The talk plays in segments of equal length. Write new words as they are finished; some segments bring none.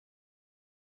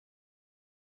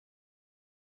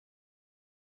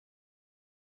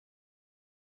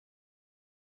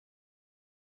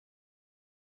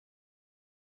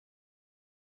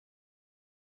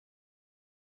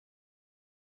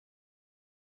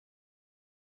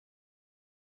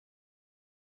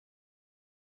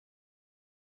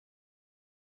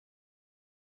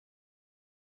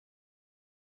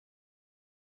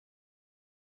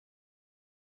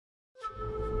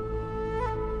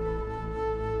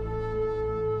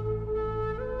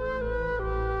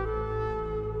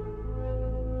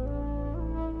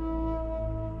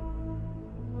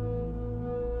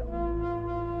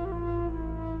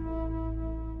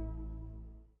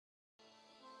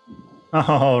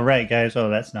All right, guys. Oh,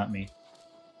 that's not me.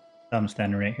 I'm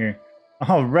standing right here.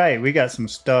 All right, we got some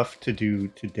stuff to do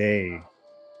today.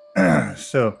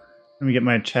 So let me get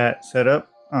my chat set up.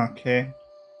 Okay,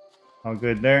 all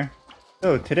good there.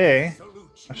 So today,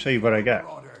 I'll show you what I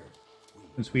got.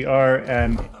 Since we are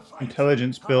an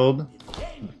intelligence build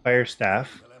with the fire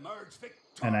staff,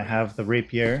 and I have the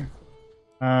rapier,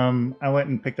 I went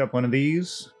and picked up one of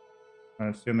these.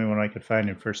 It's the only one I could find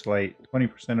in first light.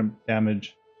 20% of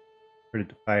damage crit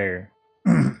to fire.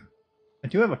 I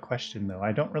do have a question though.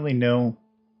 I don't really know.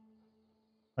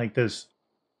 Like, does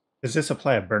this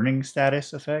apply a burning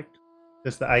status effect?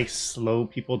 Does the ice slow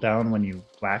people down when you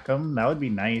whack them? That would be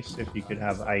nice if you could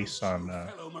have ice on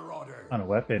a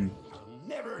weapon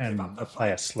and apply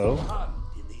a slow.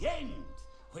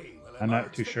 I'm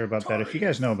not too sure about that. If you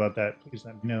guys know about that, please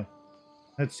let me know.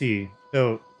 Let's see.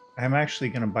 So I'm actually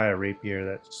going to buy a rapier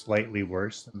that's slightly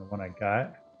worse than the one I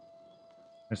got.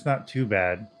 It's not too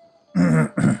bad.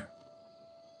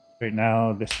 Right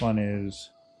now, this one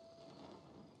is...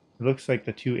 It looks like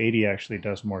the 280 actually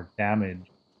does more damage.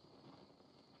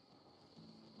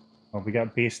 Well, we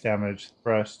got base damage,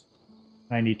 thrust,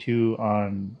 92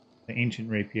 on the ancient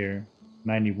rapier,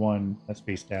 91, that's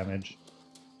base damage.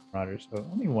 Marauder, so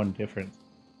only one difference.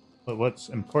 But what's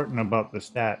important about the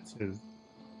stats is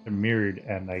they're mirrored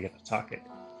and I get a socket.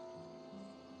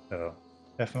 So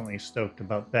definitely stoked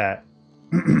about that.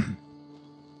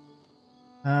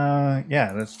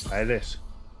 Yeah, let's try this.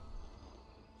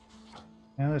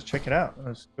 Now let's check it out.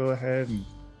 Let's go ahead and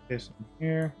put this in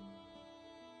here.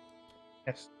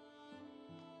 Yes.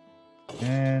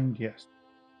 And yes.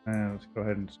 Let's go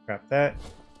ahead and scrap that.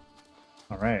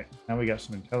 Alright, now we got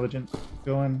some intelligence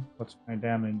going. What's my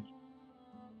damage?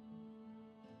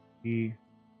 E.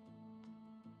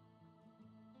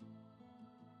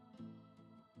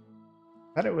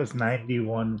 Thought it was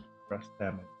 91 thrust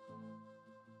damage.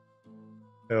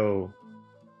 So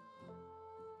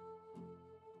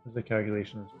the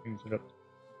calculation brings it up to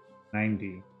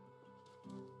 90.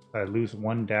 If I lose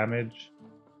 1 damage,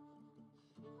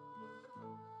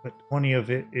 but 20 of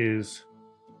it is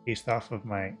based off of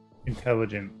my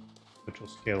intelligence, which will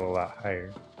scale a lot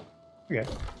higher. Okay,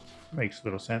 makes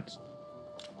little sense.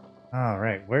 All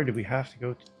right, where do we have to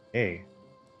go today?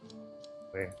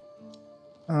 Okay.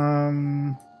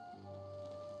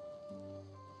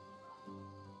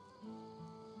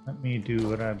 Let me do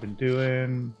what I've been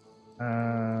doing.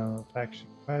 Faction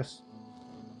quest.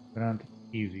 Go down to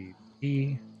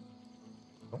PvP.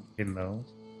 Don't pin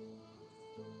those.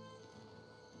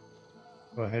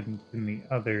 Go ahead and pin the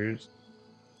others.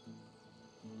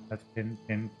 That's pin,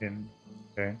 pin, pin.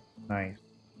 Okay, nice.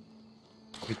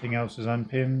 Everything else is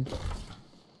unpinned.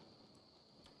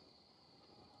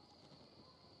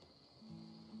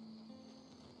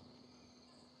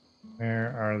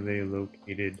 Where are they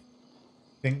located?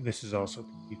 I think this is also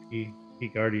PvP. P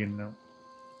Guardian, no.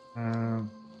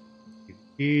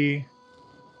 PvP.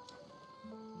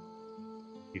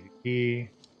 PvP.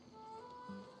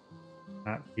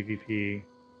 Not PvP.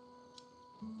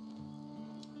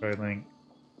 Destroy link.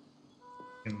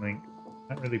 Pin link.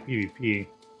 Not really PvP.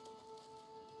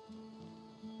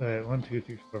 But 1, 2,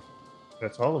 3, 4, 5.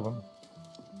 That's all of them.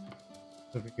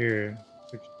 Over here,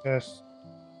 search test.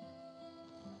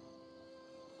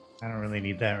 I don't really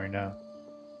need that right now.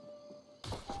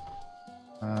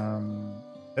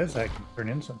 Says I can turn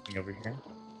in something over here.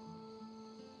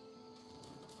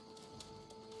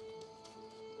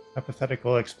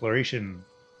 Hypothetical exploration.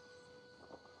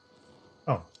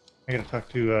 Oh, I gotta talk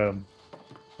to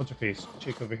what's her face?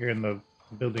 Chick over here in the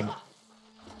building.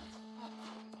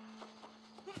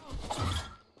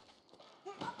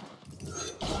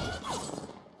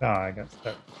 Ah, I got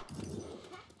stuck.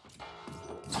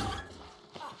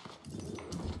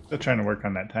 Still trying to work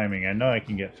on that timing. I know I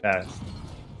can get fast.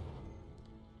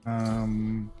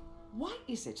 Why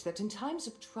is it that in times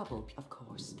of trouble, of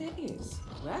course, there is?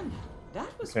 Well,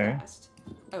 that was okay. fast.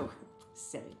 Oh,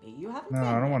 silly me, you haven't. No,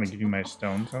 I don't want to give you my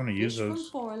stones. I want to use Fish those.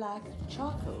 from Forlac,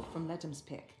 charcoal from Letham's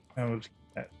Pick. Oh, let's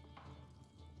get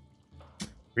that.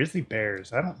 Grizzly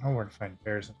bears. I don't know where to find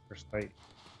bears in first light.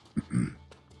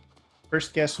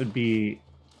 First guess would be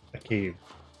a cave.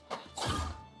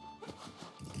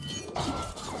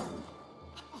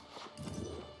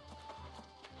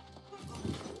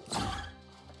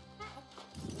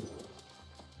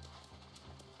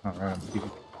 Alright, I'm keeping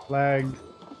the flag.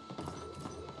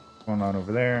 What's going on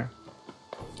over there?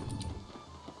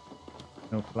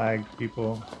 No flags,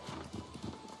 people.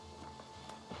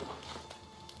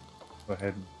 Go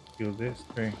ahead and steal this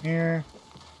right here.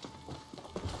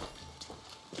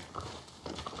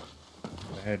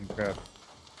 Go ahead and grab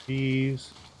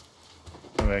these.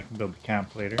 Oh, way I can build the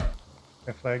camp later.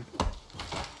 I flagged.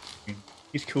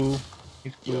 He's cool.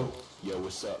 He's cool. Yo,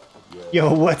 what's up?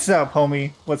 Yo, what's up,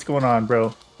 homie? What's going on,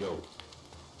 bro? Yo.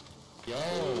 Yeah,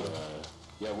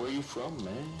 where are you from,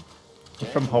 man? I'm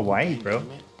from Hawaii, bro.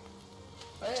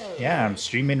 Hey. Yeah, I'm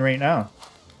streaming right now.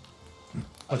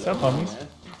 What's up, homies? Man.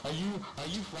 Are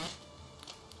you from?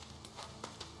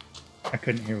 I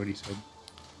couldn't hear what he said.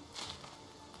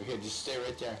 Okay, just stay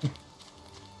right there.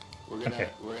 We're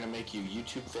gonna make you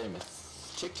YouTube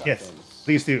famous. TikTok Yes, famous.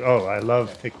 please do. Oh, I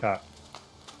love TikTok.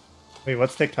 Wait,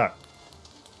 what's TikTok?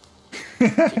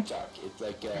 TikTok. It's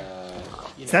like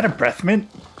Is that a breath mint?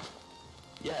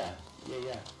 Yeah.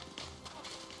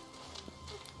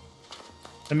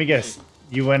 Let me guess.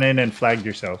 You went in and flagged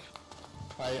yourself.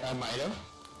 I might have.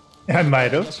 I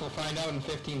might I have. guess we'll find out in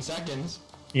 15 seconds.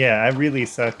 Yeah, I really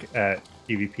suck at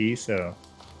PvP, so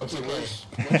Okay, what's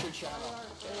your channel?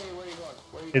 Hey, where are you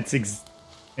going?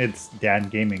 it's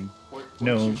DANgaming. What's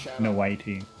No your channel? YT.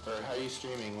 Or how are you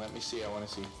streaming? Let me see. I want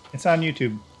to see. It's on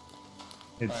YouTube.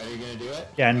 It's Alright, are you gonna do it?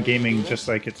 DANgaming, just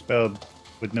like it's spelled,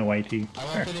 with no YT. I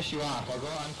won't finish you off. I'll go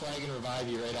unflag and revive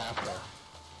you right after.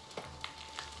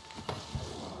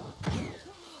 Here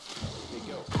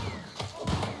you go.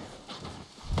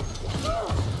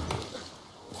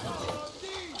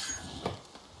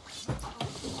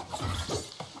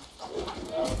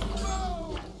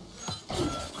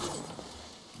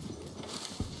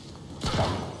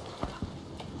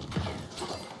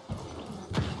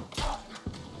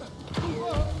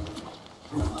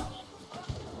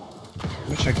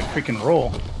 Wish I could freaking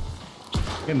roll.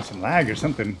 Getting some lag or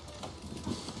something.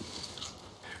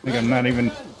 I think I'm not even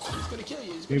He's gonna kill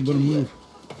you. He's gonna able to kill you. move.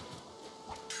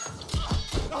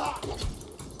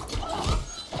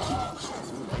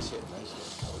 Nice hit, nice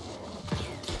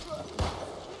hit.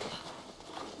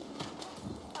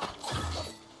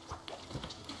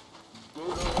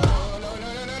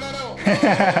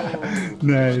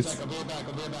 Nice. I'll be back.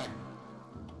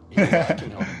 You're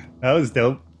rocking home. That was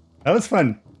dope. That was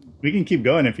fun. We can keep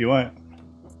going if you want.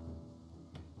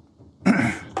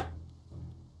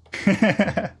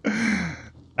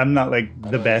 I'm not like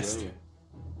the best. Yeah.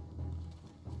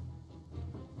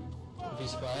 If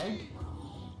he's flagged?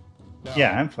 No.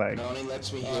 Yeah, I'm flagged. It only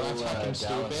lets me Oh, heal that's fucking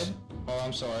Dallas. stupid. Oh,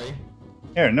 I'm sorry.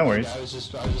 Here, no worries. I was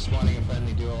just wanting a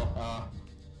friendly duel.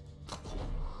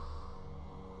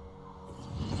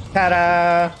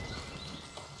 Ta-da!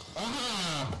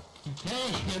 Ah!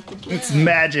 Hey, hit the kid. It's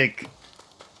magic.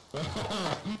 You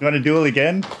want to duel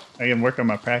again? I can work on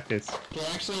my practice. Okay,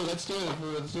 actually, let's do it.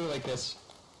 Let's do it like this.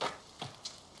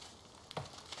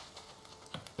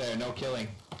 There, no killing.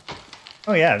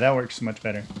 Oh yeah, that works much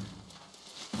better.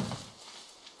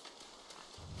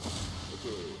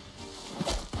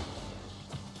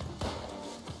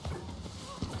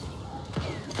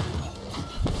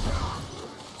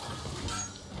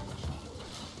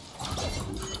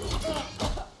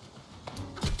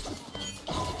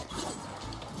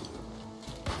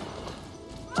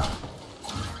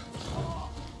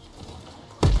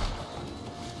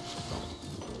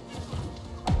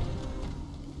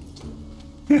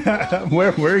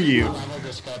 Where were you? Level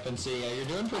discrepancy. Yeah, you're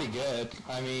doing pretty good.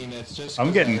 I mean, it's just. I'm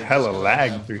 'cause getting I hella just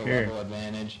lag have through the here. level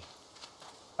advantage.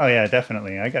 Oh yeah,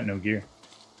 definitely. I got no gear.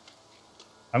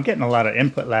 I'm getting a lot of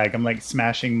input lag. I'm like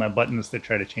smashing my buttons to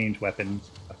try to change weapons.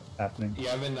 Stuff is happening.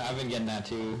 Yeah, I've been getting that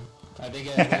too. I think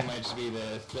it might just be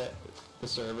the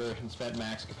server. It's at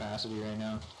max capacity right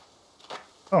now.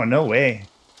 Oh no way!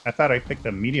 I thought I picked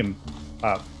a medium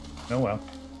pop. Oh well.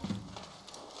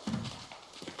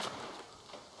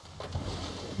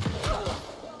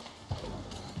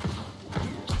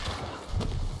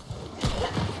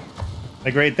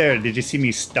 Like right there, did you see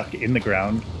me stuck in the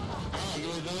ground? You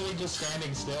were literally just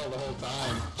standing still the whole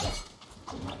time.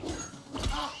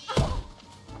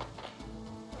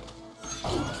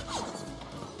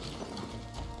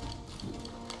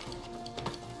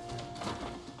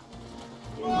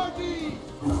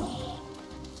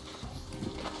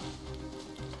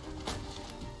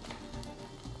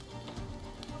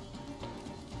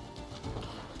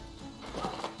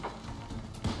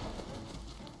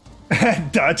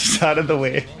 Dodged out of the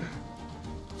way.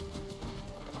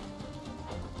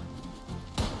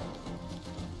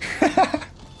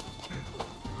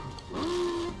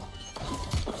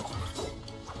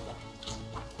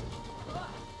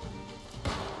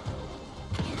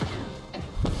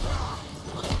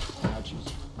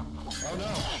 Ouchies. Oh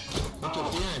no!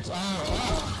 Interference!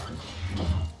 Oh!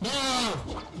 No!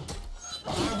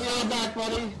 I'll be right back,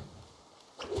 buddy!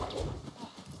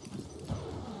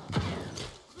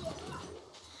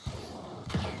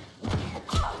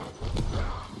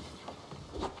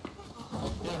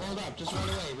 Yeah, hold up. Just run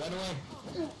away.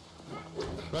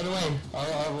 Run away.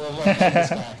 I'll fight this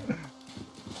guy.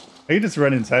 I could just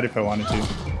run inside if I wanted to. I'm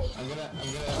gonna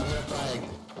flag.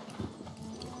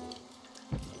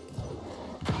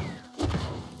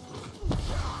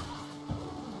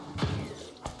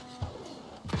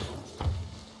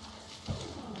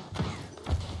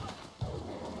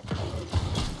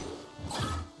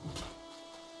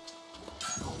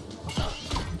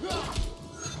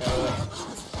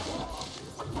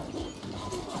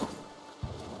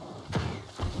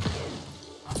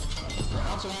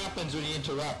 That's what happens when you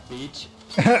interrupt, Beach.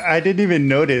 I didn't even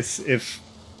notice if...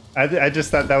 I just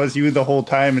thought that was you the whole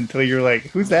time until you're like,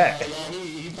 who's that? Yeah,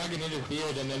 he fucking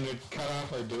interfered and then it cut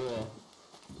off our duel.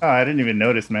 Oh, I didn't even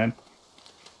notice, man.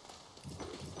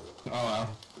 Oh well.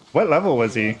 What level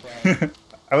was he?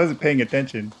 I wasn't paying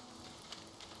attention.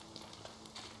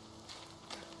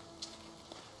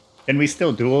 Can we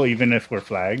still duel even if we're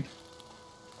flagged?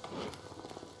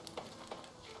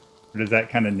 Or does that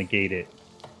kind of negate it?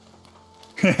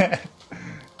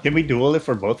 Can we duel if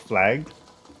we're both flagged?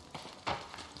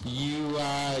 You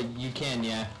can,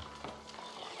 yeah.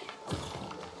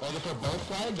 Well, if we're both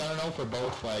flagged? I don't know if we're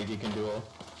both flagged, you can duel.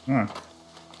 Huh.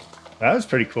 That was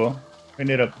pretty cool. We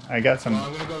ended up... I got some Well,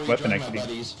 I'm gonna go weapon rejoin my XP.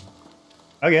 buddies.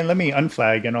 Okay, let me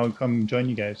unflag and I'll come join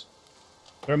you guys.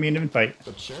 Throw me an invite.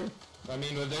 But sure. I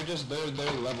mean, they're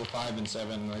level 5 and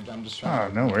 7. Like, I'm just Oh, trying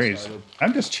to no get worries. started.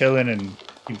 I'm just chilling and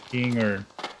PvPing or...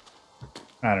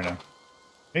 I don't know.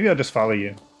 Maybe I'll just follow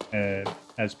you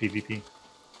as PvP.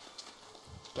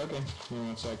 Okay, give me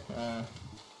one sec.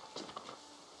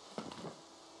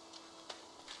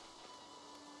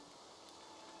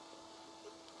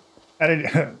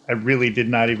 I really did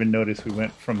not even notice we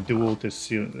went from duel to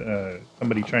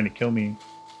somebody trying to kill me.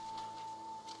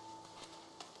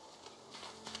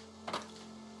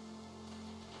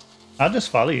 I'll just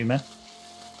follow you, man.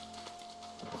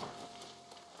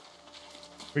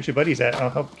 Where's your buddies at? I'll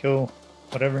help kill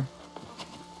whatever.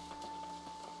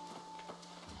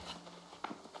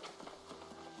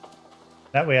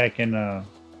 That way I can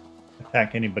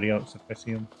attack anybody else if I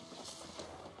see them.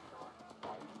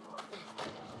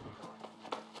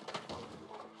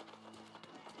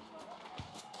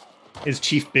 Is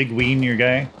Chief Big Ween your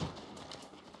guy?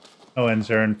 Oh, and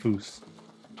Zern Foos.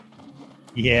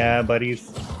 Yeah,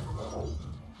 buddies.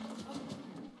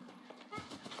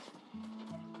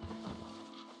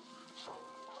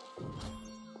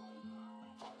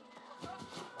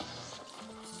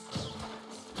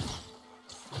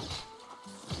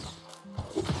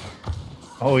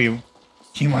 Oh,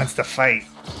 he wants to fight.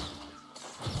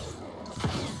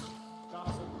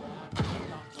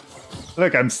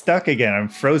 Look, I'm stuck again. I'm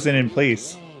frozen in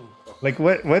place. Like,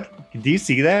 what? Do you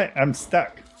see that? I'm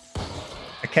stuck.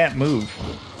 I can't move.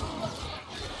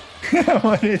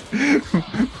 what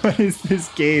is this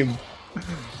game?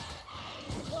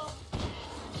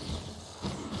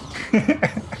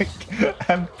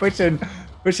 I'm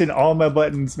pushing all my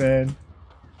buttons, man.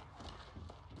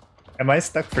 Am I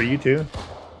stuck for you too?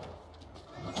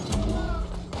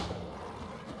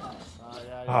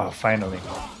 Oh, finally.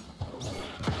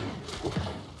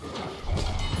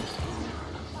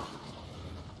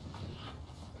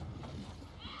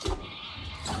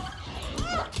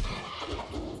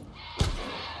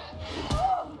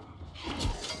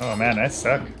 Oh man, I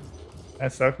suck. I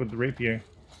suck with the rapier.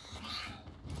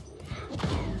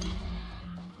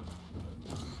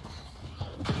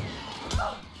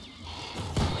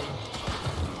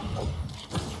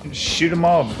 Shoot them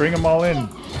all, bring them all in.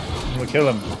 We'll kill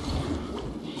them.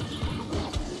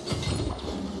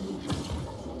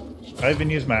 I'll even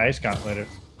use my ice gauntlet if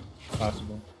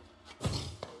possible.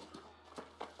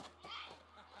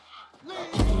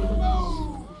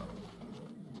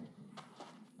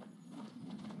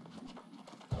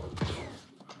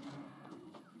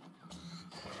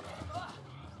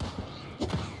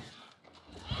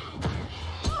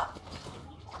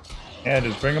 Yeah,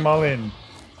 just bring them all in.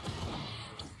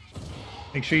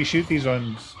 Make sure you shoot these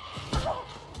ones.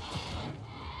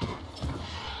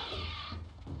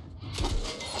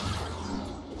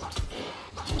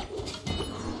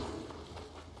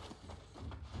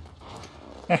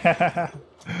 That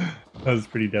was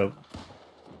pretty dope.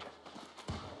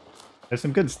 There's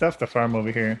some good stuff to farm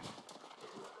over here.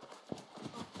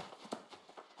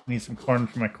 Need some corn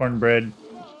for my cornbread.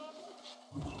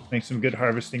 Make some good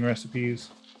harvesting recipes.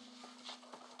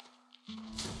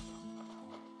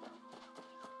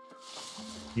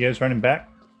 You guys running back?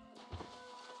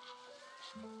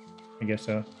 I guess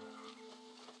so.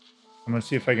 I'm gonna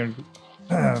see if I can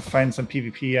find some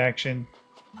PvP action.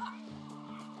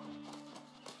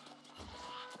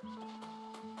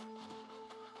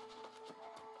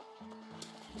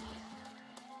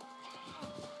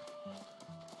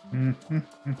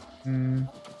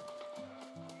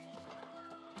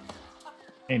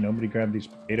 Hey, nobody grabbed these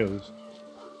potatoes.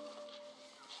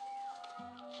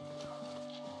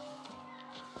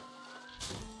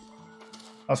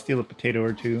 I'll steal a potato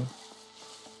or two.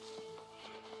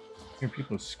 I hear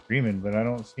people screaming, but I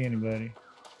don't see anybody.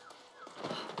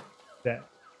 That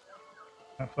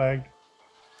not flagged.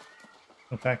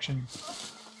 No factions.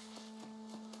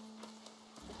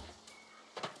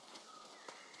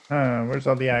 Where's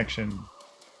all the action?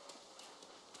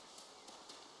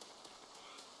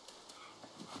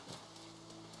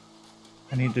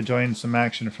 I need to join some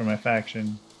action for my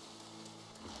faction.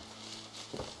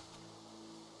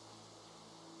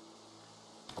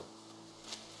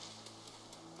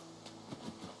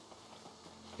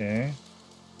 Okay.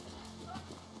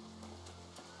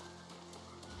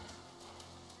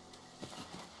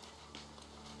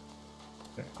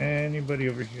 Is there anybody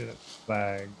over here that's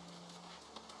flagged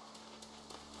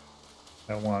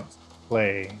that wants to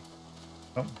play?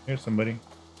 Oh, here's somebody.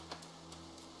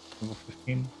 Level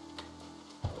 15.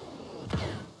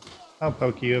 I'll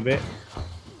poke you a bit.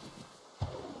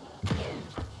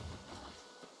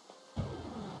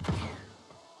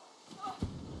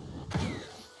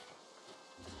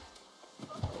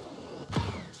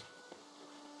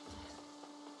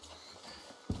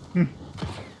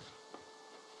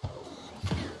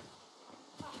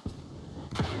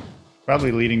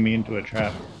 Probably leading me into a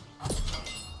trap.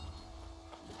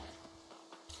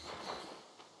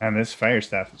 And this fire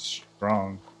staff is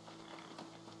strong.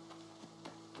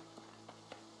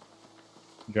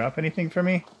 Drop anything for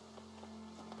me?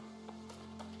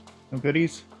 No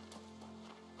goodies?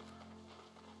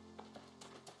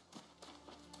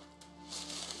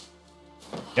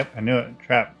 Yep, I knew it.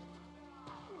 Trap.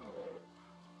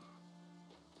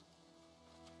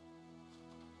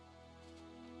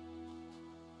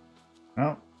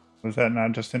 Oh, was that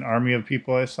not just an army of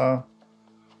people I saw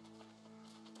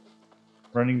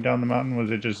running down the mountain? Was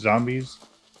it just zombies?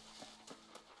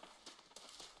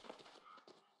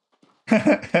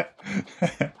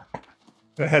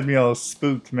 That had me all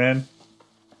spooked, man.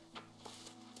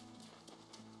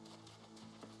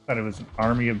 Thought it was an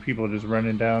army of people just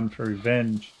running down for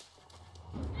revenge.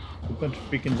 A bunch of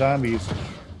freaking zombies.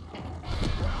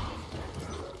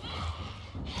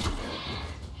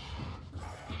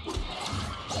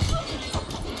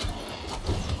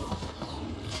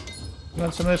 You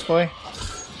want some of this, boy?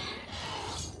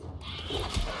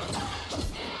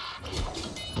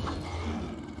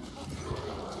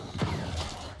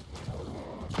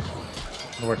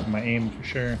 I'll work on my aim for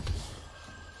sure.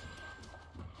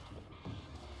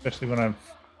 Especially when I'm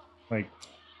like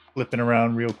flipping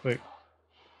around real quick.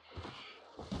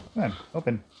 Come on,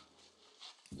 open.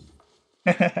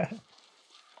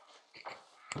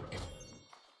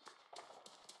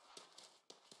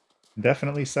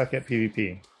 Definitely suck at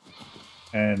PvP.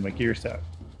 And my gear sucks.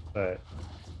 But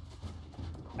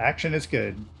action is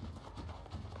good.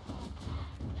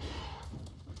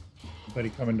 Anybody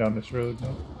coming down this road?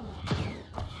 No.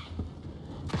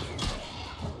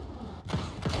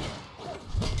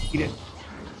 Eat it.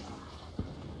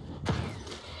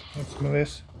 Want some of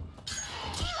this?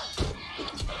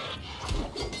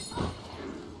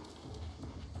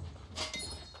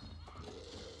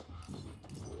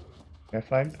 Got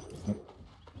flagged? Nope.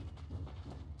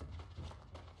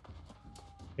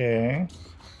 Okay.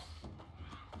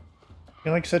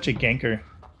 You're like such a ganker.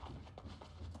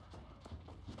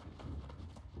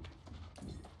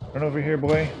 Run over here,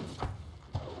 boy.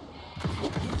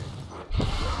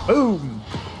 Boom!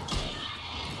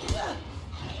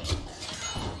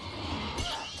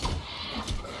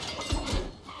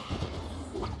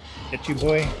 Get you,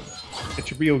 boy. Get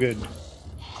you real good.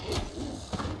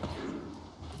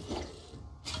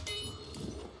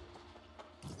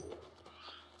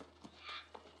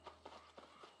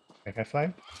 That guy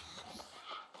flagged?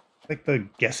 It's like the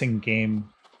guessing game.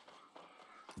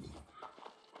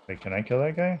 Wait, can I kill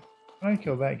that guy? Can I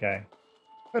kill that guy?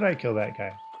 Could I kill that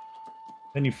guy?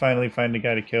 Then you finally find a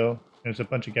guy to kill. There's a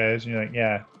bunch of guys, and you're like,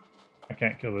 yeah, I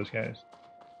can't kill those guys.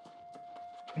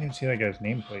 I didn't even see that guy's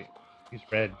nameplate. He's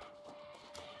red.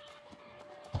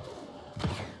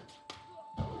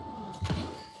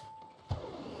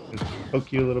 Just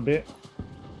poke you a little bit.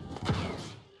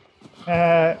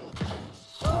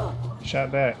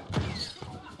 Shot that.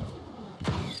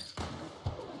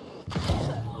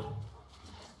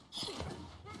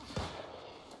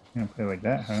 You're gonna play like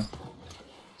that, huh?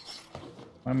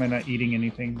 Why am I not eating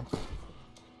anything?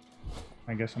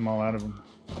 I guess I'm all out of them.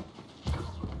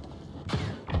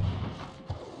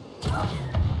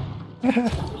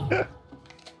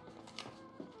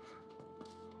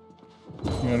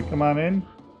 You wanna come on in?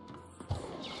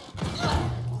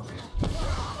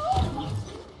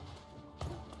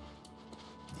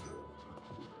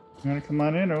 You wanna come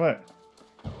on in or what?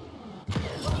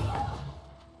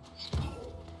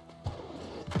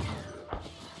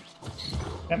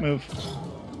 Can't move.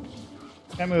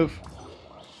 Can't move.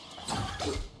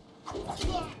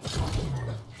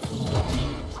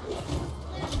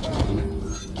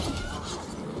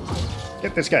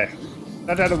 Get this guy.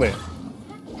 Get out of the way.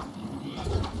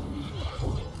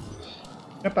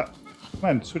 Step up. Come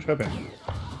on, switch weapon.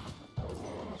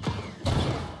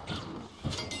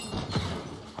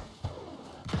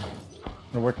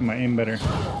 I'm working my aim better.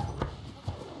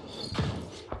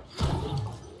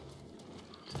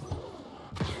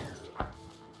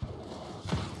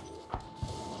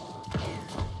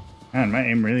 Man, my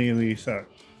aim really sucks.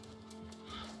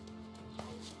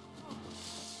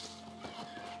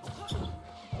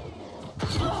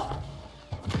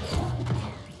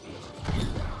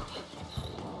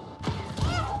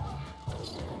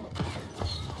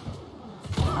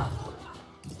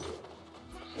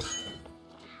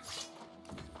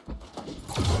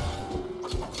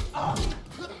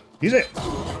 Use it!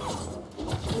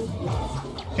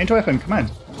 Change weapon, come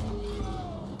on.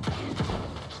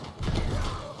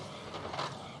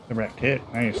 Direct hit,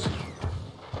 nice.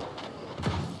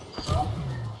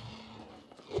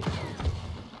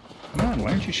 Come on, why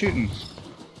aren't you shooting?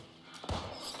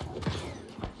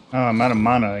 Oh, I'm out of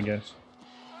mana, I guess.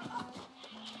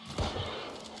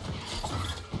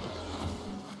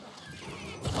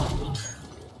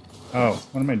 Oh,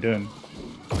 what am I doing?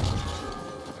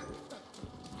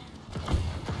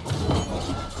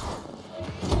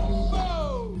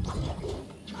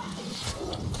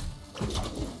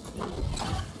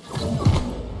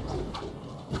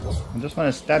 I just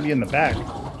want to stab you in the back.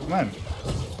 Come on.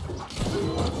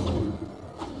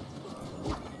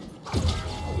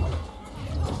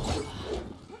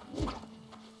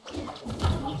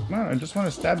 Come on, I just want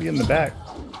to stab you in the back.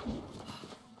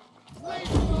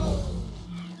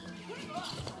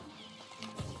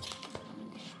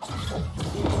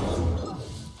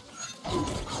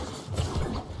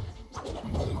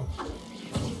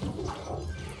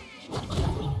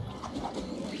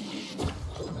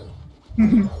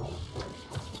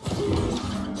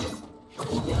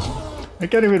 I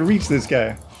can't even reach this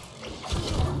guy.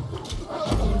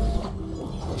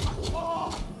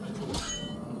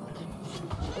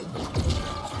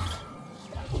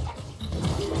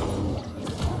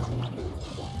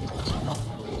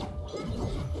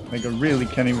 Like, I really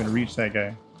can't even reach that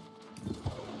guy.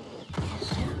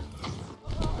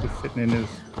 Just sitting in his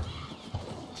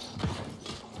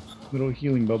little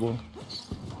healing bubble.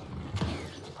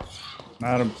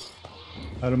 Out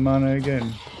of mana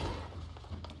again.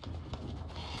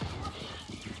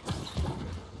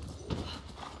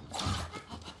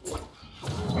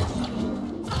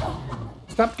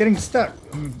 Stop getting stuck.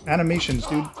 Animations,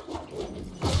 dude.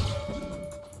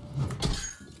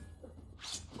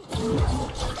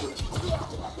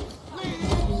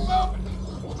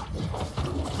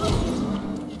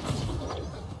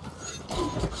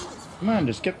 Come on,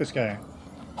 just get this guy.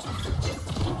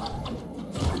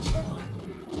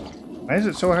 Why is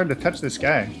it so hard to touch this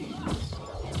guy?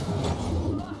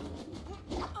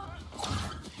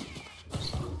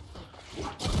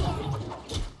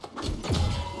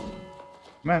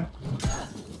 Come on.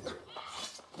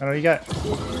 What do you got?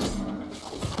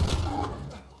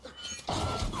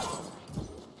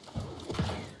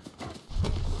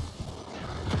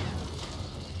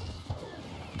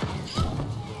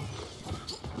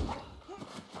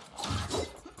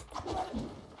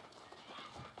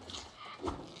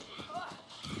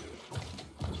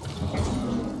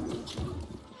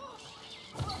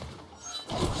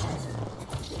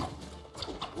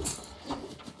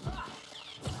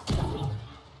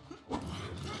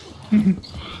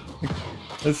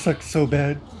 That sucks so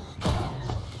bad.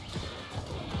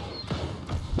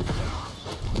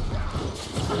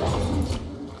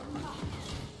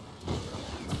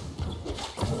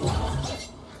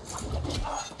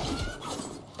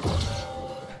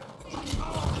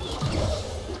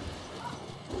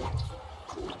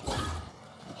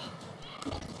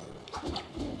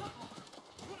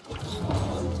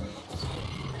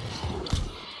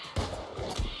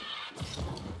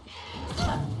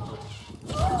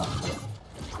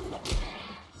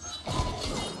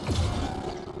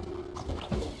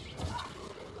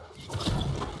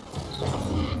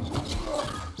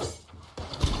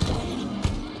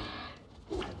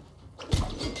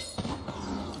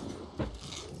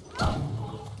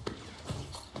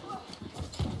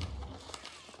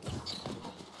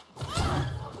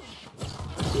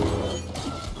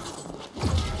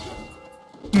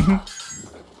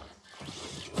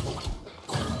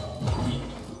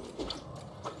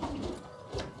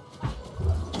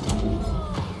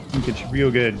 think it's real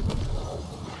good.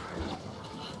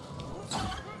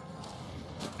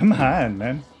 Come on,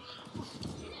 man.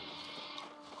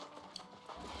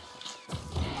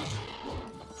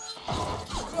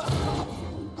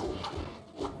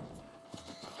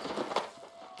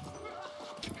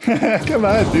 Come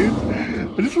on, dude.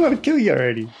 I just want to kill you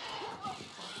already.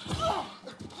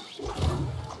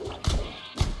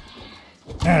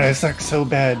 Man, I suck so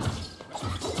bad.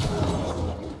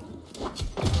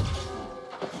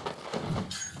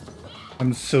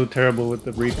 I'm so terrible with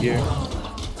the rapier.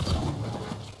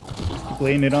 Just keep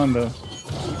laying it on though.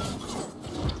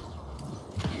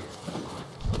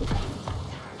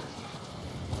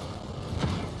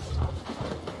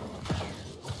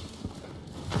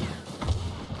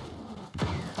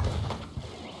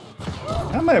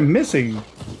 How am I missing?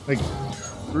 Like,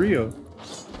 for real.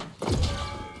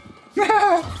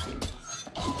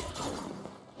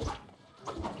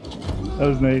 That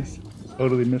was nice.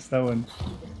 Totally missed that one.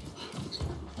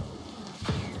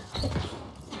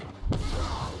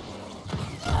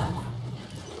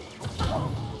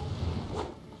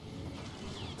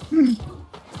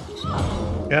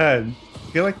 God,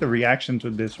 I feel like the reactions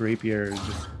with this rapier is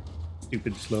just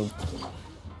stupid slow.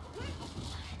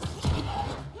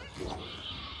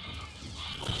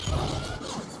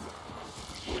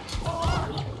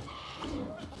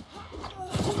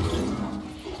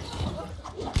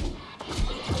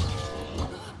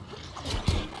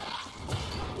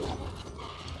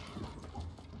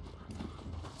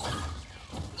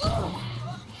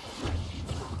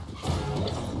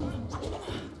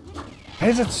 Why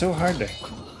is it so hard to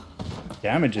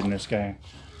damage in this guy?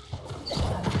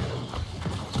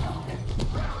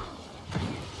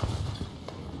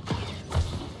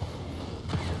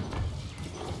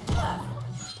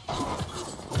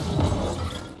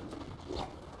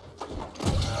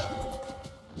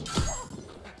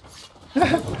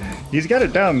 He's got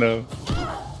it down though.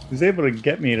 He's able to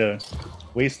get me to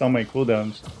waste all my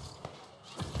cooldowns.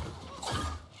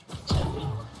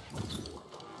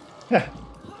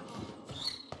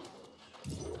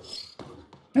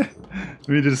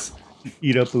 Let me just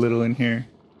eat up a little in here.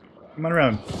 Come on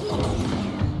around.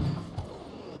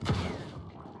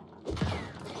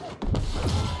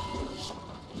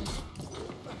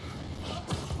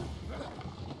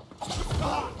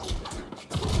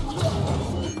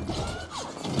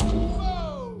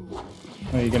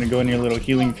 Oh, you gonna go in your little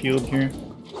healing field here?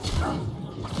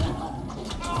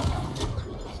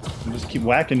 I'll just keep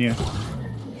whacking you.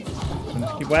 I'll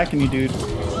just keep whacking you, dude.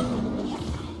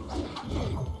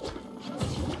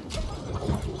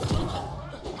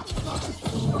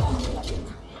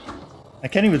 I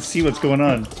can't even see what's going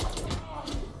on.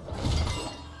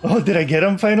 Oh, did I get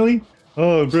him finally?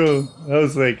 Oh, bro, that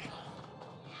was like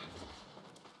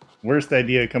worst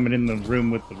idea coming in the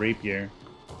room with the rapier.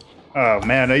 Oh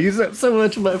man, I used up so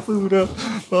much of my food up.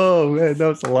 Oh man, that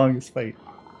was the longest fight.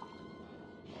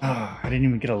 Oh, I didn't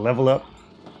even get a level up,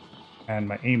 and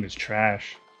my aim is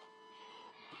trash.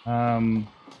 What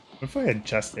if I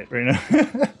adjust it right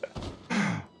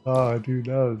now? Oh, dude,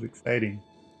 that was exciting.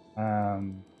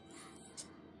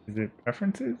 Is it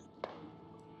preferences?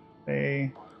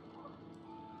 Say,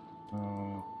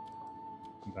 oh,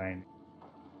 combine.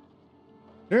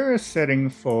 Is there a setting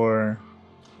for?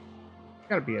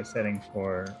 Gotta be a setting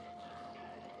for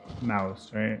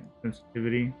mouse, right?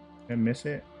 Sensitivity. Did I miss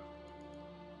it?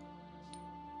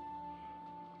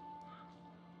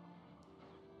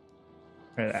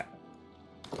 Try that.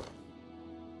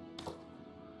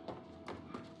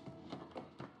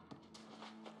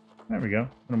 There we go. A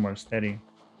little more steady.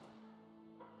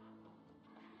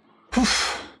 Whew.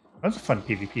 That was a fun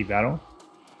PvP battle.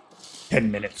 10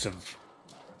 minutes of...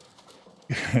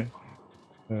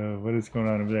 what is going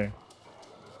on over there?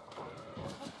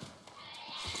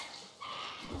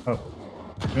 Oh,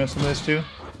 you want some of this too?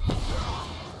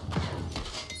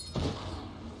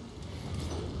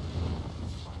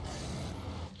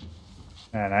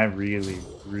 Man, I really,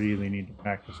 really need to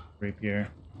practice rapier.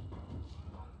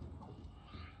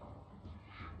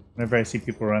 Whenever I see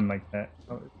people run like that,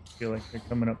 I feel like they're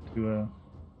coming up to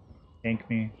gank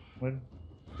me. What?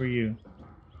 Who are you?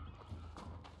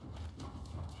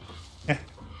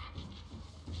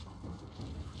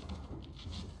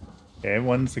 Okay,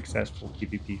 one successful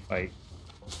PvP fight.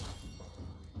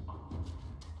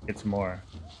 Get some more.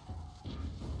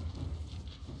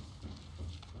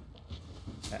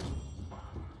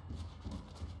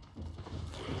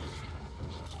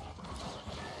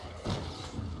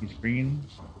 He's green.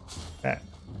 That.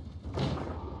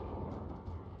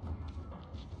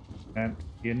 Can't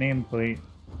see a nameplate.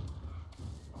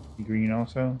 He green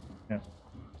also? Yeah.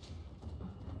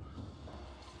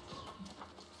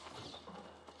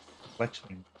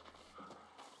 fletchling.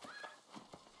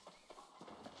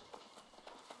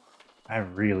 I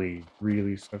really,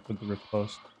 really suck with the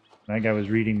riposte. That guy was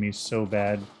reading me so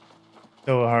bad.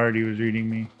 So hard he was reading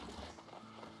me.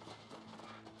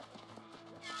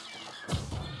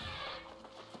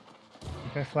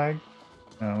 Think I flagged?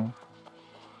 No.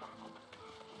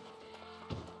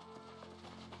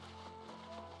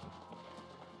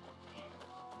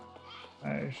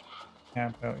 I should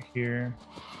camp out here.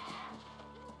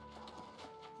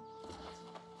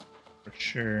 For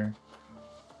sure.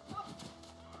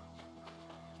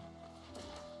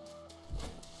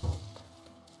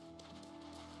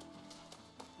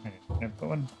 Okay, can I put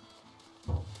one?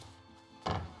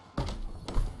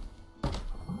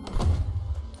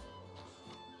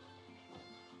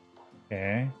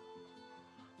 Okay.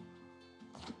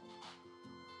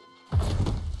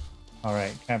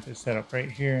 Alright, camp is set up right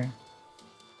here.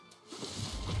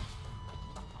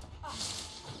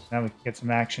 Now we can get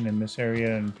some action in this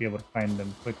area and be able to find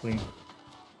them quickly.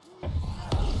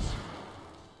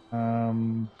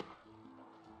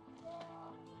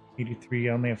 83,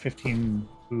 I only have 15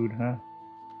 food, huh?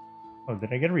 Oh,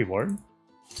 did I get a reward?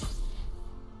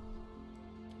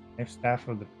 I have Staff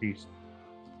of the Priest.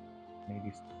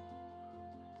 Maybe.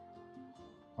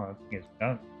 Oh, I think it's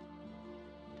done.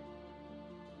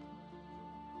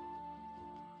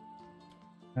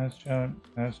 That's junk,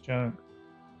 that's junk.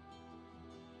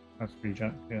 That's pretty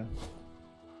junk, yeah.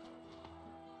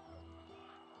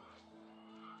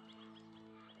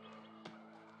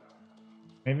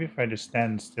 Maybe if I just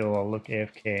stand still, I'll look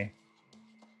AFK.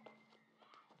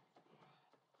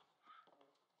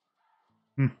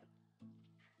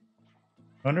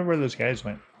 I wonder where those guys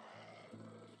went.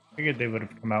 Figured they would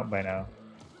have come out by now.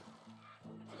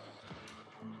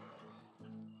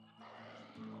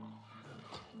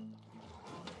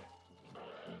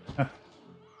 Huh.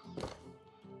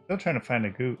 Still trying to find a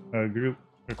group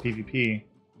for PvP.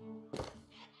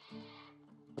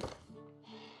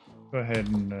 Go ahead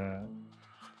and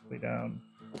lay down.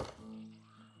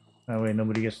 That way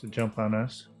nobody gets to jump on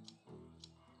us.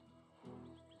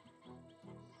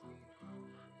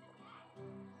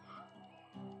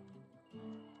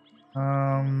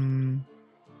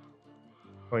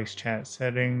 Voice chat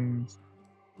settings.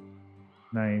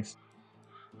 Nice.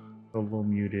 Global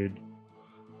muted.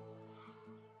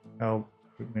 Help.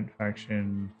 Recruitment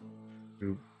faction.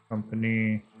 Group.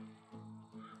 Company.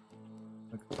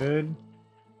 Looks good.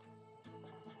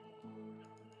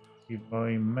 Keep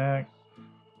volume max.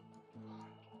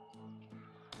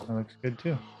 That looks good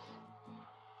too.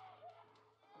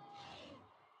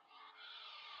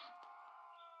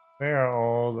 Where are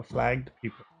all the flagged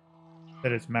people?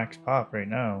 That it's max pop right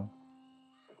now.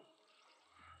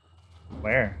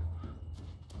 Where?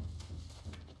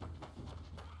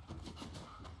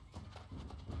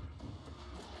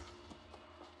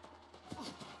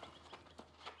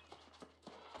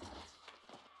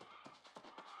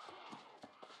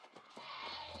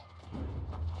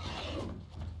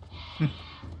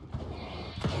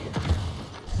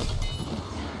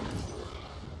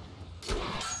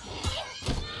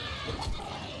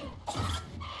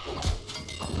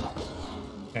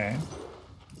 Okay.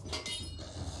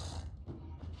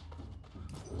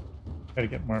 Gotta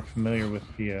get more familiar with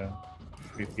the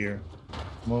group here.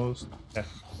 Most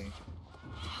definitely.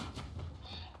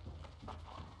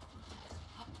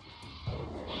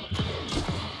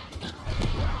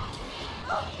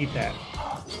 Eat that.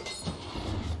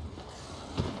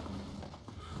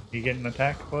 You getting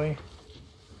attacked, boy?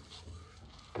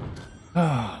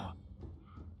 Ah.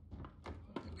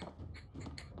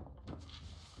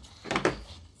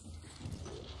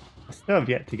 I still have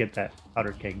yet to get that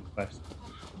powder keg quest.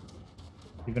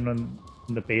 Even on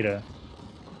the beta,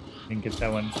 I didn't get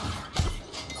that one.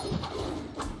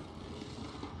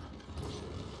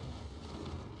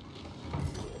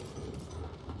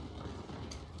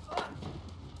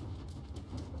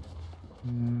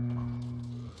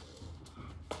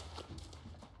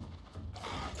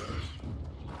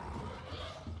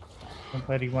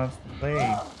 Nobody wants to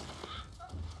play.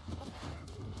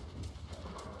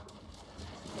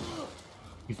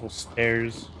 Evil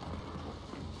stairs.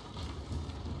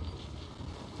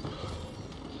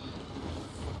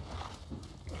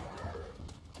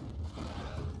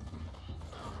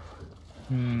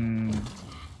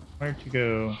 Where'd you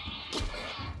go?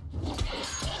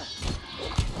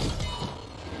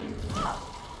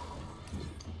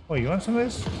 Oh, you want some of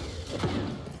this?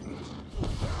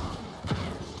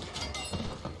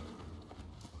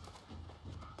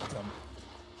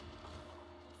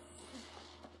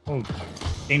 Oh,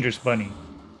 dangerous bunny.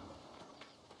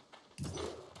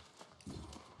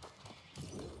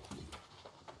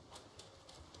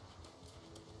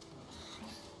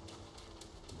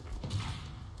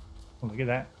 Oh, look at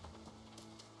that.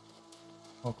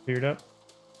 All cleared up.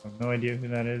 I have no idea who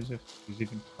that is, if he's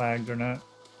even flagged or not.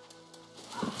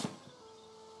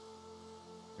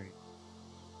 Great.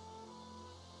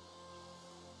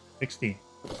 60.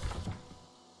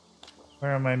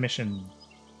 Where are my missions?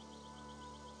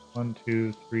 1,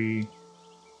 2, 3.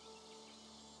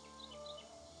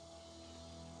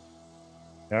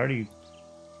 I already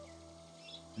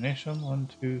finished them? 1,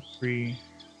 2, 3.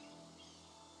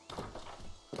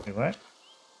 Wait, what?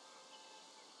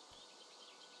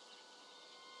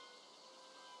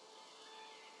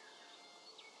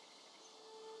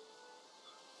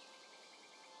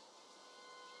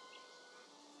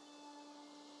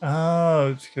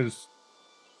 Oh, it's because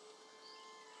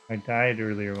I died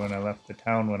earlier when I left the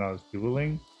town when I was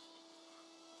dueling.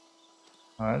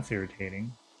 Oh, that's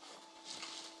irritating.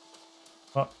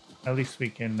 Well, at least we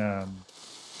can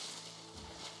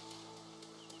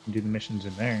do the missions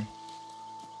in there.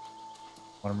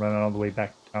 I want to run all the way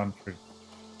back to town for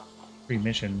 3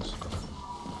 missions.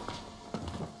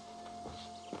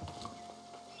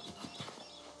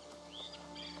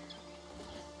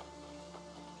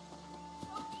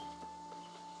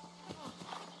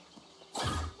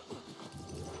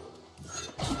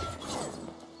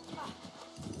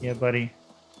 Yeah, buddy.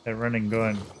 That running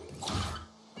going.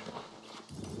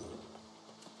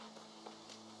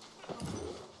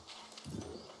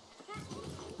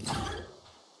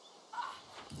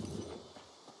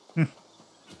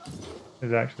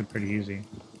 It's actually pretty easy.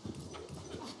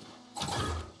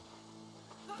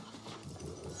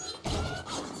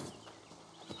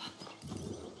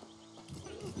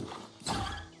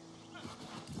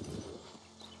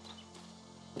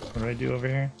 What do I do over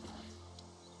here?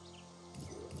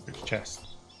 Search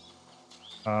chest.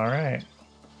 Alright.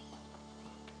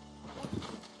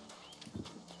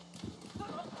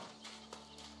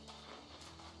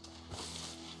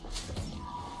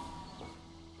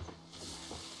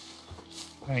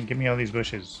 Alright, give me all these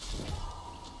bushes.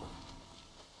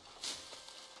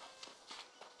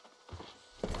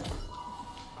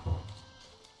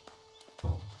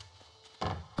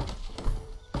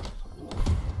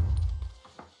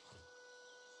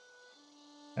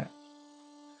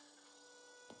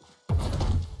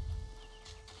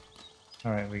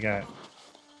 Alright, we got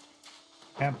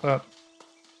camp up.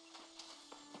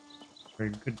 We're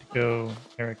good to go.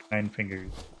 Eric 9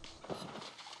 fingers.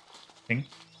 Thing.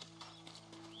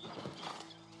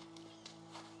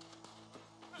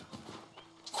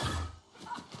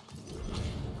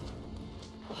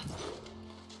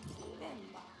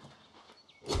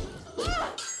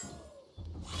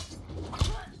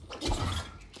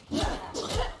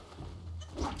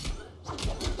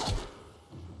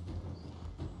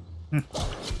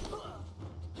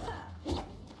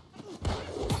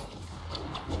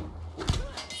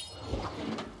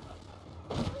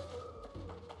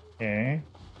 Okay.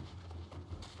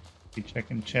 Be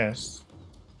checking chests.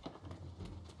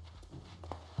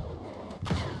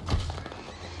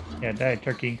 Yeah, die,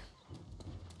 turkey.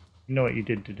 You know what you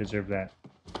did to deserve that.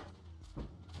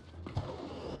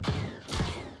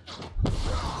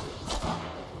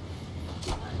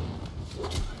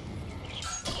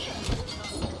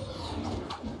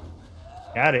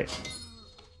 Got it.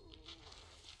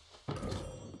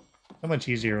 So much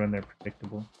easier when they're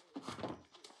predictable.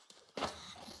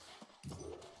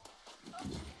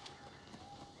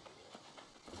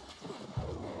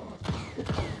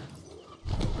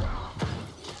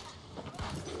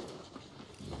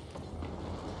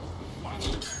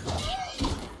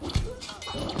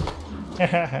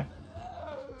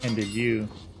 And did you,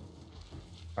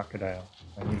 crocodile?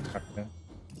 I need a crocodile.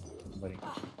 Somebody.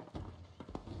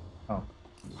 Oh,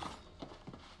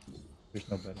 there's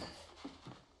nobody.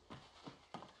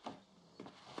 I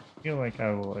feel like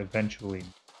I will eventually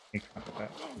make crocodile.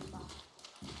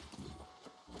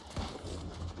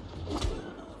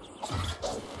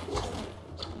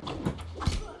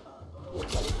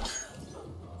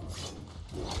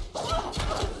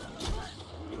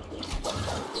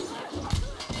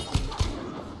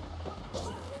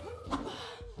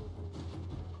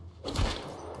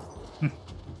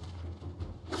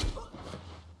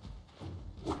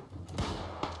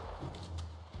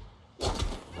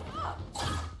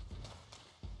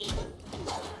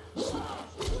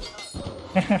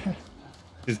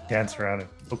 Just dance around and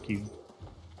poke you.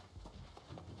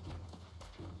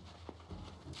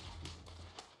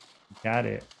 Got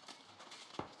it.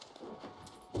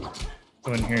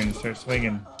 Go in here and start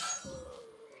swinging.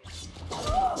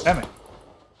 Damn it.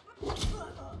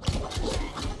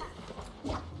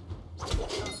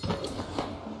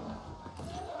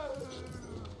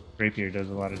 Rapier does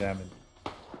a lot of damage.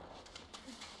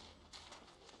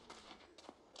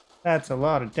 That's a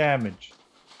lot of damage.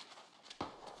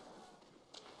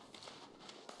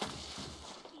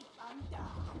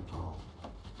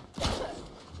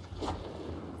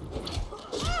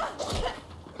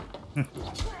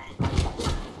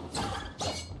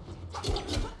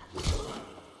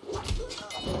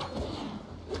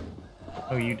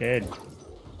 Oh, you did.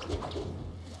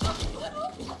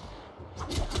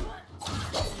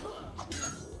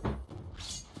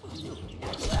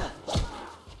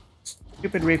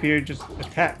 Stupid rapier, just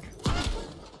attack.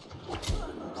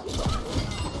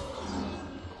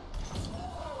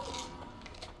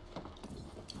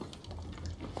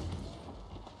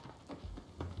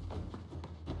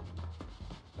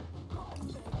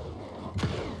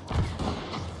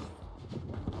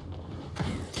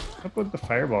 What's up with the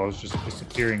fireballs just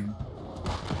disappearing?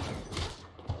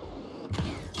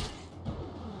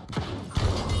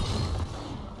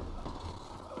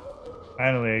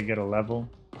 Finally, I get a level.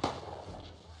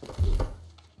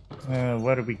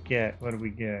 What do we get? What do we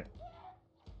get?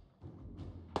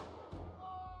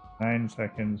 9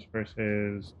 seconds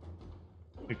versus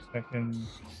 6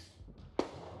 seconds.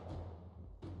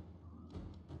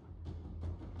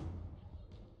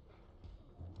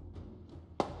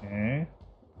 Okay.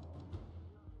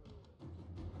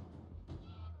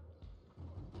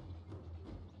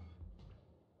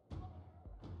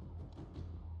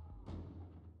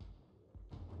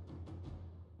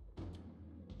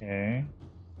 Okay.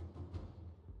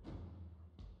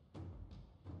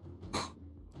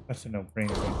 That's a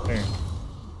no-brainer right there.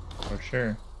 For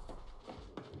sure.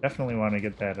 Definitely want to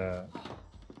get that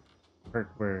perk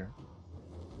where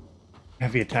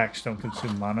heavy attacks don't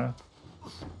consume mana.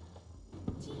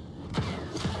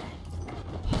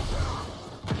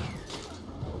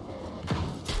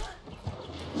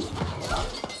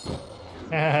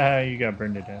 Ah, you got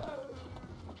burned to death.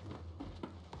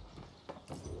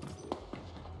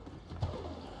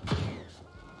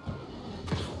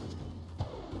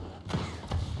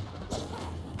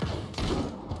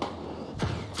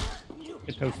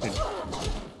 Get toasted.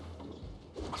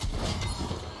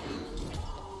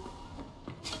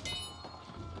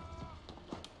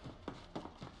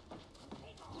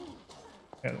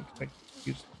 Yeah, looks like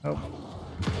use help.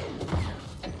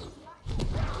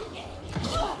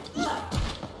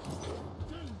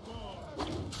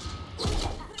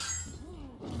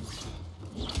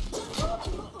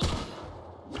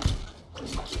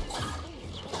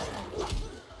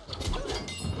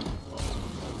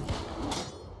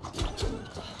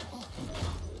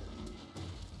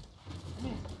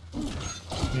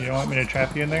 You don't want me to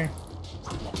trap you in there?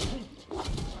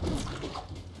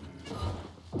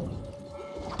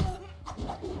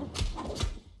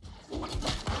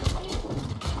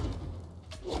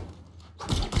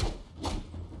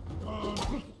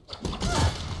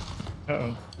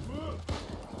 Uh-oh.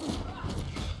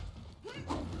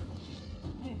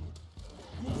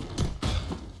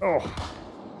 Oh,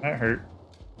 that hurt.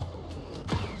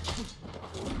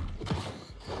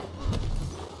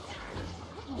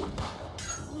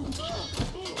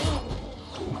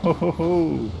 Ho ho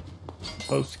ho!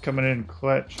 Close to coming in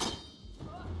clutch.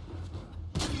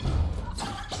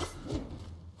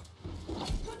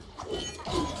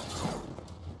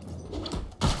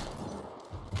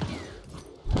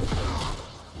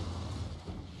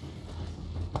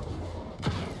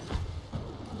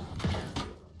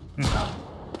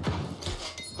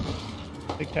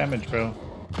 Take damage, bro.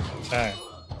 Die.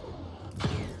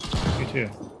 You too.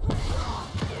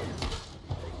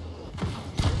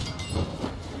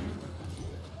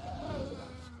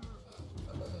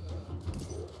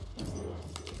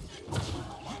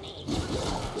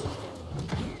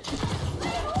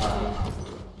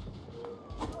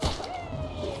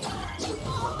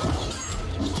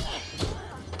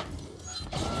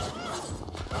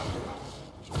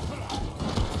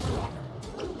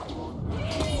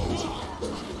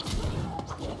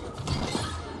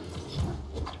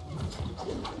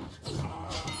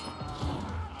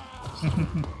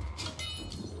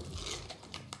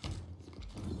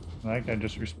 That guy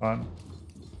just respawned.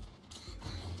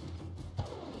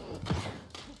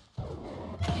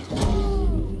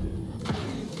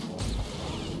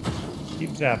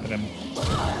 Keep zapping him.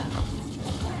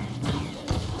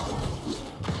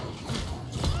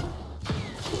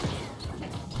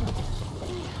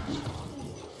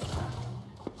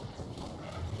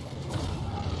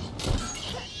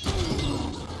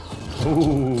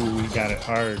 Ooh, we got it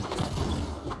hard.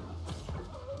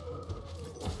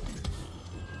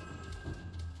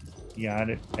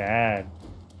 Got it bad.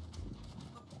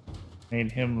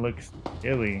 Made him look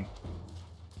silly.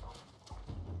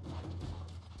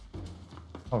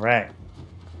 Alright.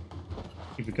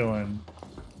 Keep it going.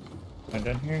 Am I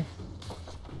done here?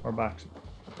 Or box?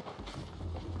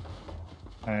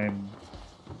 I'm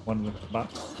one with the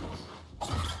box.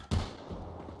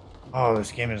 Oh,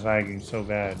 this game is lagging so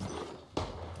bad.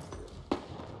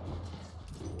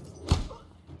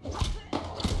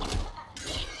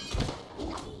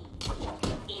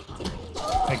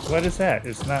 Like, what is that?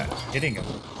 It's not hitting him.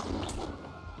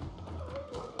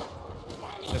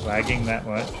 Is it lagging that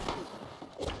much?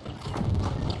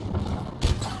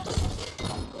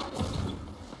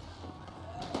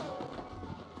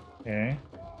 Okay.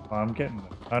 Well, I'm getting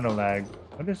a ton of lag.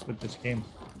 What is with this game?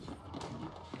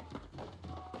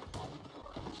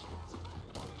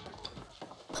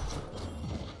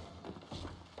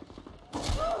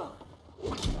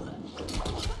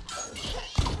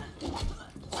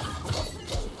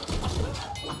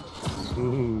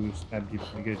 Ooh, stabbed you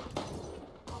pretty good.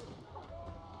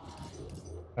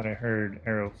 Thought I heard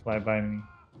arrow fly by me.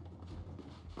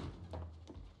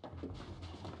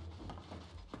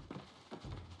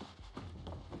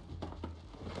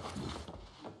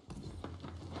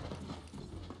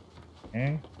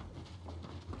 Okay.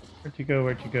 Where'd you go?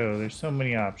 Where'd you go? There's so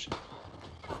many options.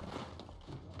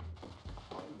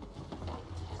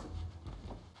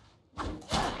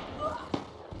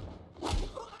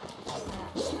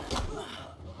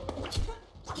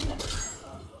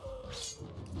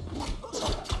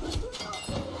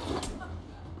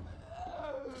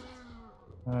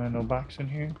 No box in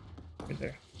here? Right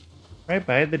there. Right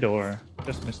by the door.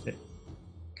 Just missed it.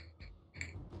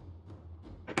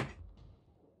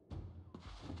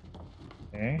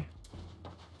 Okay.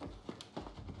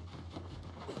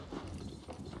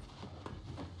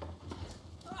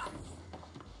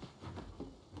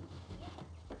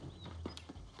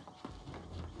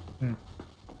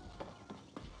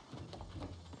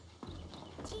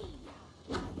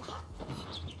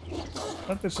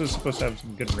 I thought this was supposed to have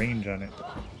some good range on it.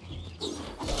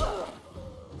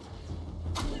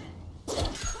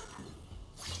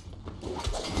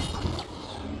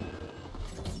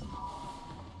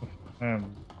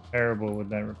 I'm terrible with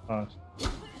that riposte.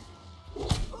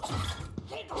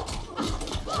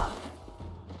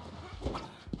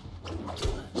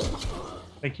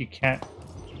 Like you can't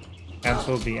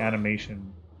cancel the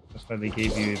animation. That's why they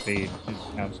gave you evade, is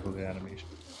cancel the animation.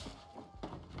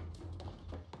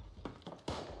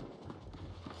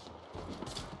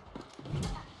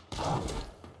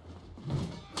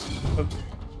 Oh.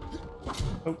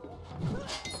 Oh.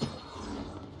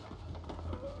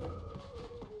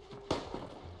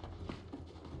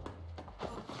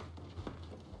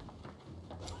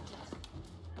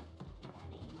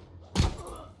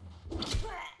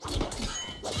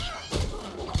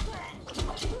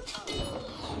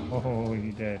 Oh,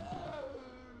 you dead.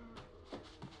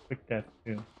 Quick death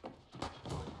too.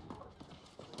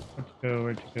 Where'd you go?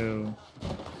 Where'd you go?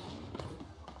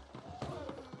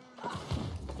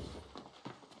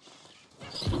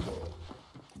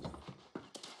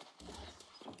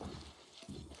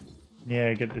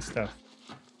 Yeah, get this stuff.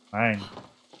 Fine.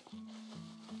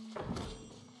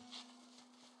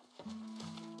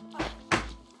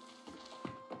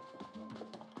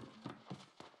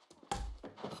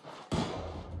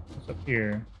 What's up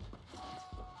here?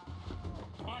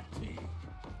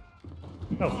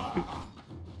 Oh, shoot.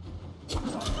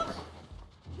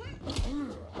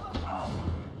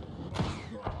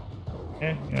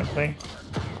 Yeah, you wanna play?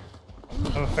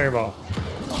 Have a fireball.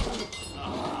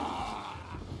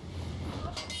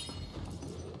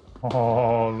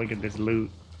 Oh, look at this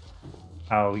loot.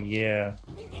 Oh, yeah.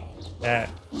 That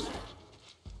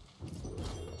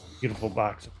beautiful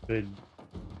box of good.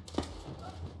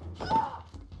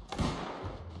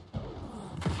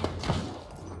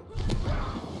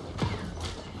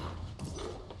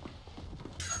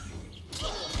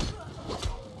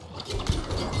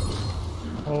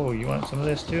 Oh, you want some of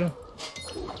this too?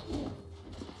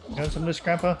 You want some of this,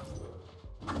 Grandpa?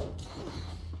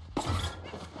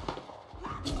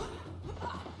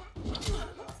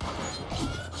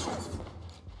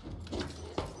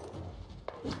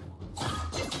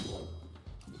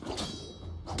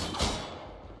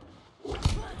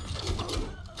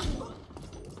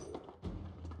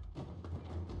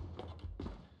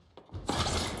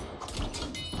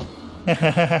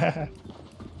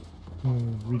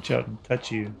 Reach out and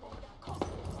touch you.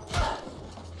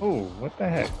 Oh, what the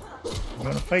heck? You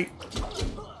wanna fight?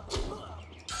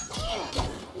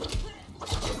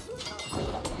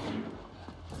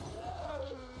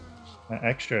 That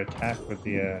extra attack with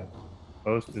the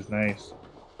post is nice.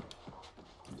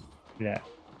 Yeah.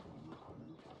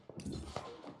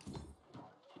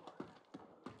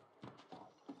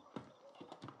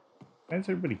 Why is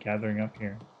everybody gathering up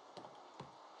here?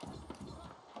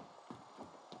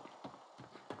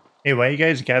 Hey, why are you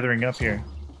guys gathering up here?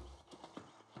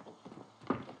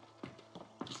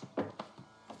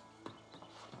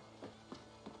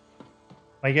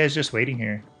 Why are you guys just waiting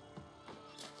here?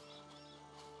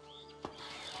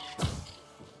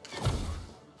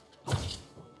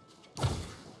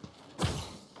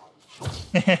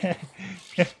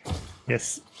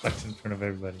 Yes, flex in front of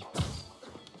everybody.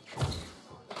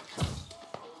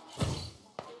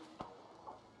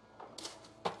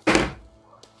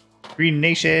 Green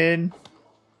Nation!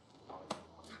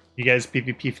 You guys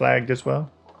PvP flagged as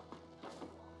well?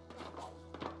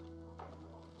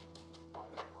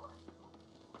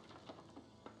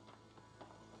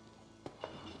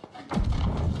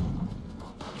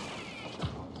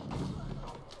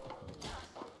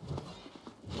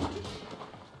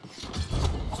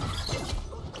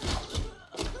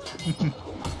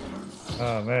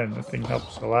 Oh man, that thing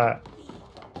helps a lot.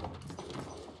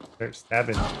 Start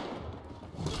stabbing.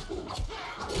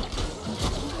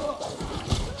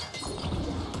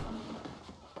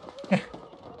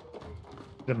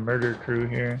 The murder crew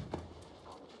here.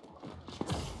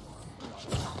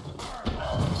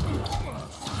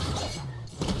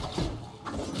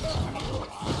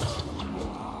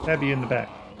 Stab you in the back.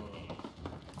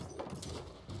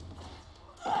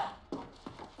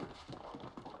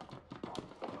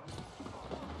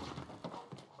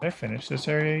 Did I finish this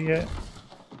area yet?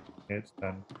 Okay, it's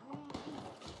done.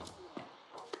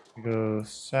 We go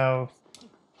south.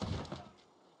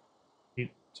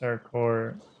 Eat our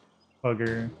core,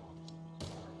 bugger,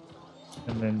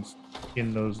 and then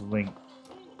skin those links.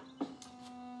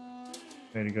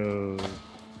 Going to go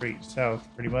straight south,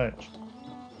 pretty much.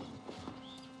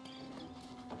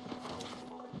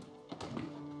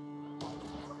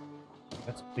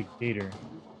 That's a big gator.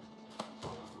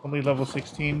 Only level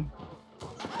 16.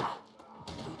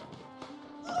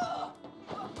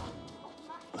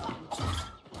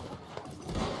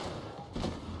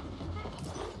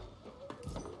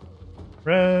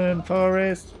 Run,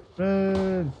 Forest!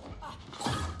 Run!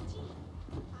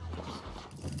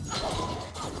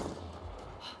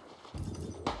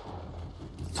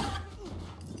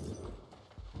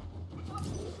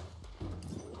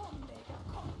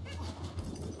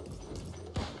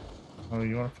 Oh,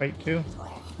 you want to fight too?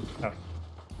 Oh.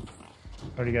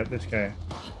 Already got this guy.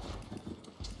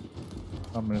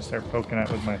 I'm going to start poking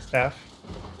out with my staff.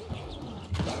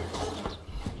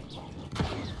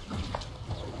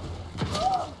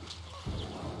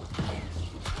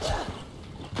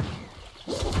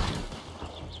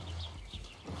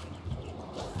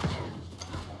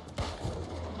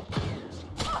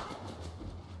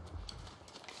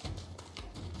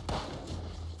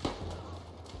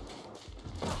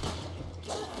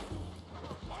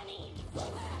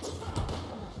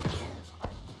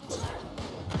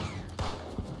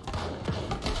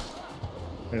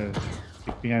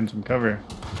 Get behind some cover.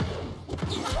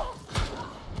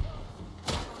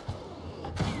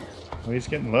 Oh, he's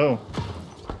getting low.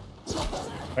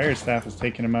 Fire staff is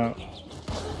taking him out.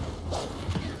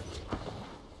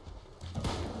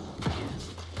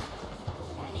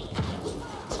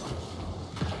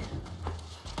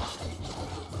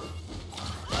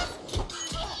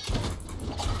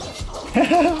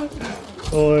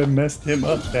 Oh, I messed him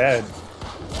up bad.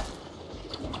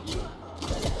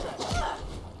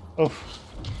 Oh,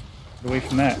 get away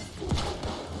from that.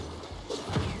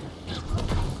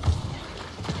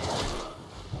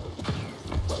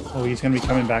 Oh, he's gonna be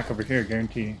coming back over here,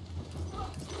 guarantee.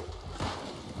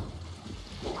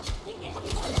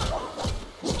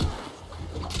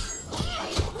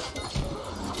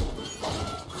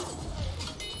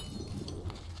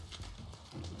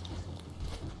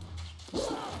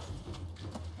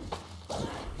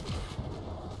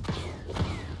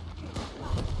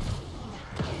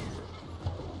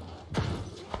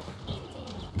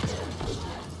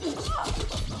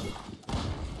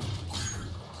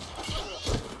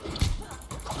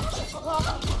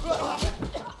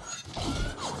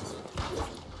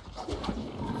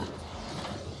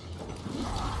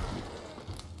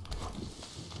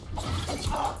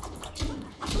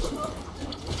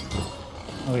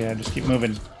 Oh yeah, just keep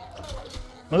moving.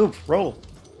 Move, roll.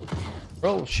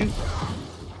 Roll, shoot.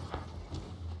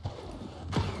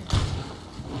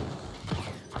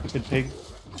 Good pig.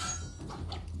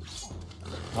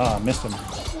 Ah, missed him.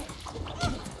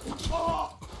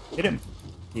 Hit him.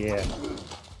 Yeah.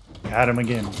 Got him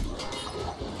again.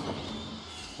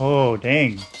 Oh,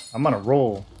 dang. I'm on a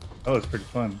roll. That was pretty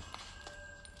fun.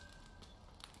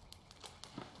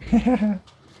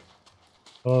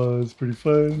 Oh, it's pretty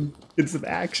fun. Get some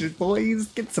action, boys.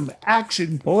 Get some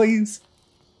action, boys.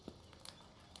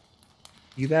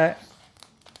 See that?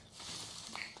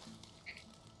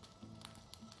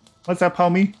 What's up,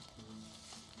 homie?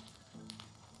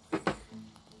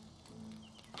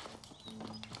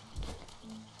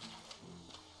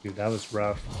 Dude, that was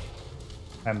rough.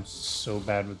 I'm so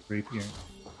bad with rapier.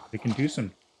 They can do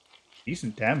some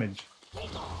decent damage.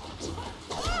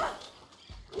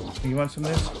 You want some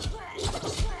of this?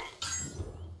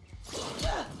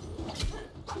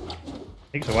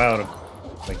 Takes a while to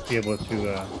like be able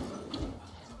to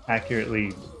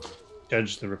accurately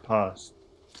judge the riposte.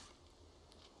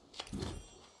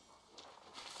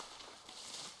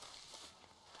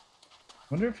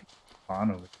 Wonder if you can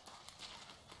spawn over there.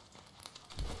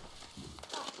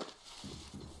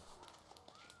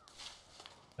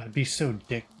 That'd be so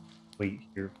dick. Wait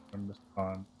here from the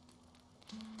spawn.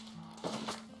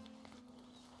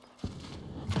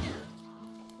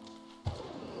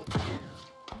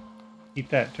 Eat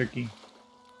that, turkey.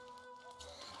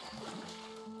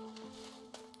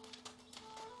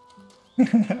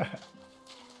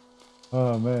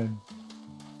 Oh man,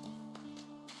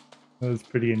 that was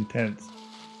pretty intense.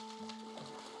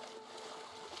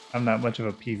 I'm not much of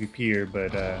a PvPer,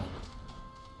 but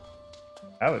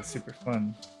that was super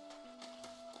fun.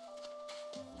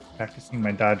 Practicing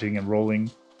my dodging and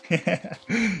rolling.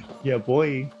 Yeah,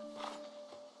 boy.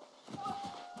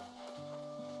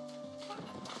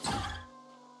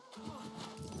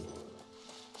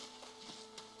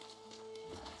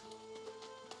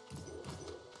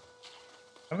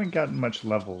 I haven't gotten much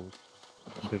levels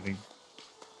living,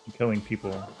 killing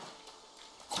people.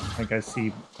 Like I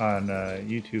see on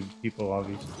YouTube, people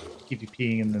obviously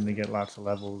PvPing and then they get lots of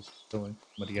levels killing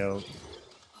somebody else.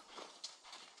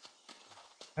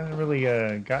 I haven't really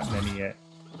gotten any yet.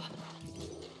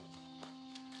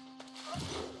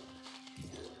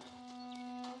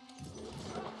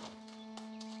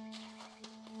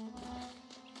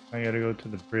 I gotta go to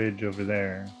the bridge over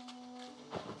there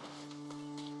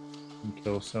and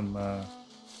kill some,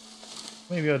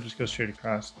 maybe I'll just go straight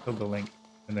across, kill the link,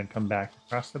 and then come back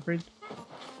across the bridge.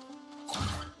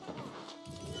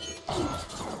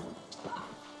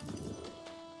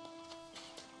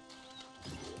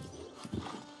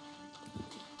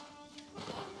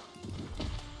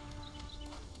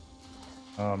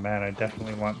 Oh man, I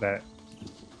definitely want that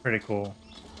critical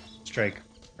strike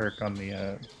perk on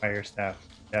the fire staff,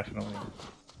 definitely.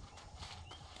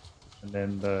 And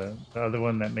then the other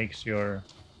one that makes your...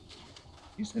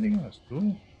 He's sitting on a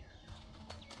stool?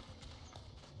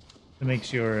 That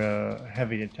makes your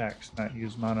heavy attacks not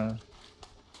use mana.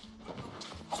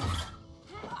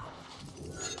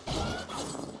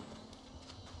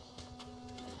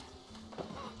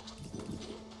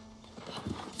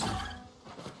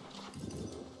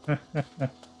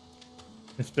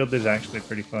 This build is actually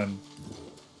pretty fun.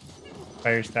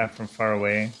 Fire staff from far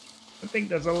away. I think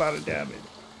does a lot of damage.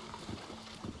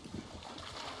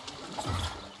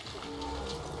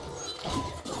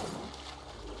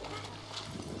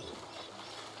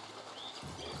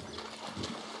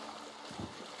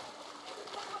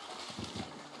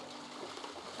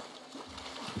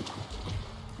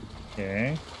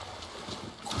 Okay.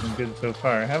 I'm good so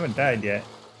far. I haven't died yet.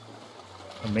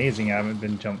 Amazing, I haven't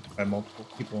been jumped by multiple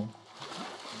people.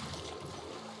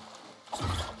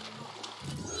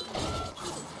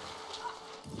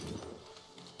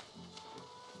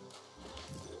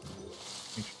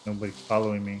 Make sure nobody's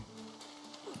following me.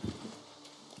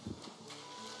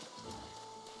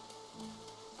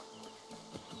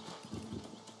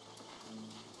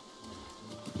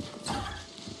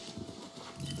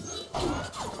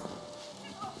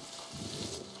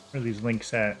 Where are these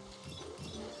links at?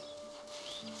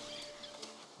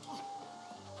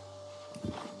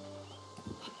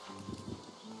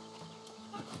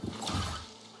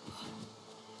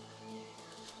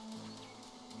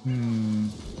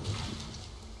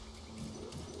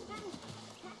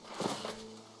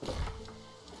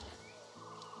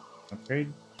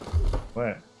 Upgrade?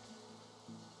 What?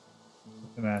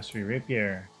 The mastery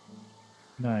rapier.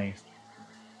 Nice.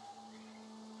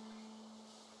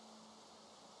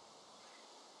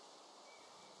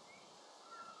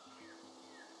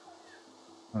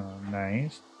 Oh,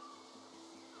 nice.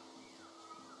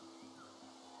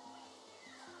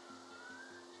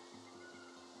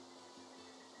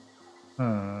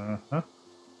 Huh. What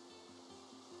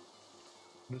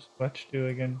does Fletch do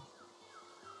again?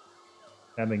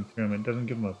 Stabbing through him, it doesn't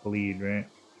give him a bleed, right?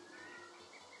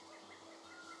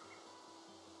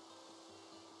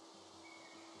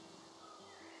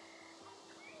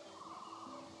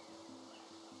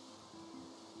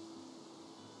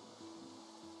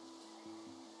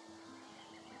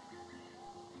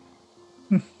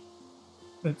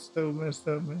 That's so messed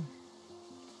up, man.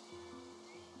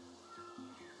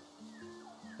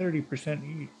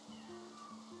 30% each.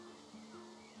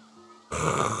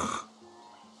 Well,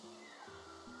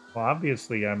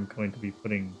 obviously I'm going to be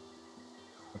putting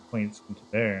the points into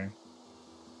there.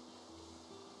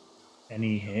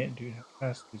 Any hit? Dude, how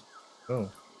fast does it go?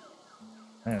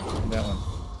 Man, look at that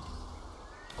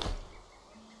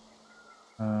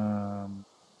one.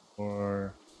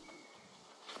 Or...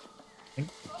 I think...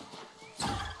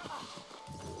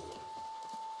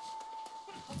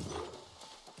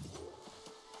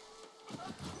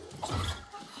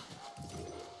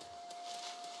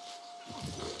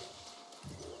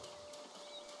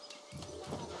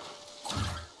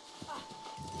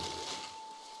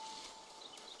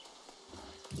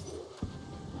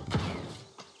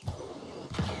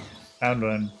 Found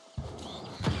one.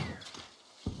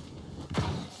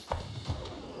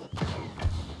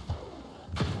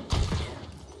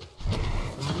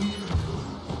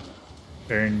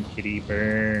 Burn, kitty,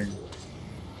 burn.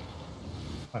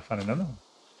 Oh, I found another one.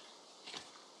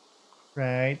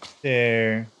 Right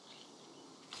there.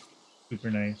 Super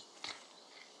nice.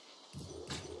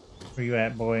 Where you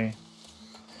at, boy?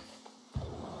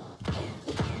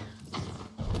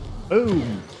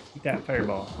 Boom! Eat that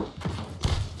fireball.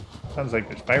 Sounds like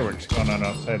there's fireworks going on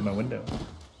outside my window.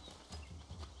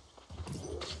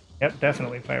 Yep,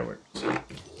 definitely fireworks.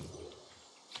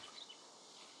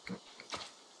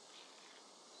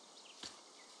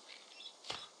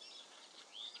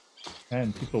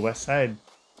 Man, people west side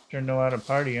sure know how to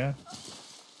party, huh?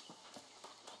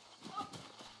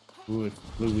 Ooh, it's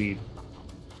blue weed.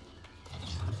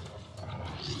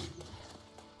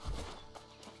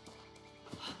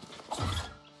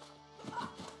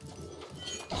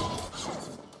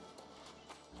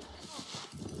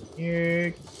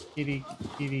 Here, kitty,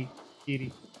 kitty,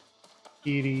 kitty,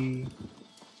 kitty.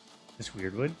 This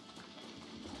weird wood.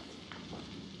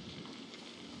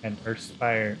 And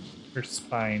Earthspire,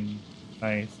 Earthspine.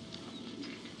 Nice.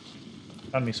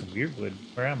 Found me some weird wood.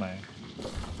 Where am I?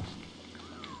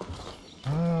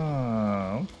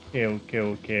 Oh, okay, okay,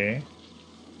 okay.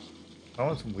 If I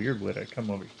want some weird wood, I come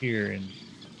over here and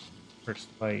first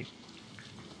light.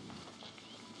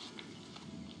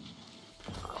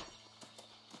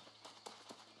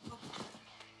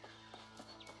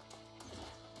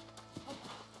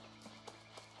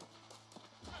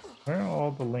 Where are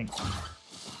all the links?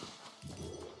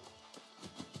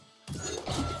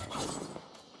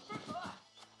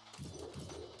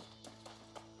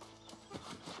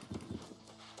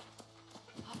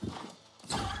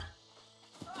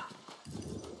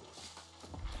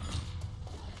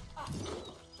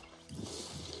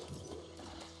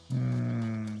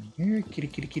 Here, kitty,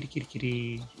 kitty, kitty, kitty,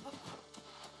 kitty.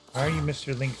 Why are you,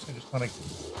 Mr. Lynx? I just want to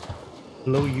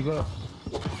blow you up.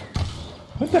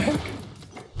 What the heck?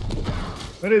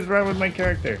 What is wrong with my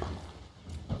character?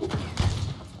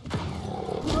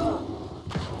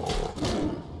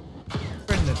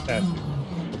 Burn this bastard.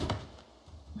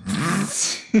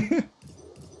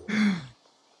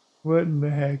 What in the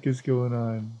heck is going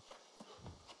on?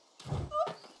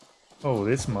 Oh,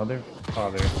 this mother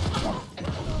father.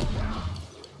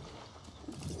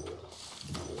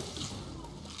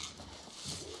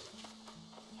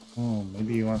 Oh,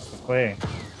 maybe he wants to play.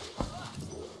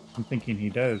 I'm thinking he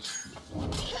does.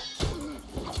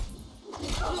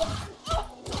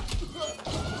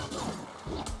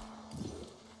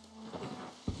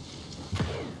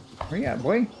 Where you at,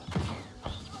 boy?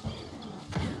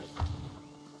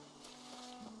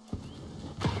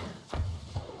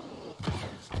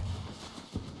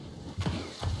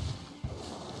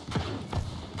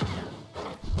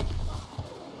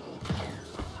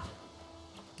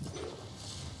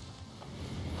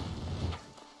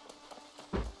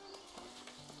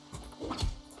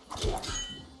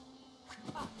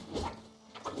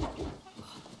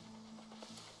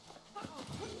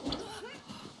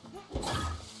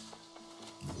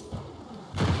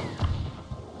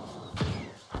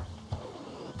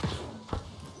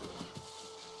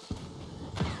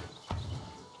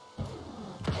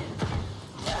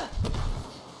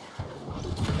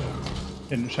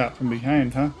 Getting shot from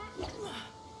behind, huh?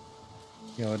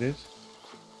 See how it is?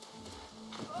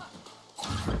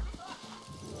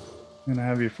 Gonna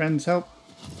have your friends help?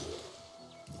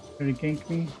 Ready to gank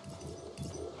me?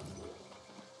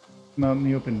 Come out in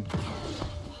the open.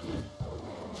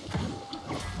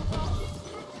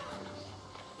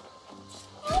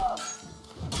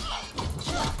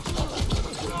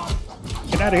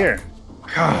 Get out of here!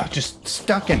 God, just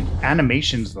stuck in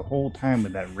animations the whole time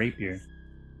with that rapier.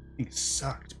 It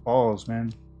sucked balls,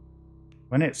 man.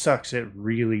 When it sucks, it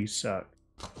really sucks.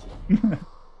 I'm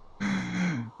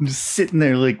just sitting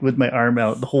there like with my arm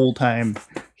out the whole time.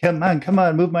 Come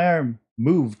on, move my arm.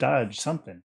 Move, dodge,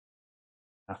 something.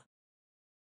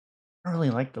 I don't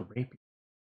really like the rapier.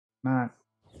 Not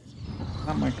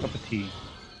my cup of tea.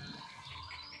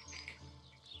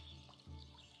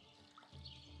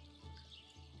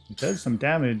 It does some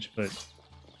damage, but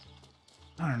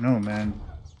I don't know, man.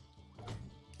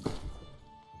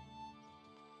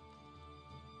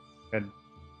 I'd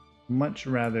much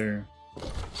rather.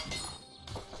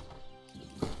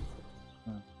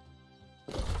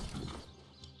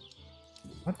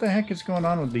 What the heck is going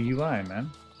on with the UI,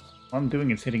 man? All I'm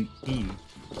doing is hitting E.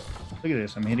 Look at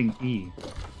this, I'm hitting E.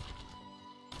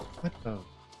 What the?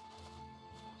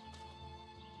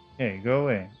 Hey, go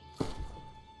away. I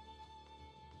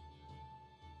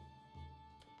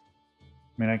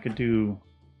mean, I could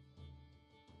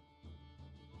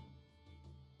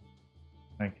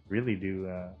really do,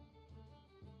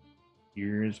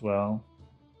 here as well.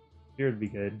 Here would be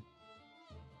good.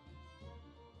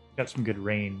 Got some good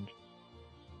range.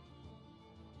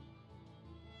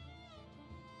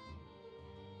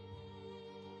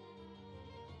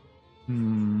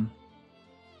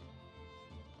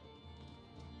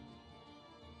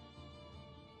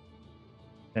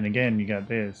 Then again, you got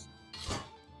this.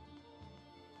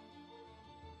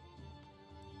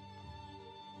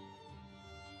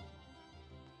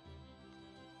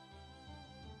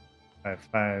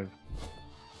 Five.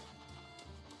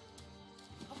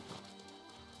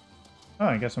 Oh,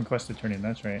 I got some quests to turn in,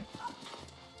 that's right.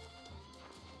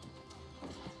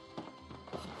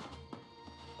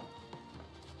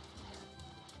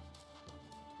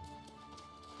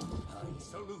 I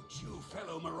salute you,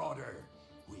 fellow marauder.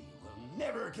 We will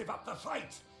never give up the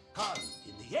fight. And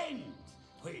in the end,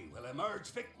 we will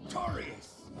emerge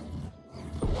victorious.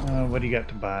 What do you got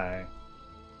to buy?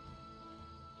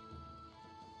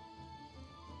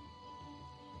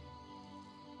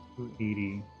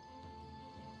 $280.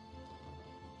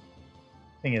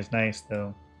 Thing is nice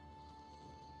though.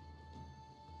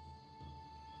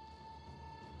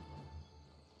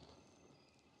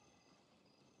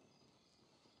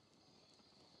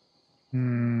 I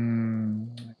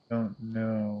don't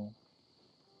know.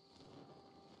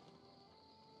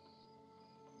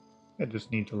 I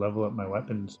just need to level up my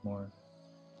weapons more.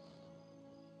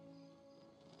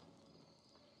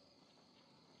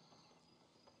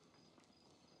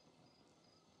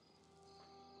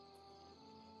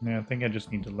 Yeah, I think I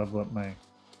just need to level up my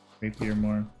rapier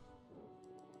more.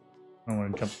 I don't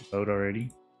want to jump the boat already.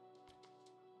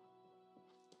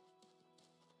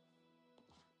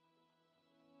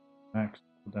 Max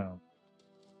down.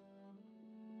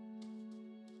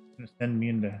 Gonna send me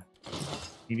into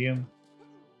medium.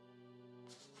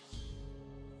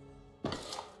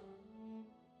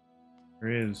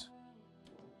 There is.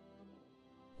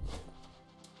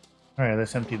 Alright,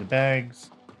 let's empty the bags.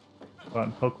 Go out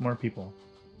and poke more people.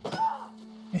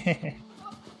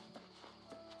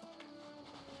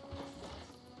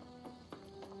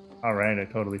 Alright, I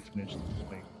totally finished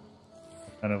like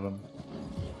a ton of them.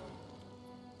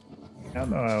 I don't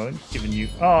know, I was giving you.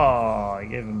 Oh, I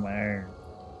gave him my iron.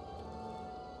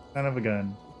 Son of a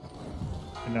gun.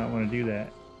 Did not want to do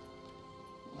that.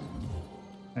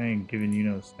 I ain't giving you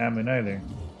no salmon either.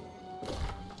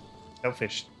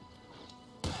 Selfish.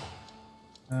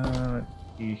 Let's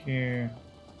see here.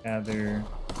 Gather.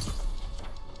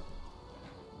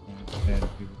 And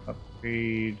do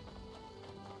upgrade.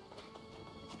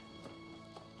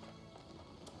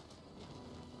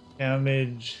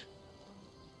 Damage.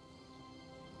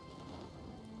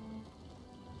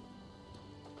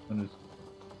 What is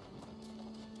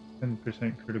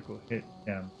 10% critical hit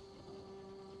damage.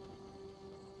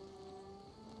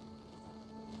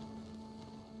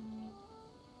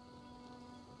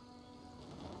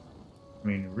 I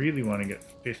mean, really want to get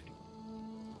 50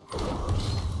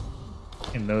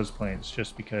 in those planes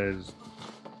just because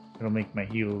it'll make my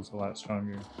heals a lot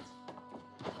stronger.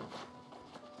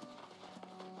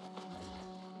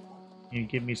 Can you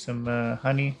give me some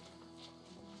honey?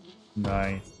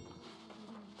 Nice.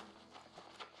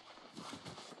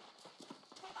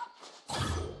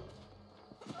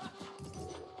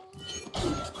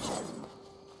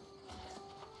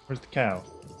 Where's the cow?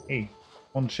 Hey,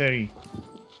 on Sherry.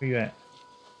 Where you at?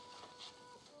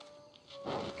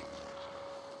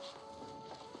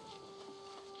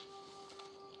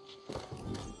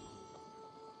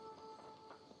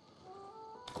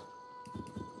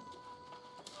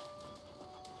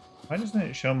 Why doesn't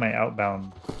it show my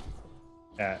outbound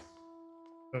chat?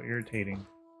 So irritating.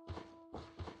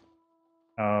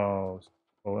 Oh, it's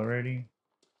full already?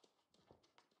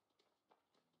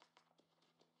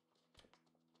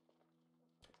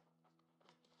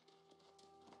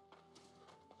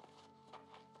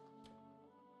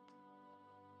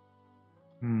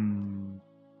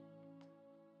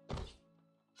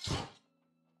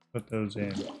 Put those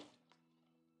in.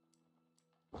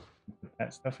 Put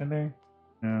that stuff in there?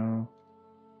 No.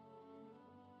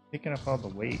 Taking up all the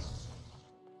weight.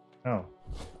 Oh.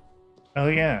 Oh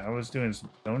yeah, I was doing some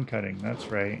stone cutting, that's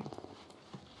right.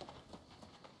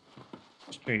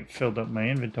 Straight filled up my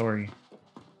inventory.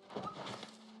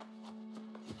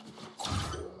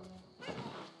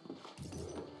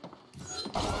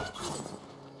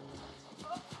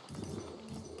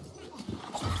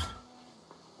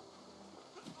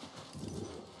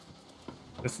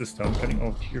 This is stone cutting.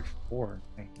 Oh, tier 4.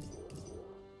 Nice.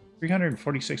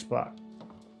 346 block.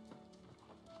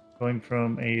 Going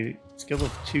from a skill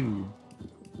of 2,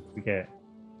 we get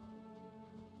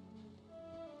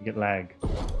lag.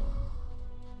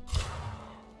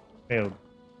 Failed.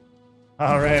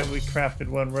 Alright, we crafted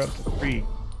one, we're up to 3.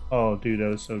 Oh dude, that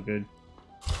was so good.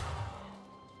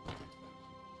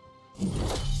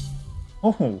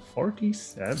 Oh,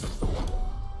 47.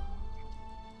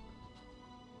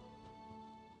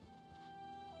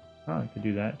 Oh, I could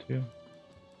do that too.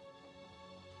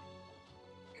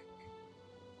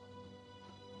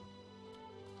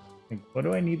 Like, what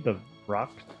do I need the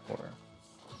rocks for?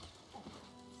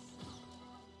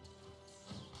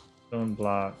 Stone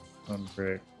block, stone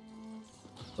brick,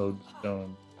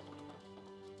 lodestone,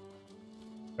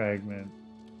 fragment.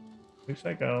 Looks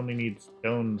like I only need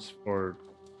stones for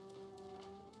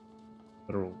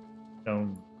literal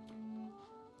stone.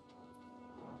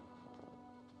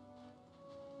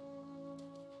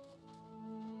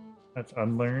 That's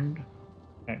unlearned.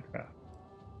 Can't craft.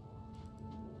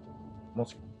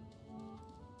 Almost.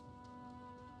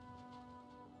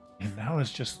 And that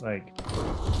was just like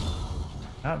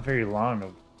not very long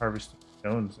of harvesting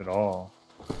stones at all.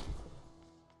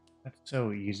 That's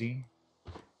so easy.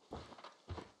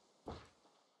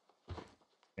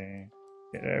 Okay,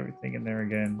 get everything in there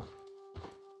again.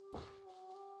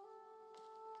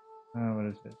 What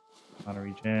is it? Auto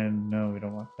regen. No, we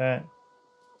don't want that.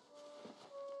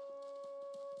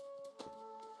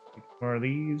 Take more of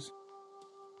these.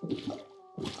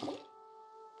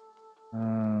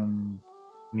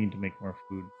 Need to make more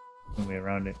food. No way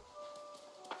around it.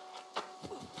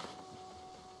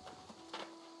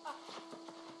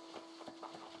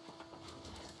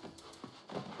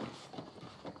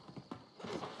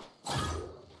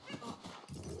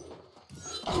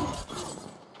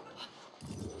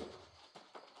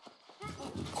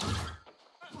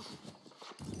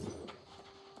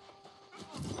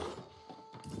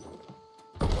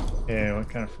 Yeah, what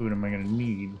kind of food am I gonna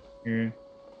need here?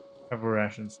 Cover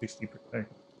ration 60 per second.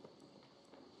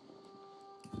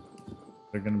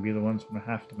 They're gonna be the ones I'm gonna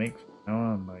have to make from now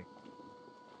on, like.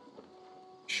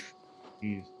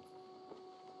 Jeez.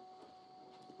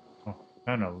 Oh,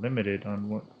 kinda limited on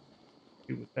what to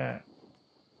do with that.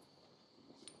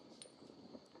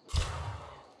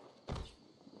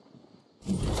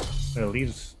 But at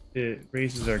least it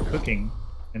raises our cooking,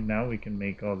 and now we can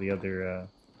make all the other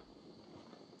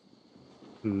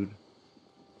food.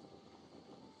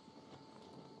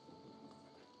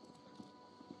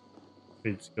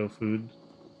 Good skill foods.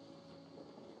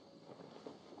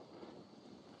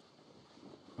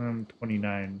 I'm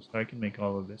 29, so I can make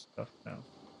all of this stuff now.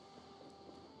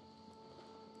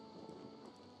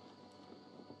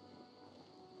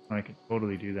 I could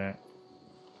totally do that.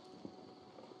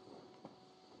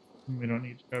 We don't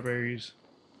need strawberries.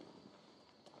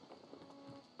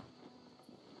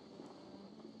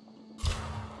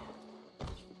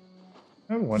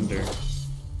 I wonder,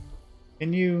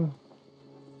 can you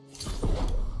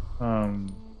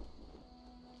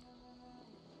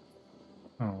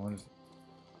oh, what is it?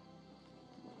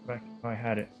 Back if I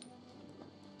had it.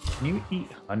 Can you eat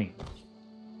honey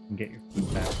and get your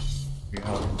food back? Your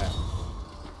health back?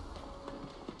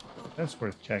 That's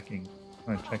worth checking.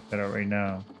 I'm gonna check that out right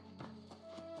now.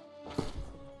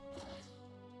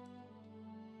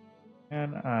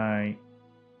 Can I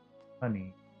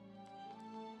honey?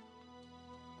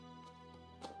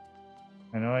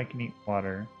 I know I can eat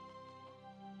water.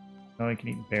 I know I can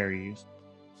eat berries.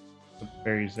 Put the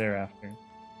berries thereafter.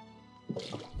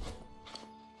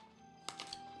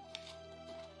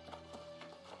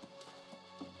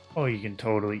 Oh, you can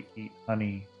totally eat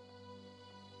honey.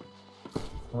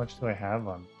 How much do I have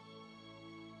on?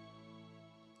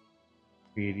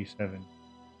 387.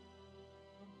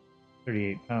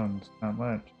 38 pounds, not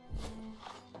much.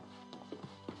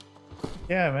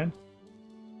 Yeah, man.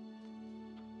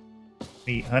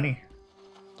 Eat honey.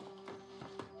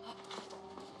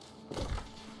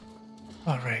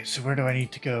 Alright, so where do I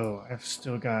need to go? I've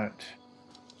still got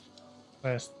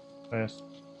west. Got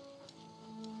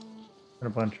a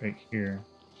bunch right here.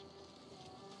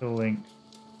 Still linked.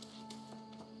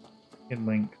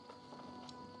 Link.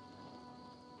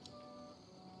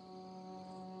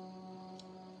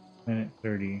 Minute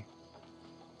 30.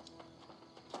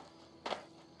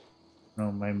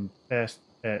 No, my best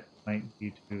bet might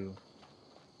be to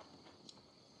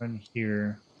run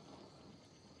here.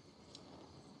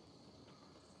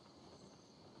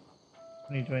 How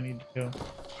many do I need to go?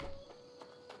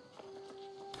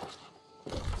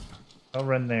 I'll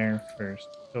run there first.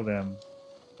 Kill them.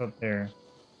 Go up there.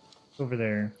 Over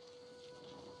there.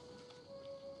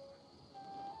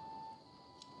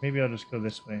 Maybe I'll just go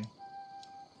this way.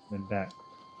 Then back.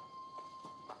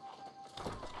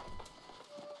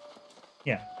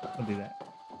 Yeah, I'll do that.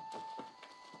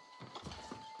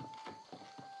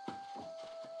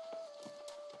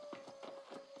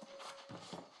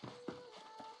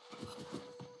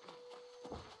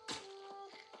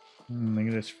 Look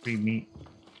at this free meat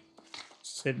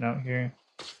sitting out here.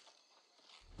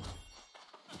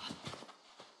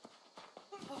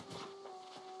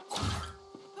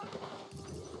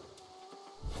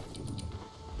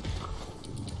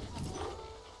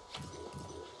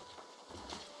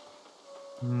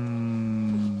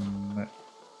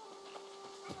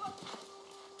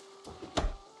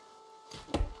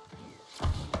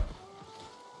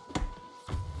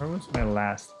 Where was my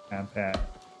last camp at?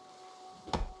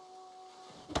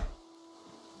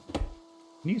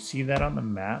 Can you see that on the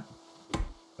map?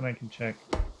 Then I can check.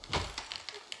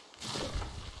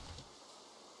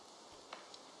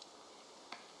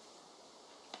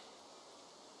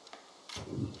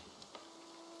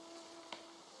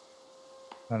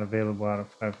 Not available out of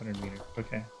 500 meters.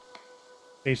 Okay.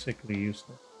 Basically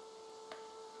useless.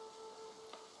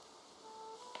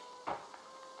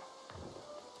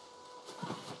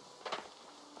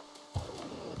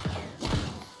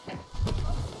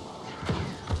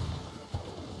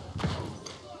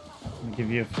 Give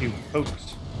you a few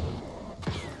pokes.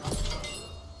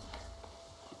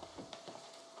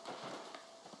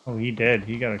 Oh, he did.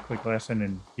 He got a quick lesson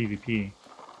in PvP.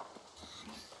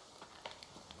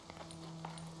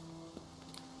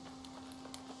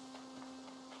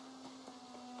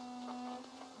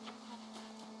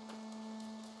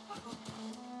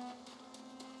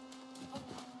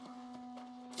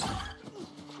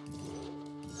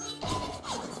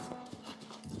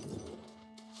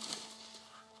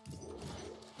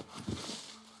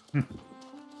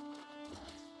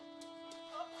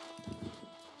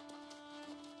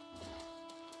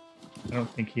 I don't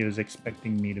think he was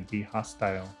expecting me to be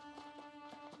hostile.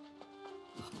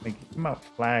 Like, come out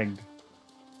flagged.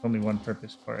 Only one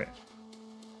purpose for it.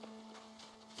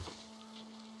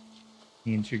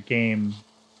 Means your game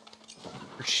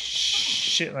for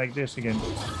shit like this again.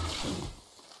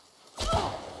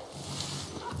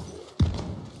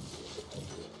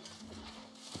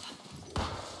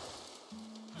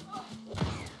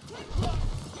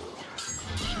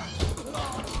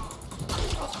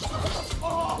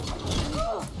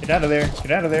 Get out of there,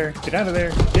 get out of there, get out of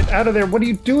there, get out of there. What are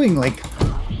you doing? Like,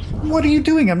 what are you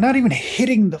doing? I'm not even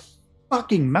hitting the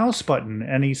fucking mouse button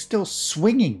and he's still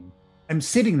swinging. I'm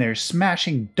sitting there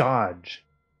smashing dodge.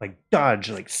 Like dodge,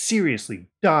 like seriously,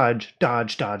 dodge,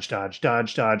 dodge, dodge, dodge,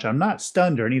 dodge, dodge. I'm not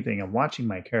stunned or anything. I'm watching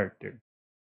my character.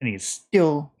 And he's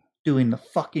still doing the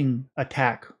fucking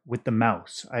attack with the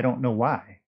mouse. I don't know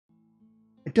why.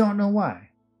 I don't know why.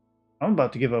 I'm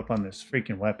about to give up on this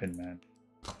freaking weapon, man.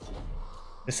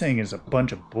 This thing is a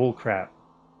bunch of bullcrap.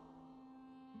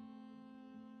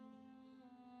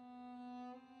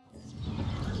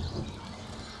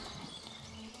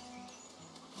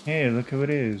 Hey, look who it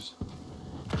is.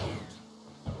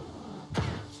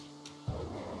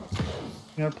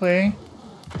 You wanna play?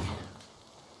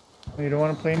 Oh, you don't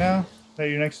wanna play now? That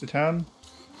you're next to town?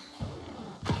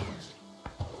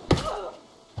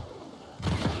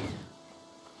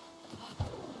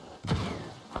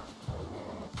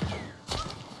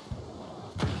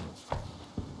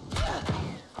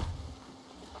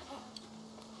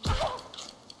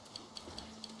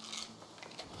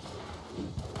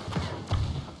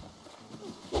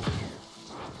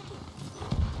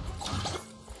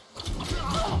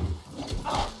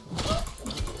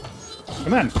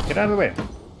 Come on, get out of the way.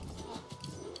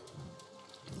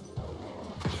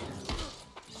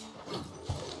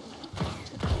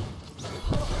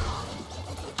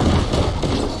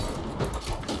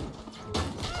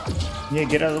 Yeah,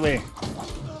 get out of the way.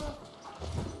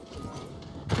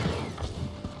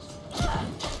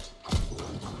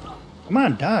 Come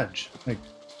on, dodge. Like,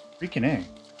 freaking A.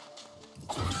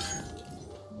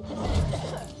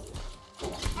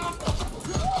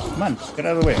 Come on, get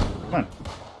out of the way. Come on.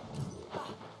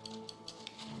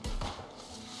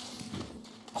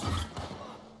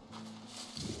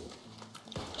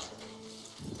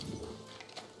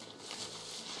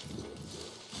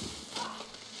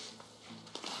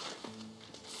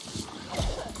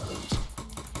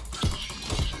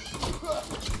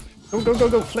 Go, go, go,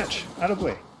 go, Fletch! Out of the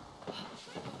way.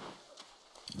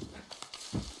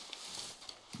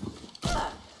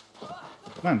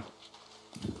 Come on.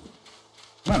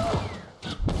 Come on.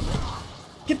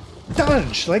 Get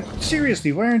dodged! Like,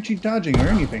 seriously, why aren't you dodging or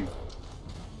anything?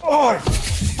 Oh, I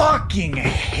fucking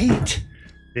hate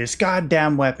this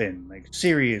goddamn weapon. Like,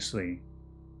 seriously.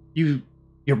 You're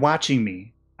watching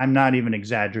me. I'm not even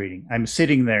exaggerating. I'm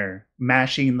sitting there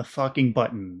mashing the fucking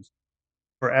buttons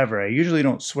forever. I usually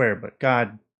don't swear, but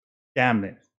god damn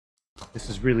it. This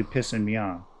is really pissing me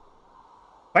off.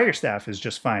 Fire Staff is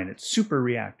just fine. It's super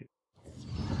reactive.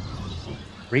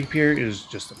 Rapier is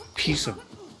just a piece of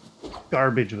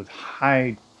garbage with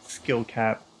high skill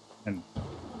cap and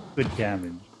good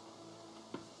damage.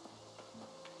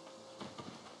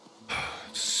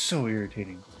 It's so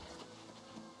irritating.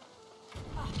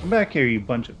 Come back here, you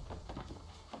bunch of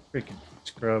freaking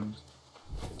scrubs.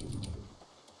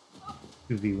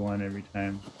 2v1 every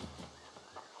time.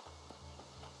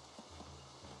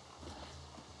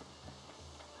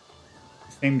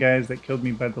 Same guys that killed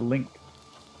me by the link.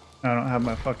 I don't have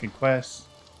my fucking quest.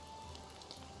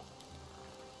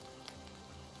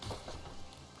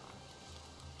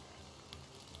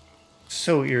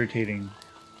 So irritating.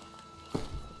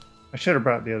 I should have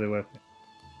brought the other weapon.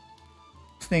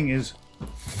 This thing is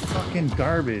fucking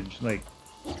garbage. Like,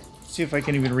 see if I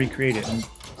can even recreate it.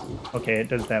 Okay, it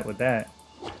does that with that.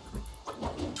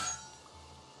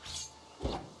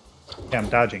 Yeah, I'm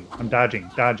dodging. I'm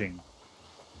dodging. Dodging.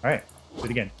 Alright, do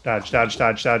it again. Dodge, dodge,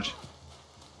 dodge, dodge.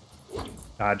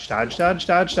 Dodge, dodge, dodge,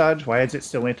 dodge, dodge. Why is it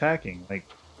still attacking? Like,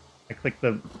 I click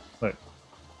the... Look.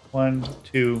 1,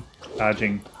 2,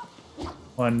 dodging.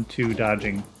 1, 2,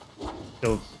 dodging.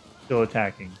 Still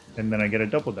attacking. And then I get a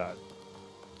double dodge.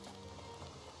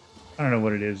 I don't know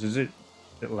what it is. Is it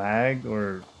lag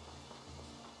or...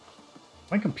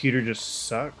 My computer just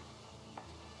sucks.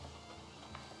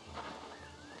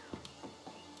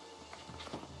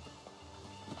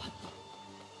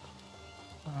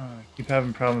 I keep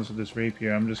having problems with this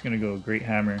rapier. I'm just gonna go Great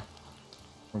Hammer.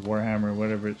 Or Warhammer,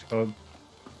 whatever it's called.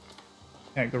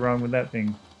 Can't go wrong with that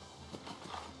thing.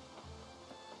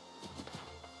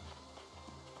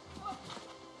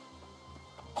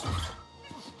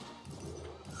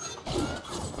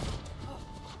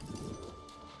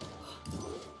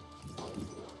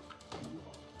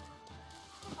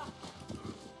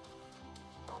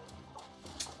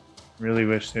 Really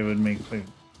wish they would make the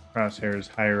crosshairs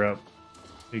higher up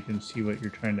so you can see what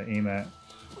you're trying to aim at.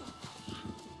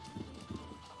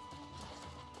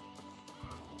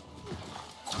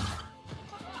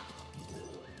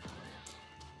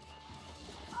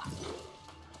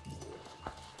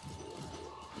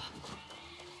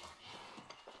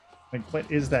 Like,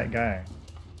 what is that guy?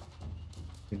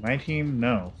 My team?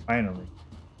 No, finally.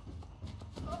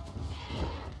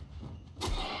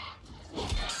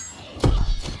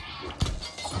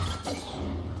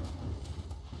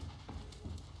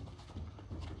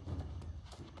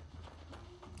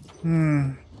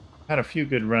 Had a few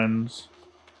good runs.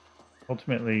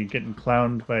 Ultimately getting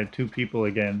clowned by 2 people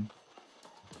again.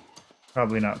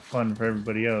 Probably not fun for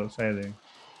everybody else either.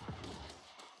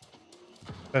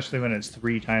 Especially when it's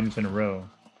 3 times in a row.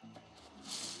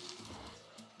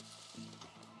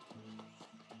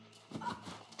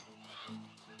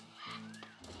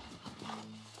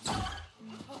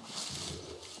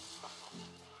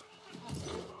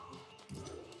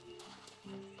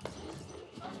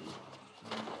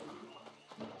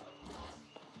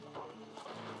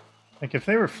 Like, if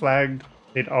they were flagged,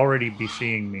 they'd already be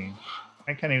seeing me.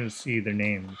 I can't even see their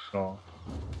names at all.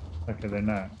 Okay, they're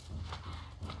not.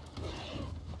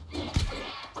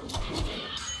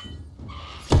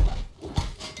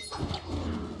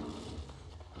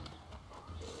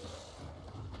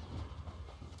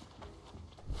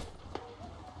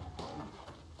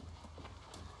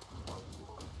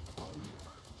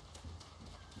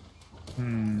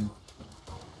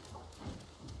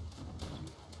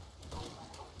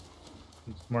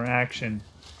 More action.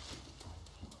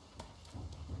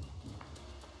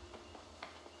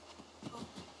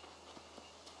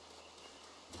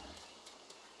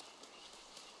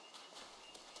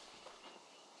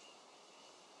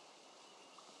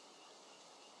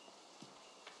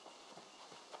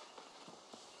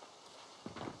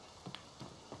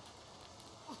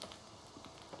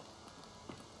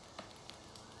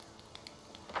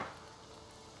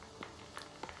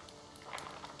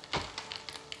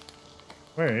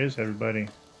 Where is everybody?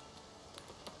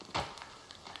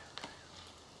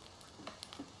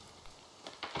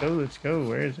 Go, let's go.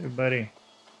 Where is everybody?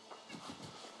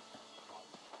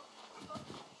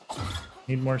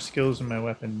 Need more skills in my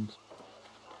weapons.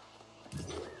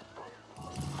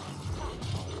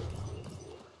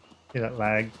 See that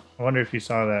lag? I wonder if you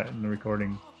saw that in the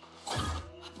recording.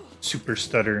 Super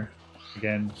stutter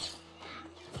again.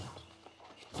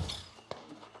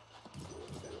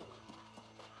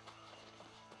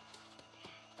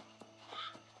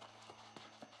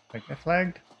 Like I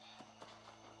flagged?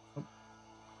 Oh.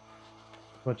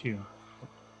 What about you?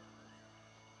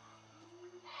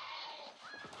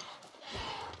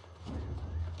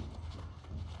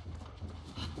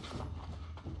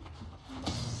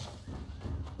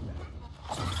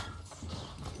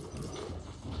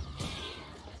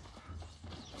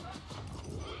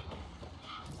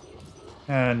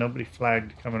 Ah, nobody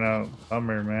flagged coming out.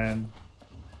 Bummer, man.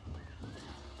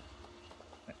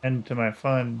 End to my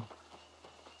fun.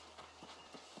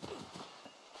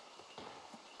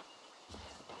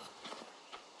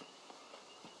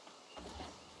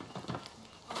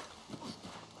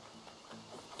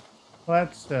 Well,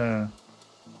 that's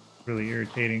really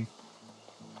irritating.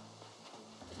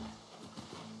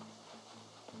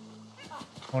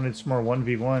 I wanted some more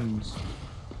 1v1s.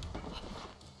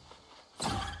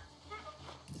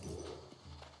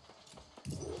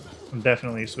 I'm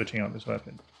definitely switching out this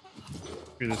weapon.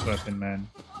 Screw this weapon, man.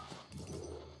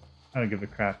 I don't give a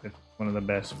crap if it's one of the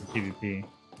best for PvP.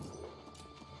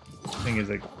 This thing is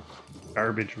like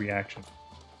garbage reaction.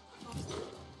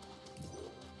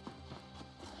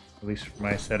 At least for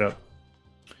my setup.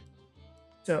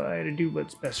 So I had to do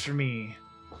what's best for me.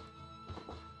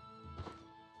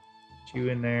 Put you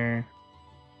in there.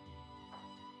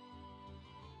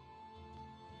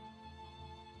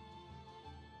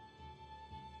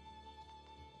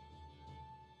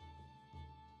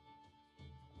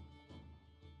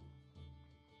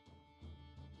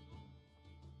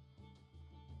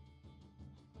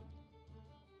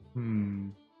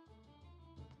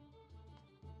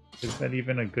 Is that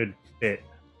even a good fit?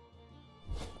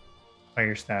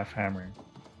 Fire staff hammer.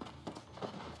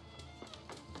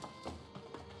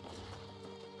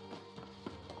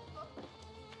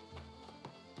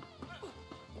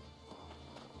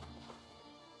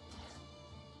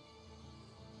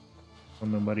 Oh,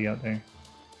 nobody out there.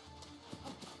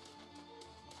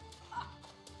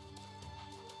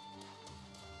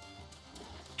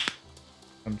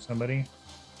 From somebody.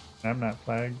 I'm not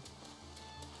flagged.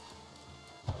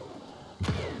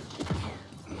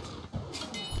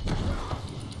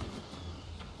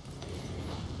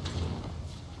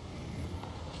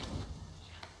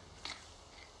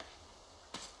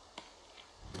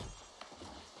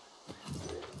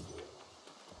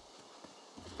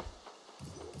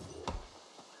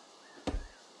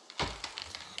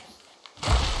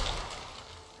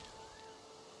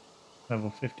 Level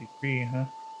 53, huh?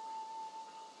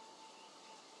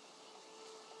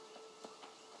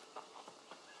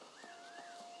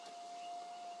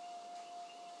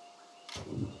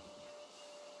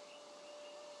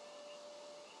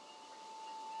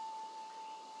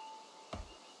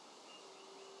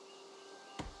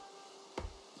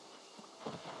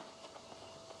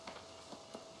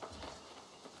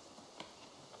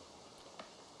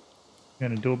 You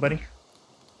gonna do it, buddy?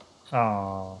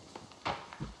 Aww.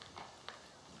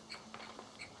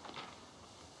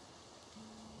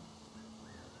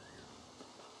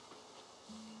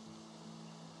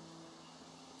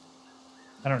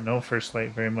 I don't know First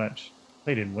Light very much.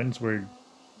 Played in Windsward.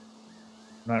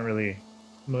 Not really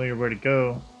familiar where to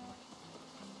go.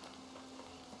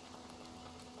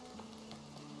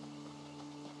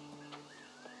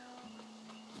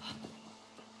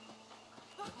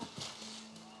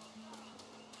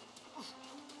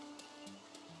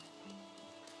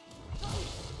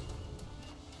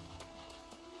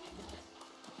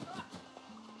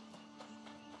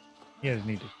 You guys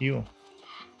need to heal.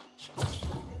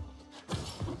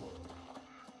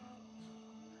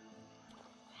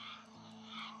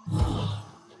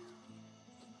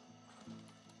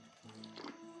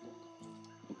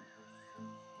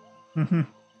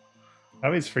 I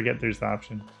always forget there's the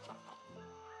option.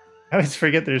 I always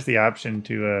forget there's the option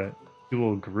to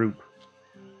dual group.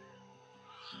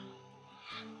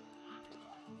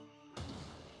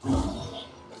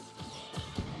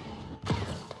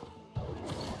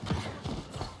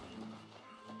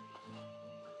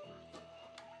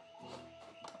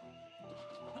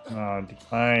 Oh,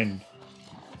 declined.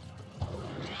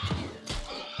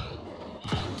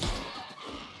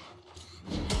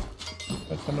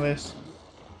 Got some of this.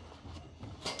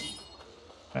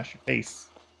 Smash your face.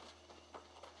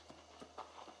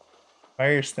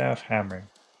 Fire staff hammer.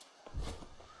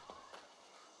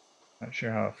 Not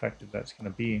sure how effective that's gonna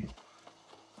be.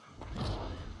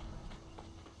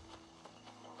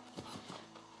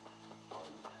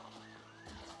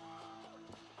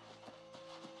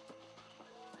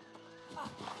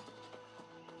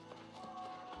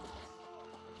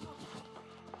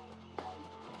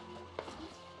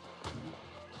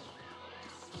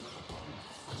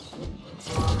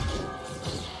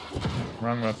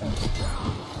 Wrong weapon.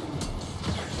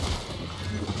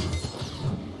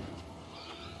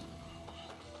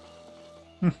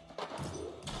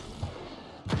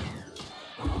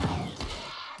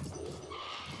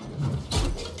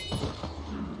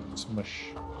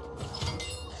 Smush.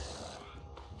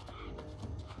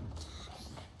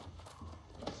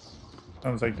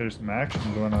 Sounds like there's some action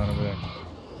going on over there.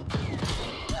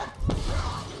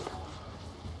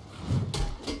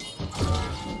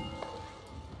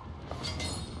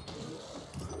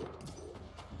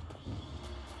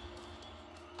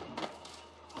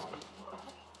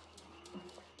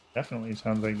 Definitely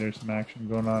sounds like there's some action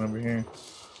going on over here.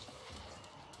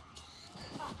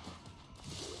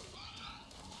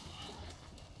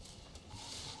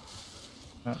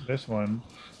 Not this one.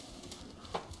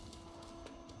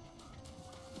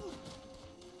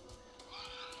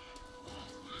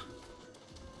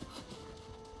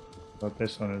 About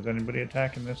this one. Is anybody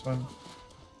attacking this one?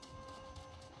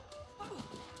 I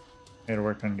gotta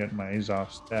work on getting my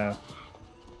off staff.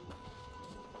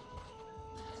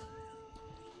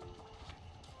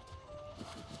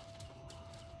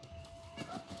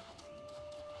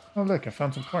 Oh look, I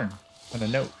found some corn and a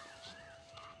note.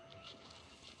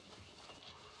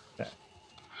 That.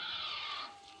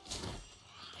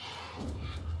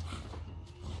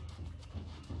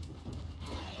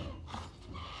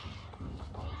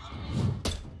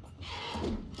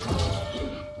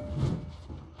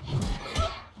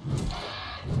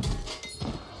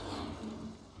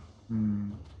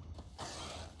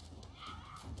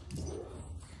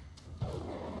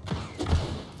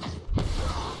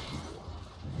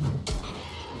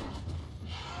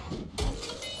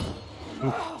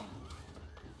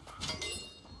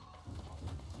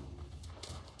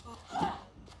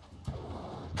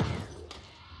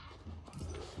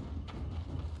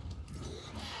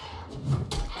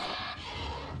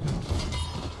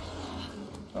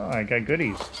 Oh, I got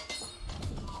goodies.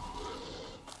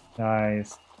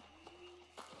 Nice.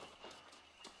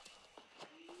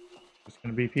 It's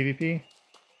gonna be PvP?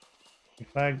 You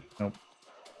flag? Nope.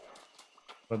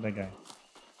 What about that guy?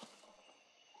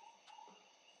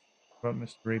 What about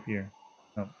Mr. Rapier?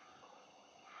 Nope.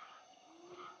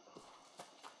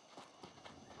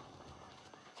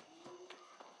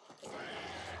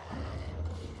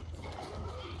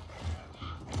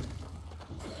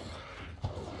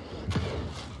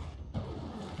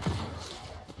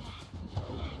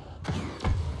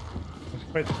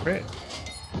 Quite the crit.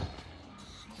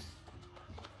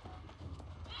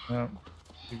 No,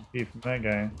 PvP from that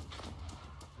guy.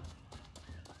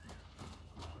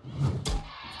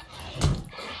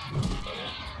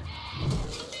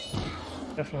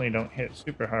 Definitely don't hit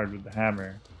super hard with the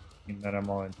hammer, meaning that I'm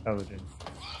all intelligent.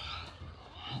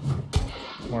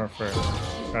 More for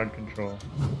crowd control.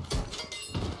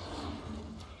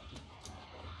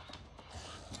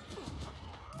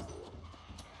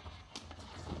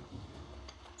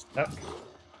 Stuck.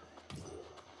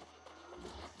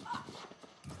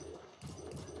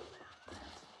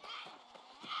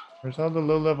 Where's all the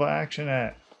low-level action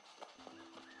at?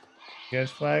 You guys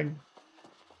flag?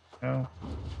 No?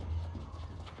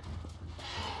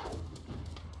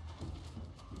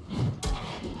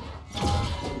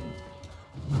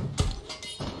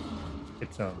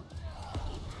 Hit some.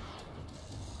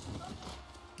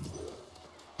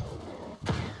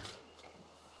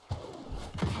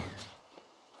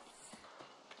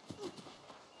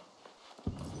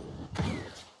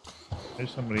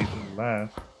 There's somebody to the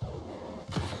left.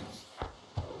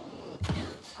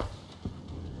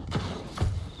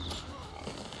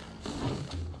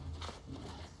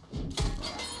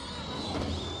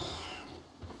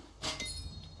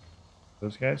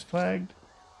 Those guys flagged?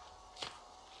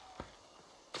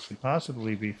 Could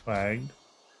possibly be flagged.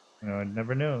 You know, I'd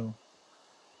never know.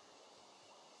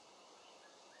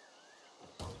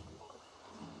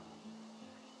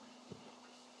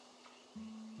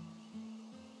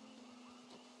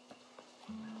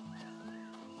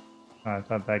 Oh, I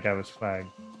thought that guy was flagged.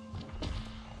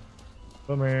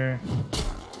 Bummer.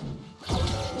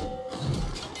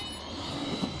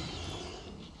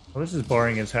 Well, this is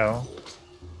boring as hell.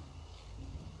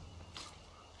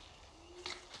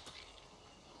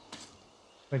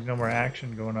 Like no more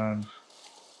action going on.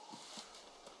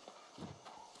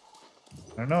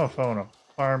 I don't know if I want to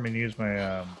farm and use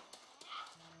my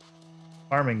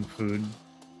farming food.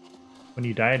 When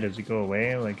you die, does it go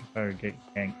away? Like if I were to get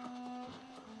ganked.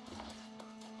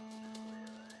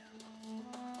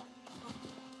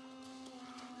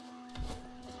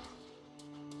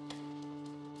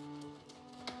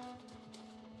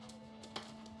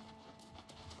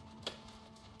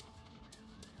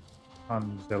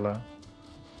 On Zilla.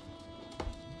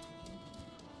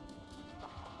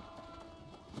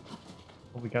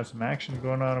 We got some action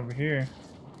going on over here.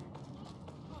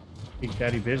 Big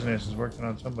Daddy Business is working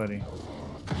on somebody.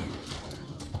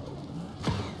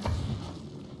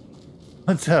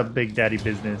 What's up, Big Daddy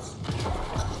Business?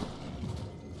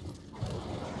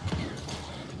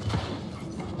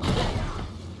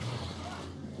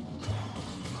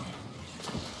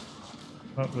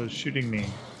 What was shooting me?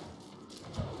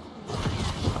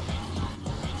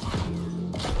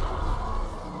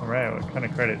 Alright, what kind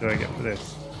of credit do I get for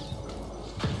this?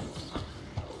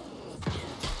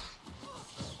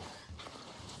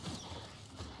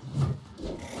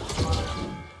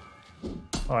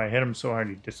 Oh, I hit him so hard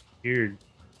he disappeared.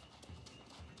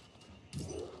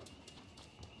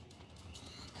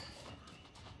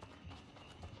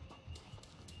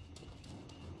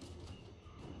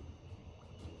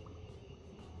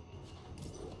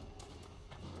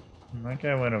 That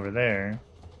guy went over there.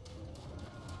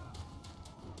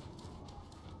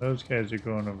 Those guys are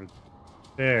going over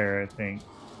there, I think.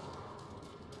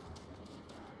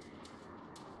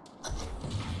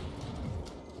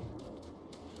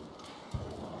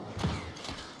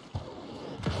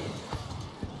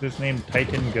 Is his name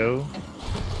Titan Go?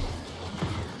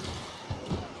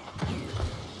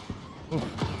 Oof.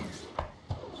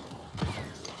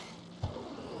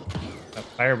 That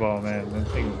fireball, man, that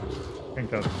thing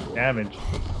cranked out damage.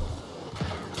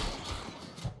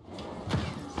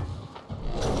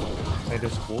 I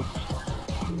just wolf.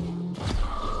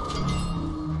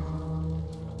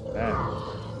 That.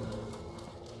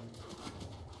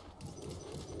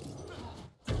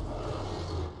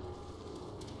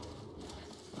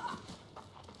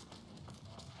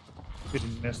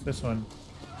 Didn't miss this one.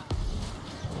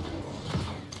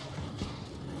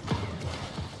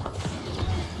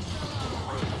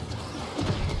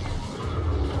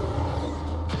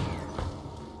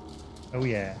 Oh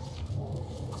yeah.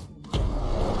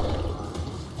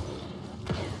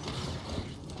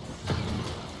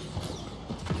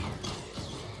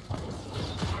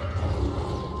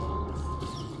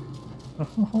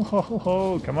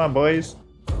 Oh, come on, boys.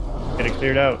 Get it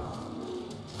cleared out.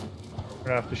 We're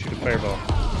gonna have to shoot a fireball.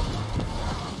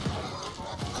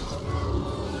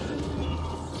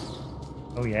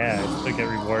 Oh yeah, I still get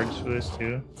rewards for this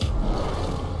too.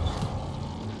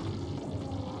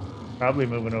 Probably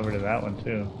moving over to that one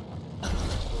too.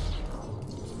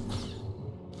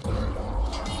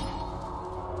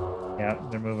 Yeah,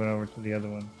 they're moving over to the other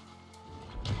one.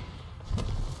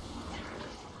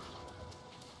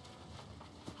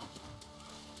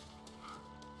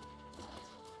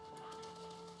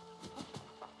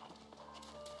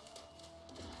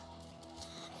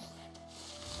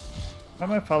 Why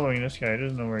am I following this guy? I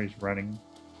don't know where he's running.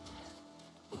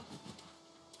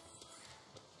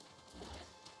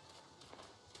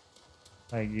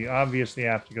 Like, you obviously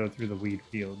have to go through the weed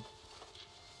field.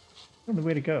 That's the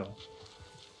way to go.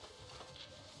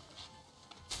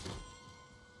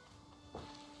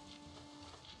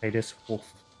 Titus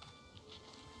Wolf.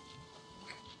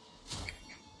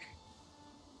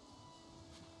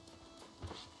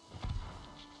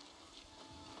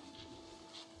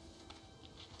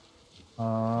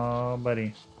 Oh,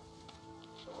 buddy.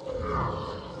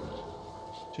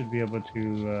 Should be able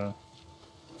to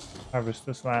harvest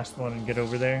this last one and get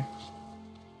over there.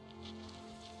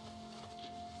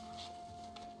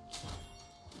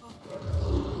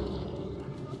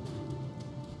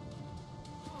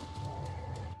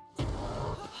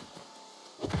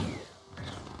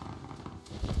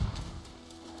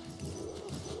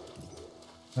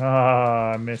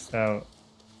 Ah, I missed out.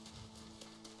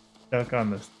 Stuck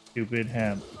on the stupid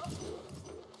hemp.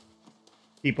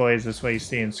 See, boys, this way you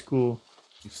stay in school.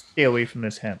 You stay away from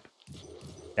this hemp.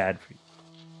 Bad for you.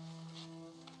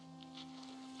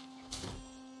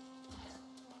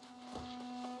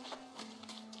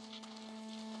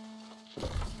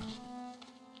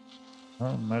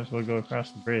 Well, might as well go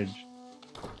across the bridge.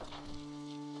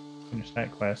 Finish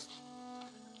that quest.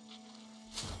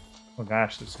 Oh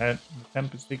gosh, this hemp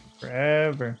is taking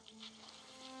forever.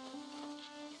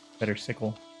 Better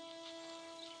sickle.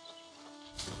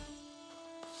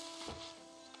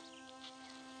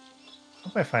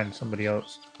 Hope I find somebody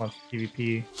else who wants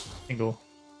PvP single.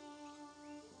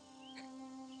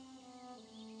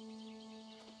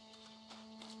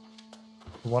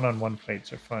 One-on-one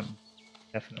fights are fun,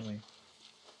 definitely.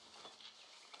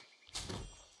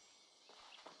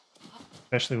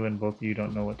 Especially when both of you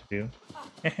don't know what to do.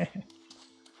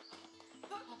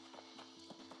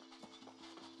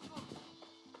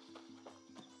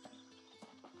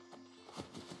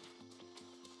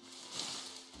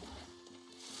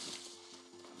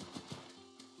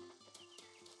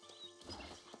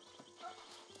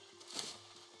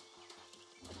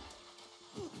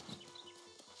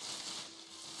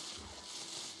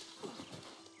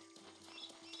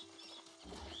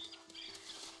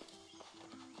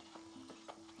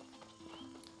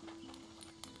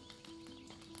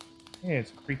 Hey,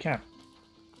 it's a free cap.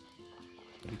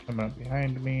 Did he come up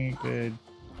behind me? Good.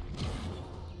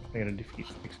 I gotta defeat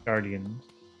 6 guardians.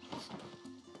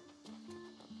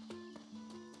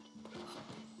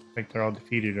 Like they're all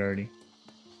defeated already.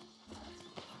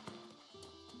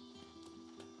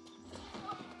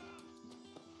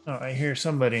 Oh, I hear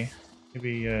somebody.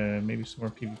 Maybe maybe some more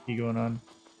PvP going on.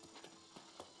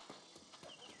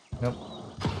 Nope.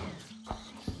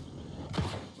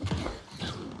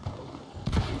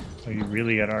 Oh, you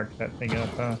really gotta arc that thing up,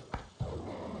 huh?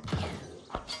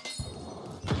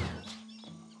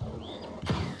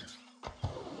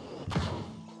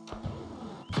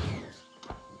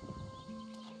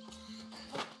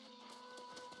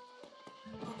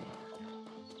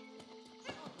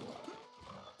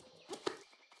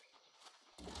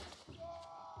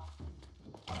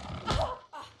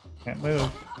 Can't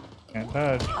move. Can't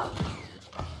dodge.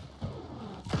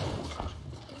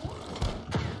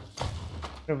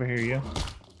 Get over here, you.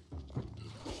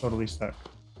 Totally stuck.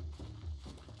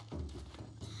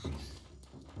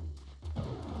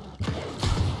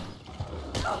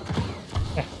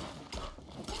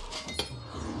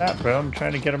 Stop, bro. I'm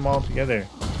trying to get them all together.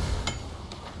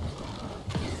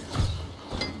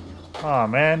 Aw,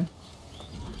 man.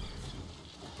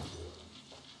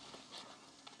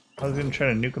 I was gonna try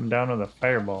to nuke him down with a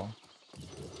fireball.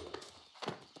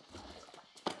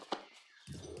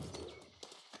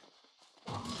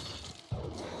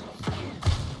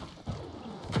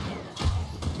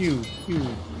 Pew, pew,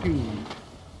 pew.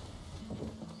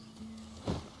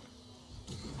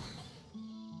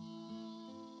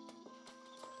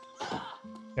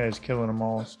 Guy's killing them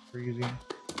all. It's crazy.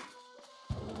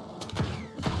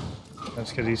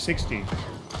 That's because he's 60.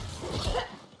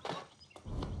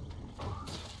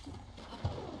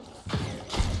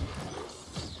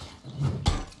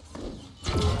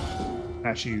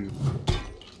 Not you.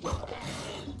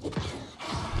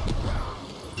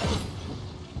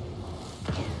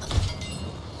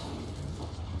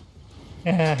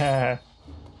 I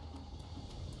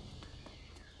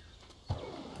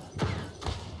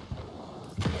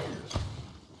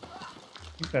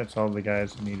think that's all the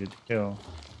guys I needed to kill.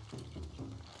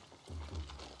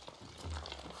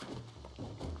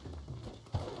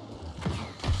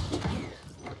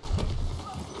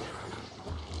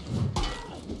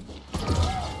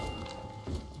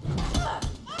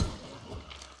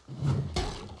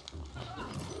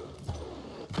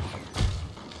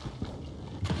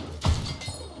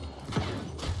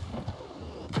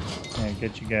 Yeah,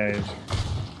 get you guys.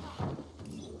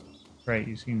 Right,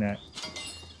 you seen that.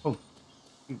 Oh.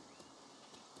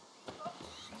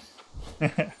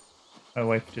 My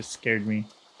wife just scared me.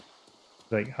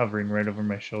 Like hovering right over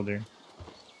my shoulder.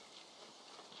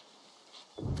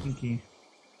 Pinky.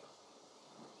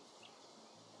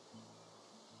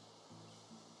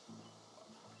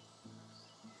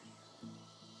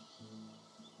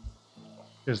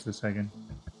 Just a second.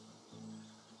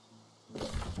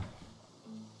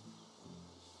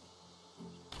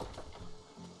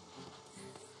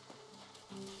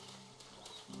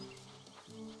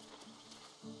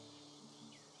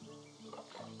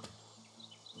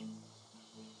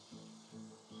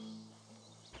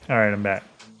 Alright, I'm back.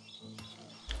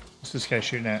 What's this guy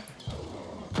shooting at?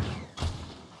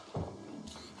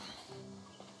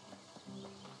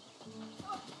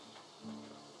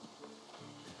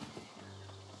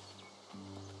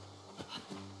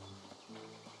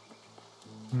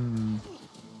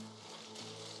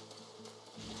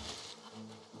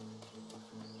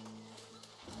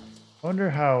 I wonder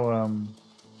how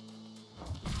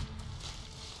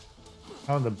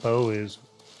the bow is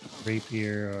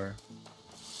rapier, or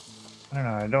I don't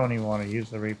know. I don't even want to use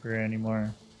the rapier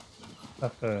anymore.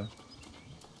 Left a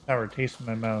sour taste in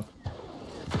my mouth.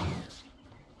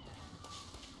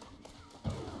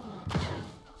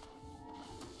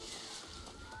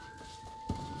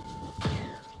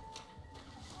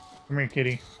 Come here,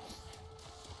 kitty.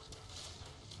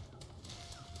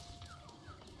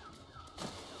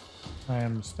 I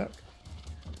am stuck.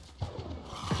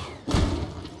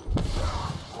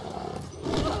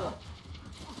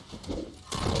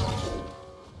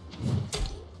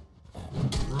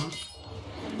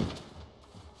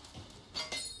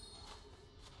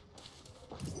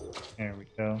 There we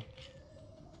go.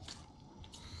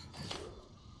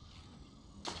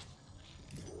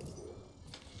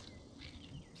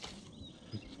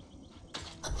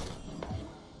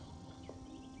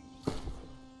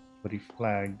 But he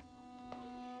flagged.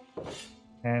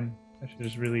 And I should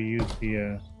just really use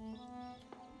the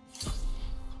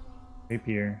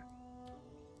rapier.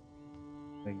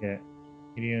 I get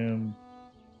medium.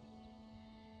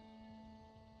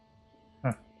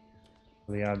 Huh.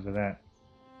 What are the odds of that?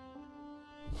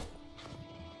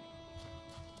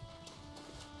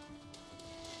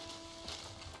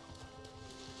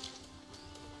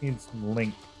 Need some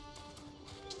link.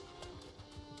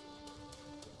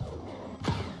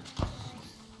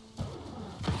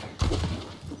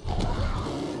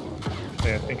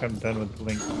 Okay, I think I'm done with the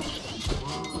link.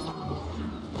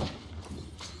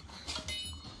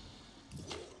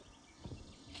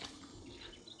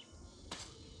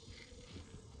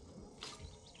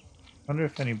 Wonder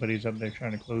if anybody's up there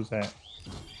trying to close that.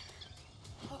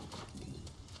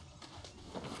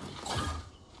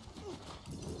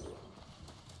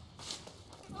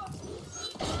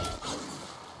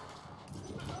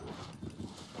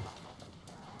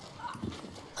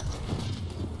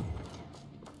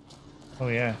 Oh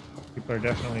yeah, people are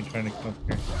definitely trying to come up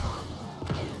here.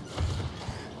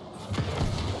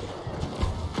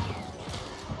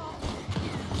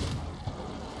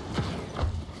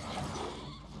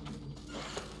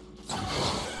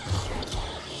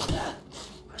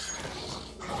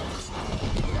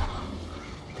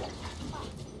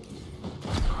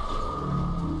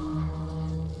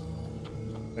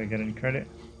 Do I get any credit?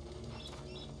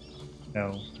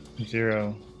 No.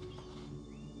 0.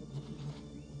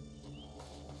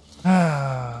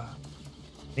 Ah.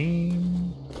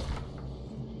 Theme.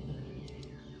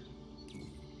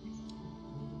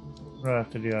 What do I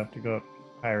have to do? I have to go up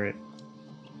pirate.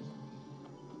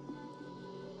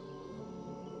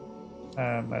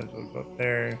 Might as well go up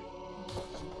there.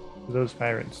 To those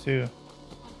pirates too.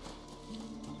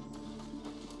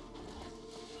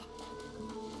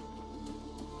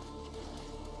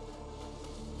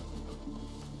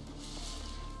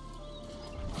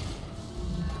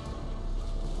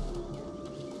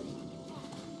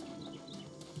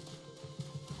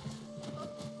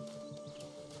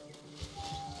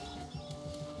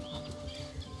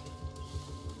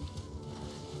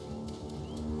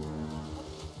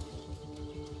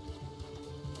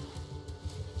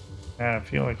 I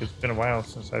feel like it's been a while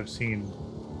since I've seen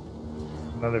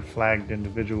another flagged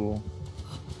individual.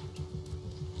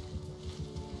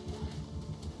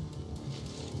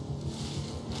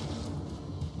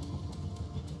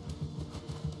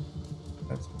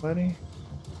 That's plenty.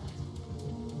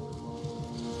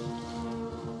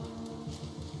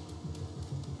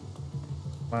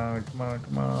 Come on, come on,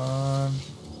 come on.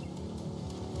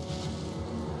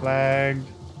 Flagged.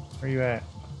 Where are you at?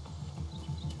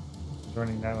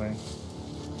 Running that way.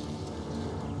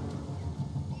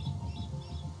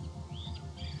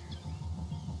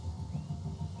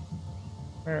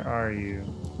 Where are you?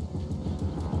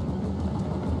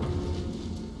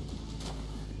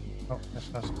 Oh,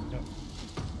 that's not something. No.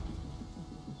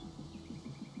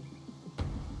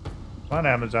 Come on,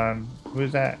 Amazon. Who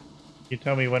is that? You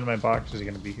tell me when my box is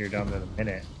going to be here down to the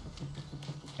minute.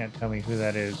 Can't tell me who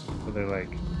that is until they're like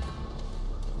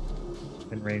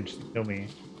in range to kill me.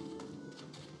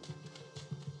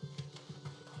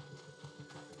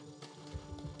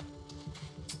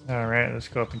 Alright, let's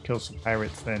go up and kill some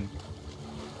pirates then.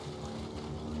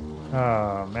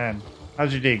 Oh man.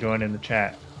 How's your day going in the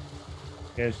chat?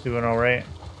 You guys doing alright?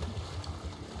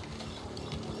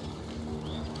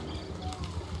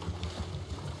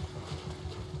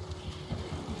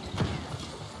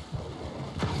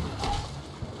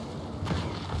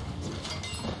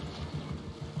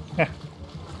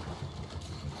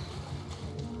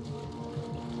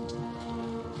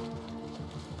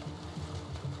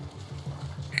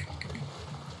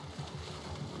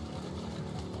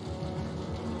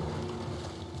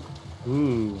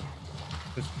 Ooh,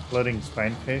 just floating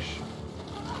spinefish.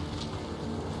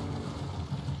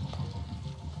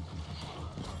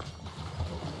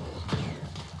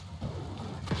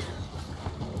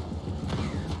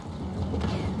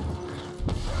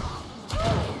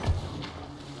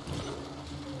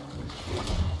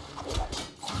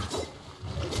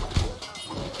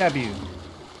 Stab you.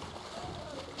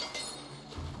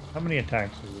 How many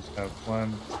attacks does this have?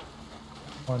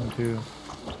 1, 2.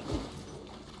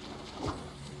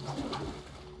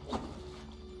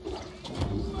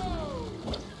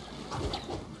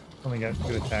 Only got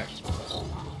 2 attacks.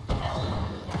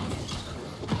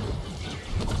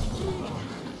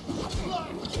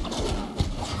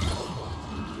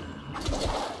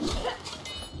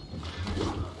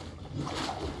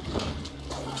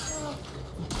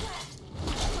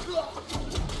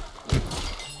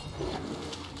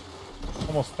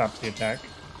 Almost stopped the attack.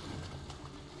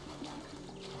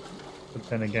 But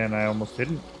then again, I almost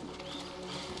didn't.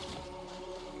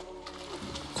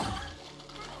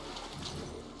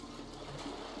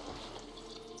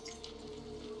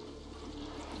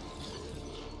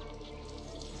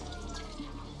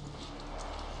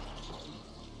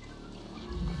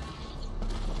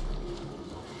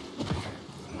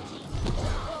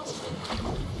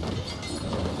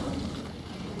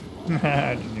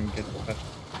 I didn't even get the question.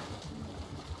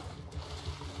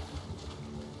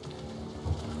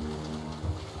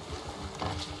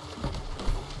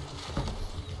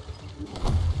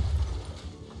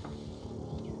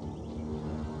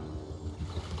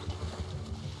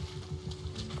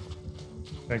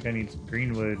 Like I need some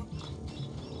green wood.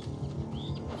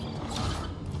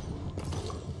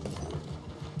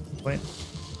 Flint.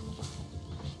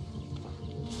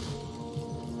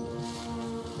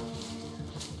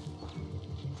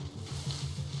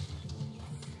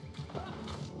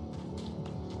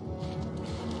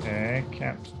 Okay,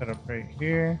 camp set up right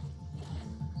here.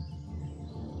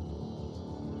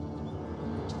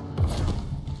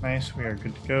 Nice, we are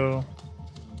good to go.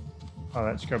 Oh,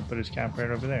 that scrub put his camp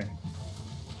right over there.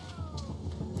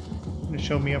 Gonna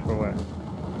show me up or what?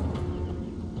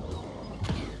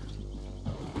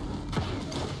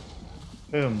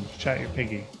 Boom, shot your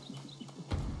piggy.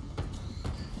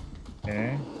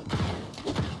 Okay.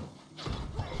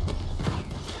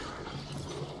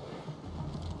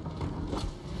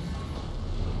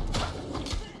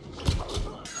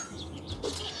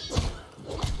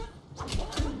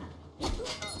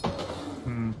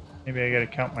 Maybe I gotta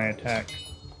count my attack.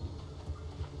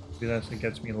 Maybe that's what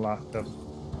gets me locked up.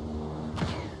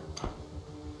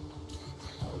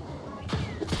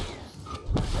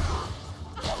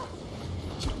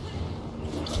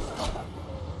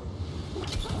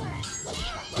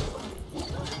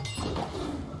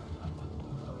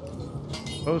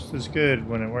 Post is good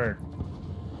when it works.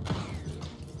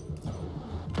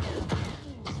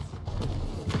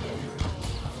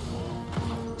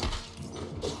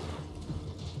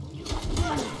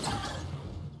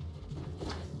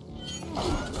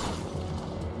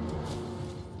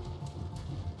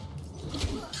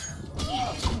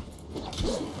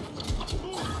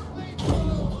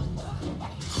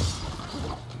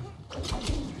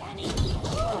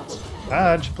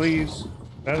 Dodge, please.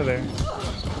 Get out of there.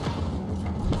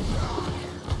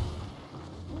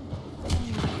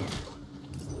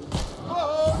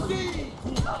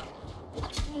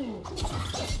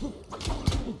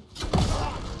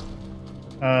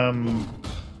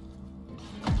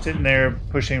 Sitting there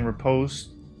pushing riposte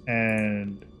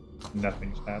and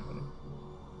nothing's happening.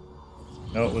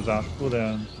 No, it was off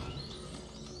cooldown.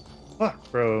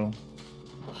 Fuck, bro.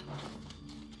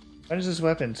 Why does this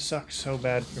weapon suck so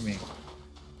bad for me?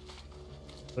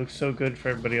 Looks so good for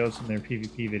everybody else in their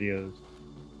PvP videos.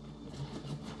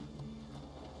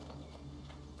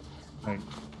 Like,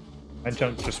 my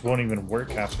junk just won't even work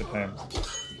half the time.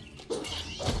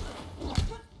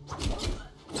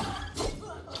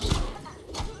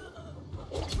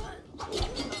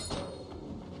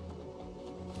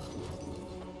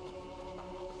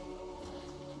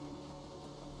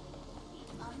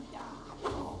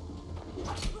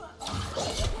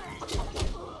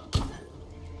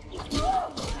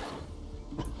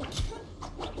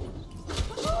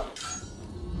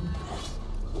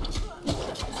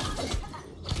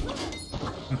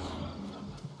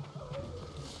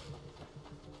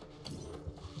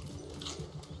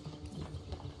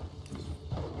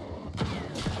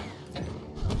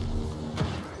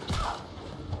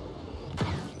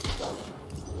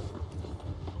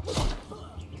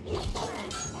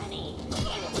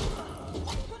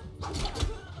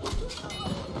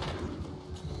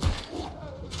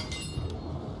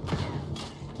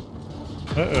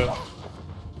 Uh-oh.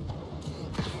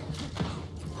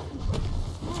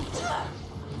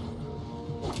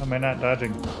 How am I not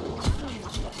dodging?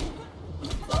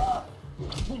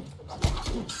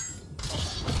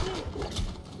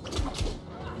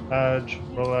 Dodge,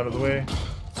 roll out of the way.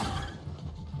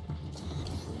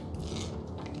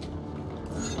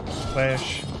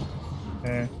 Flash.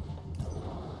 Okay.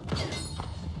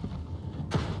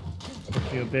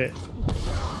 Took you a bit.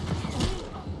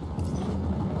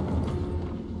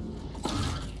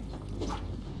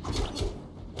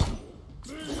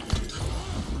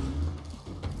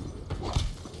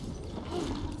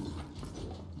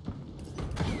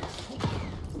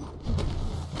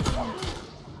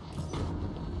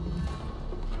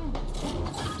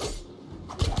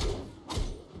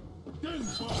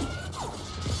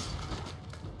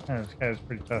 Oh, this guy is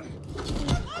pretty tough.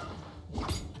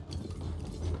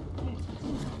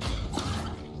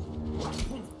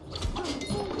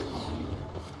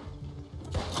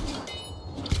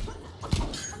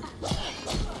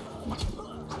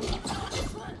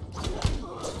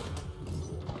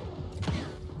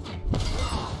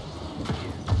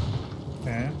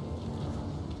 Okay.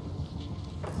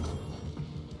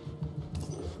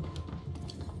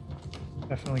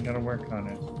 Definitely gotta work on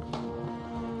it.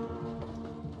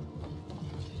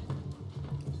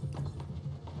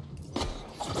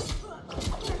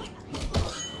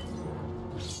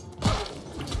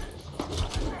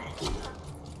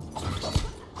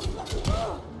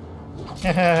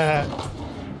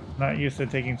 Not used to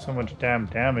taking so much damn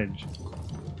damage.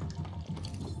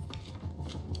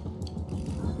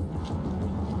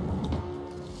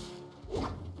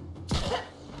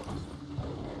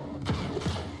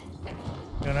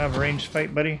 You wanna have a ranged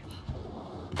fight, buddy?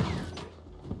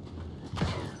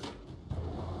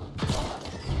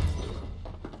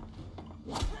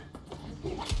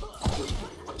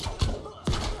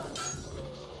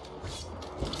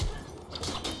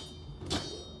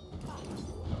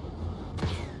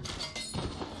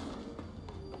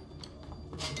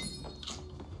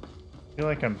 I feel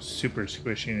like I'm super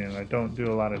squishy and I don't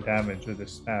do a lot of damage with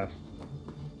this staff.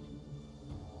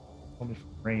 Only from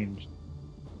range.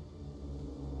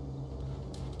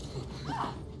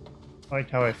 I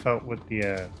liked how I felt with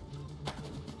the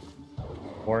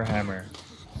Warhammer.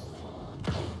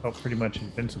 Felt pretty much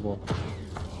invincible.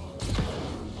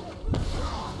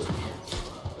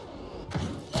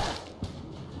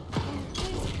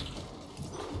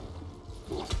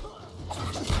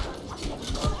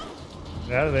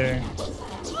 Get out of there.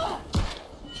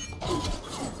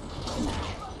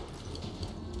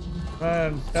 Come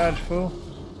on, dodge, fool.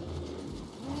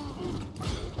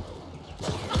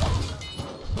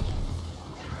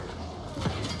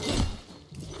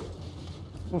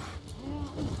 Oof.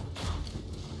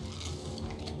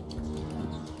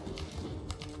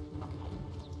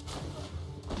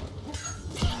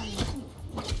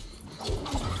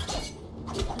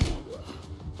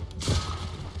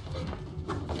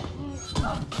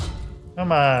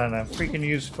 Come on, I freaking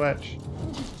used Fletch.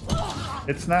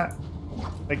 It's not,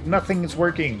 like, nothing is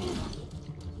working.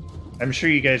 I'm sure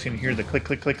you guys can hear the click,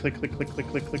 click, click, click, click, click, click,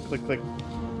 click, click, click, click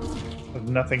of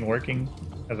nothing working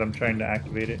as I'm trying to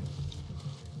activate it.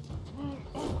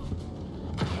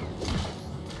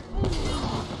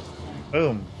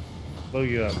 Boom. Blow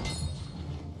you up.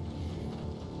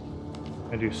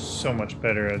 I do so much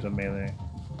better as a melee.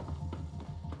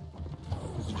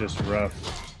 This is just rough.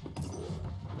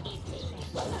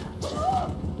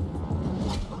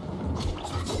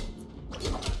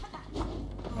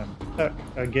 I'm stuck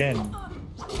again.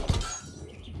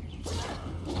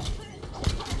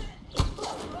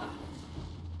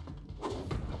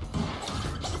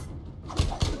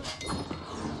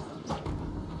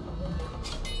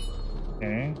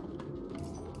 Okay.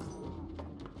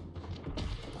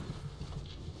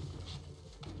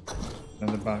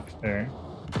 Another box there.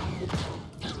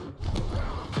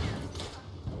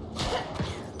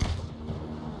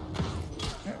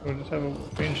 Yeah, we'll just have a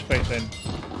ranged fight then.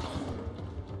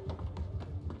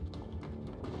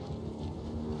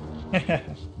 Okay.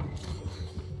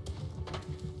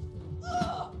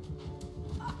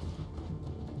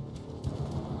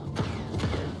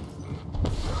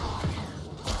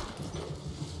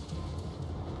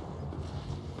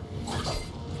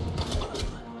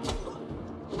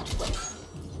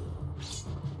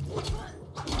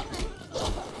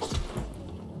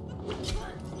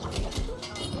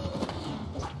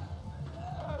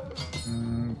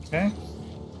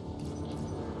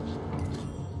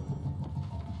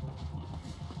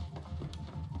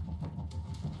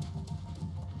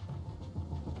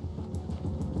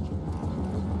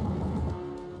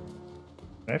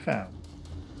 What I found.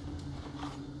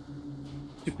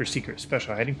 Super secret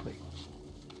special hiding place.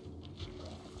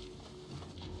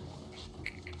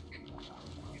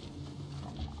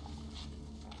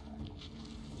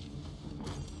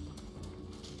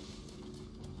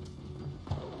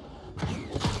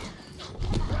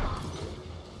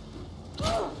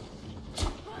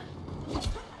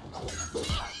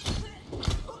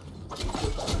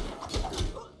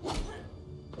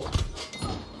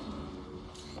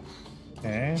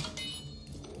 Okay.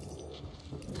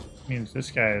 Means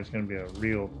this guy is going to be a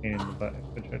real pain in the butt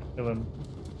if I try to kill him.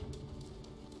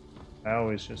 I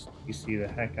always just PC the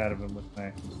heck out of him with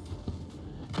my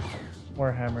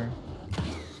Warhammer.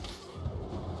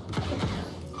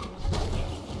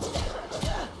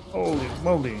 Holy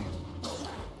moly!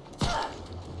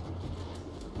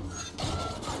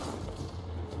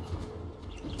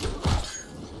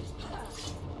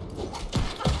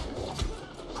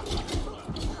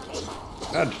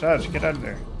 Dodge, dodge, get out of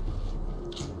there.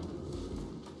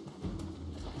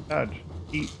 Dodge,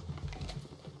 eat.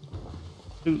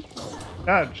 Loot.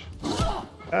 Dodge.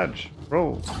 Dodge.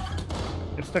 Roll.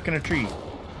 Get stuck in a tree.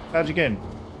 Dodge again.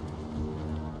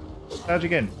 Dodge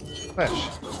again. Flash.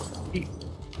 Eat.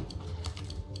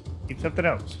 Eat something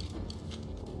else.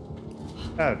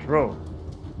 Dodge. Roll.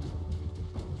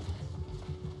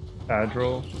 Dodge.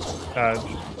 Roll.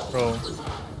 Dodge. Roll.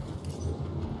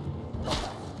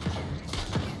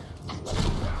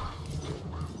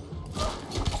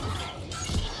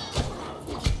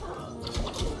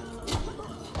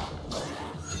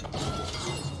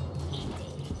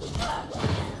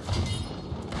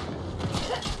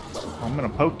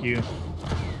 gonna poke you.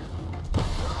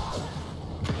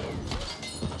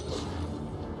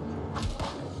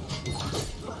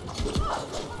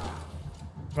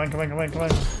 Come on, come on, come on, come on.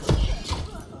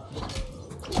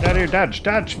 Get out of here, dodge,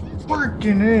 dodge!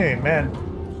 Freaking A,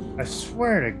 man. I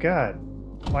swear to God.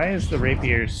 Why is the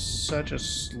rapier such a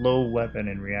slow weapon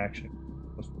in reaction?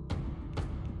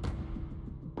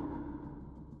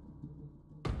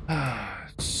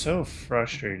 It's so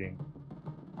frustrating.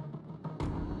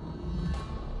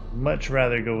 Much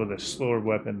rather go with a slower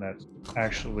weapon that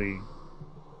actually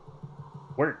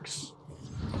works.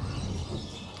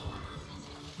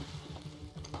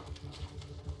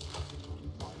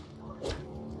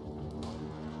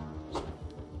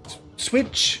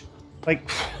 Switch!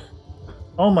 Like,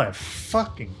 oh my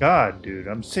fucking God, dude.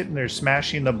 I'm sitting there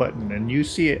smashing the button and you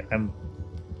see it. I'm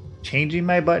changing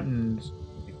my buttons,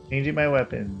 changing my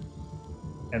weapon,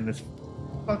 and this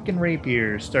fucking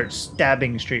rapier starts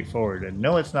stabbing straight forward. And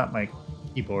no, it's not my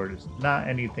keyboard. It's not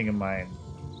anything of mine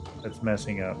that's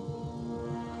messing up.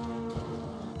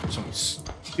 Some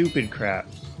stupid crap.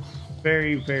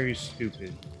 Very, very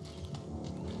stupid.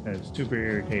 And it's super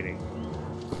irritating.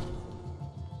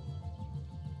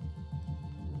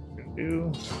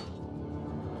 Do.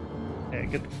 Yeah,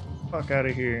 get the fuck out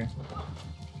of here.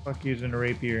 Fuck using a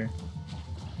rapier.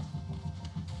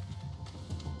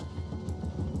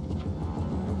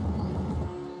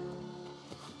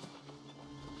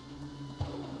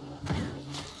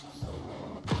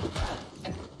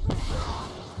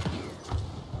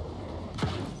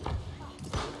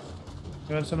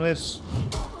 You want some of this?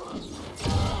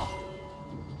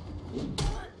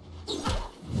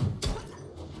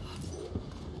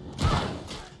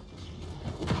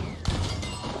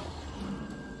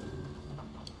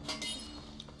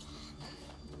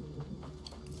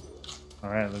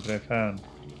 Alright, look what I found.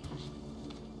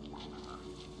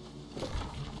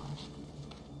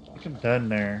 I think I'm done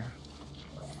there.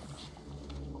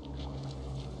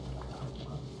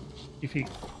 Beefy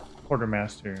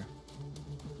quartermaster.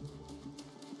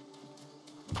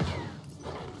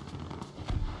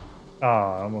 Oh,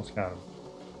 I almost got him.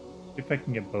 See if I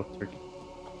can get both turkeys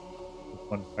with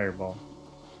one fireball.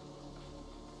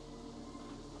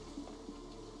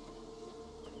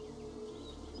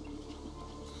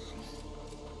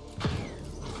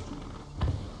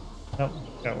 Nope,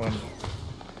 got one.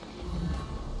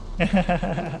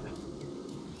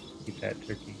 Keep that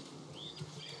turkey.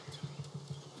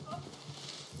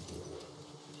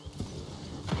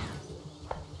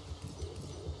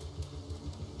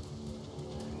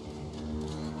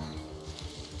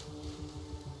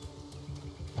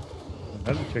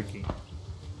 Another turkey.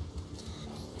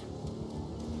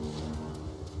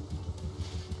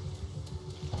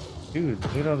 Dude,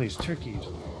 look at all these turkeys.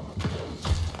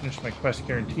 Finish my quest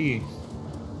guarantee.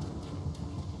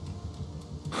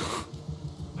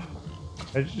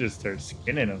 I should just start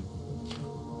skinning them.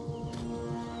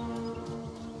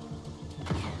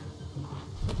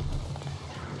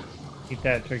 Eat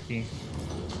that, turkey.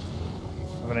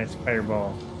 Have a nice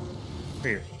fireball for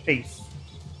your face.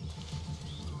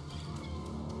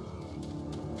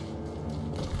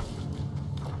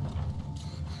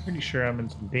 Pretty sure I'm in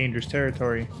some dangerous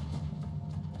territory.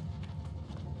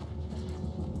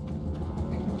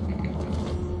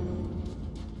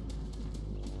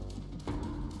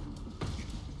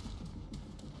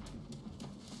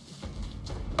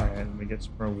 Alright, let me get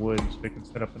some more wood so we can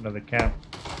set up another camp.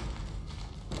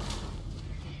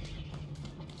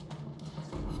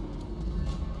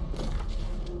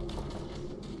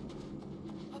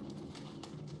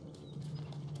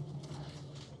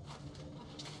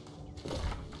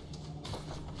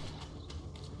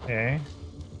 Okay,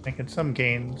 making some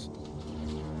gains.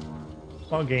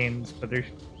 Small gains, but they're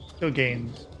still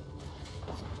gains.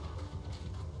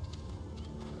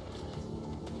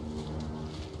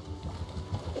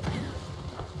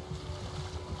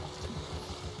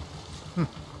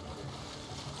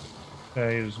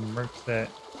 I just murked that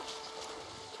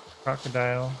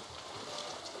crocodile.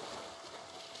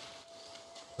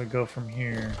 We go from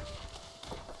here.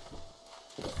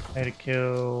 I had to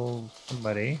kill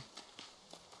somebody.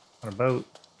 On a boat.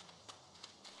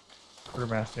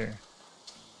 Quartermaster.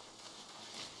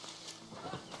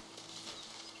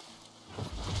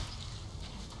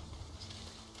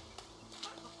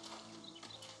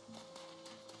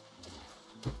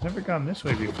 Never gone this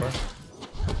way before.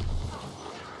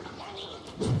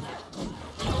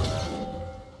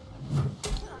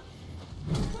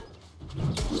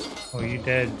 Oh, you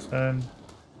dead, son.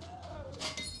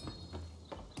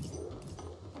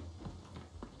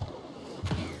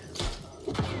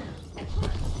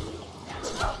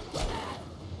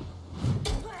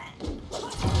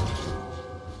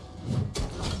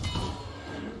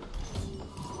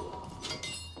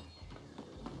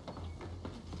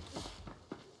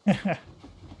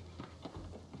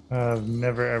 I've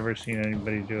never ever seen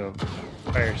anybody do a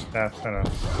fire staff on a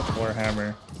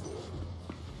warhammer.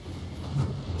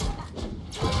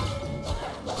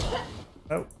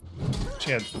 Oh,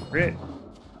 she had some grit.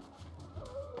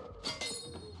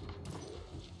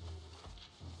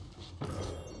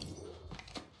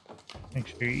 Make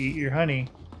sure you eat your honey.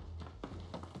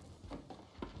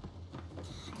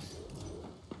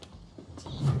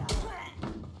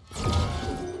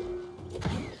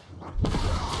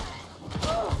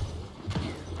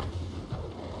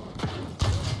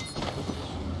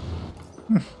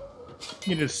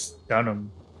 You just stun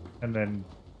them and then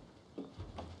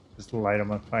just light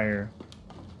them on fire.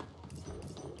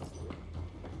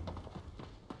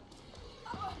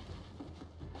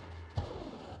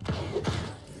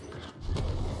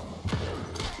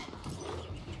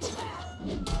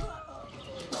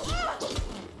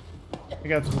 I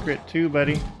got some grit too,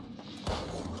 buddy.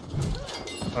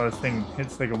 Oh, this thing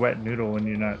hits like a wet noodle when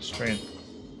you're not strength.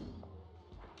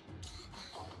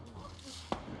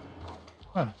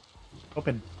 Come on,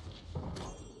 open.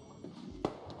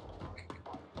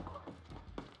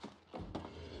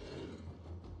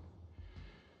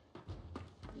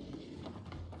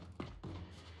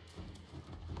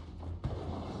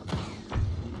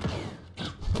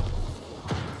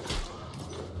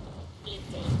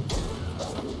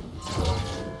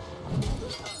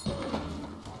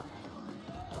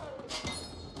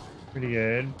 Pretty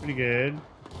good, pretty good.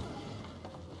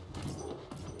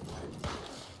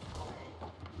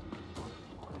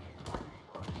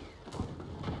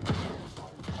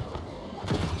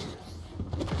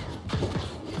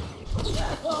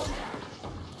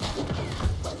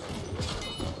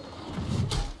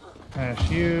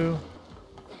 Smash you.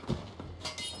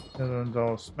 The other one's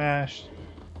all smashed.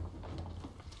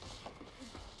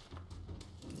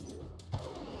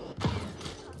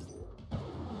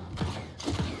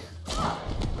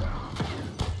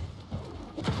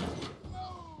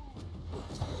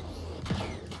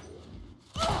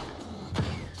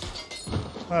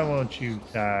 Why won't you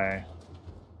die?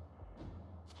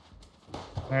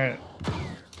 Alright,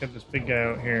 get this big guy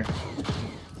out here.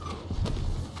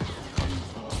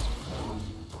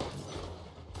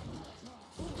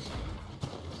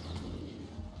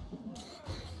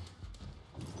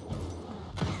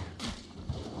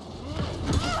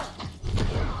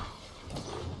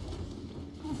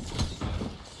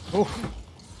 Oof.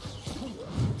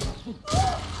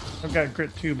 I've got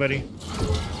grit too, buddy.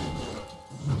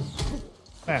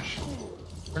 Smash.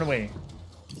 Run away.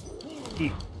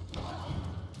 Eat.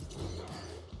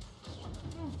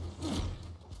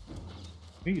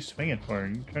 What are you swinging for? Are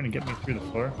you trying to get me through the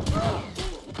floor?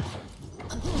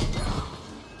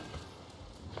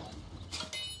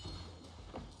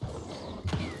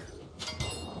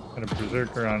 Got a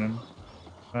berserker on him.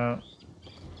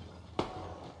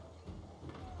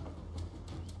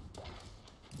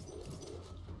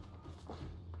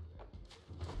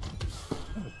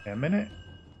 A minute.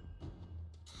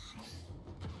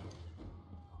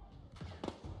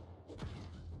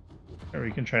 Or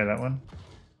we can try that one.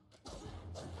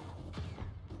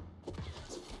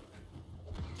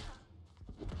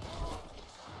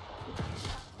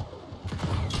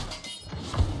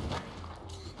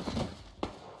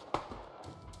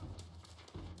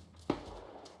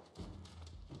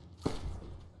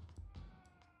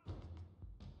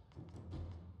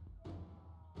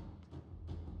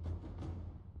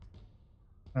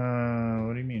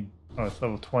 What do you mean? Oh, it's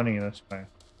level 20, that's fine.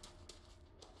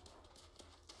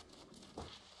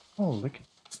 Oh, look at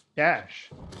this dash.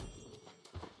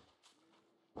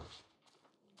 What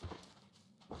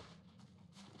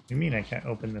do you mean I can't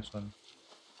open this one?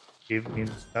 Give me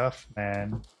the stuff,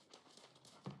 man.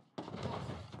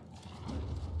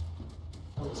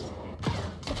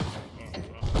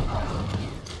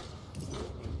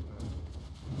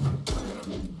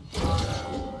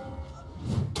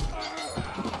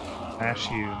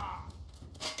 Smash you.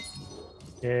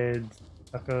 Dead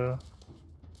sucker.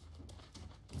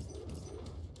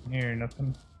 Here,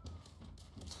 nothing.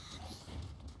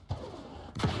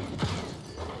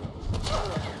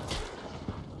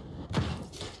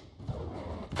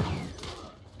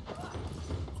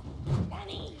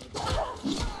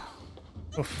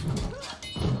 Oof.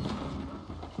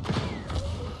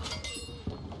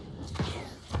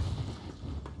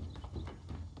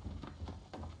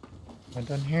 Am I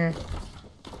done here?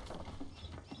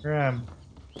 Grab.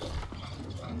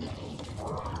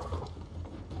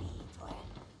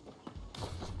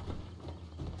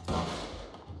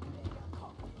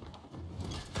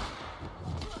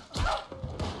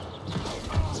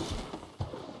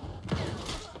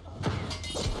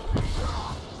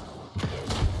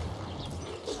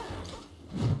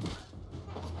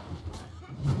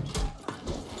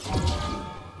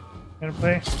 Gonna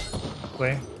play?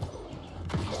 Play.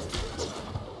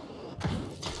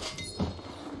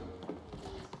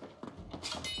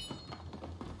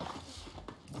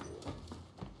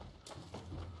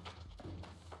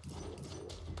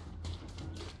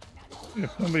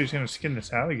 If nobody's gonna skin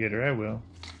this alligator, I will.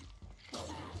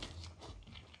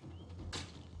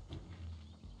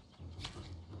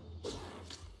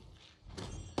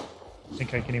 I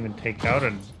think I can even take out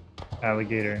an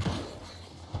alligator.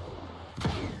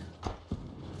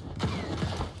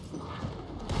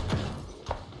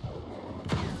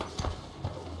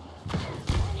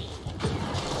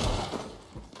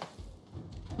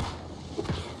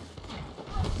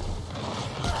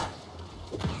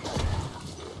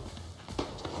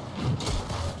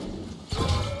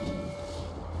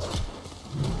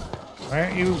 Why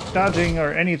aren't you dodging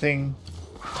or anything?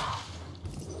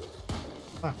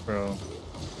 Fuck, bro.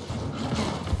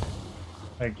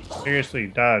 Like, seriously,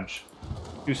 dodge.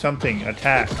 Do something.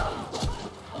 Attack.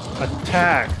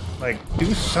 Attack! Like,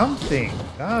 do something!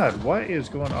 God, what is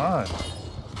going on?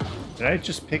 Did I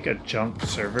just pick a junk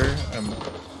server? Am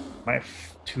I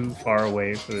too far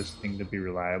away for this thing to be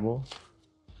reliable?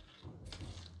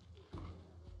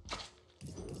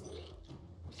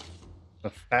 The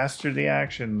faster the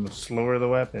action, the slower the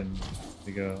weapon.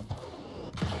 To go.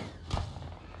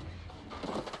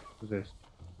 What's this?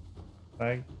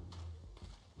 Flag?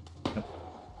 Nope.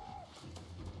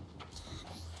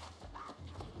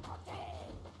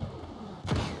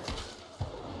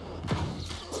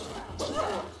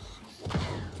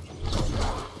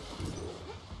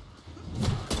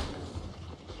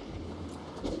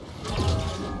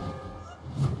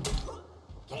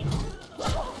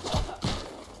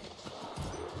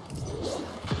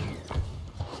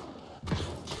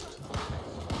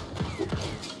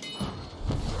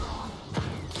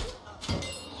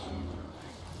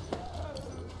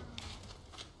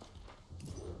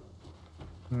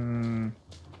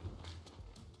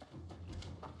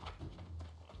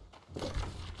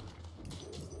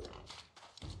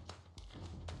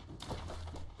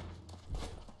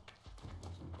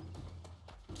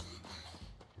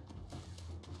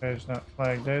 Guy's not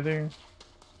flagged either.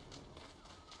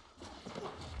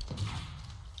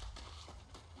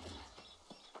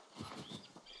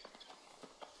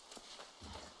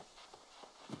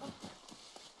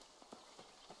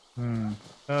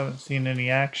 I haven't seen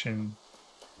any action.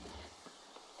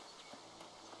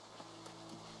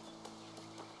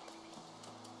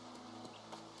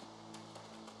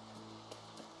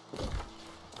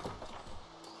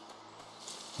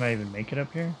 Can I even make it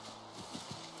up here?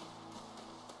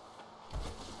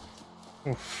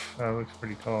 Oof, that looks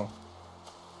pretty tall.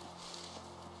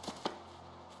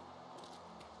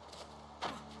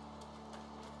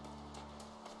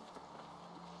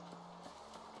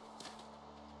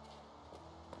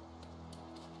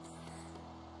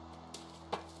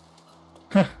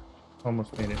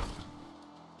 Almost made it.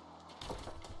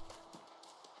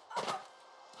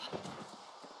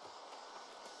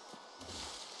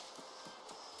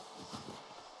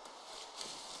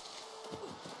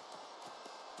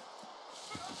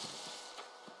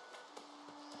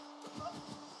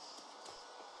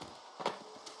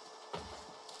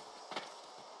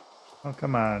 Oh,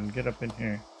 come on, get up in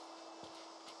here.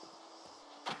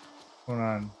 Hold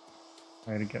on.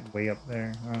 I gotta get way up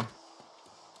there, huh?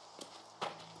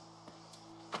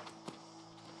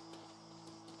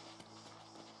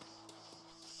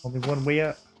 Only one way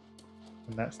up,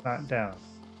 and that's not down.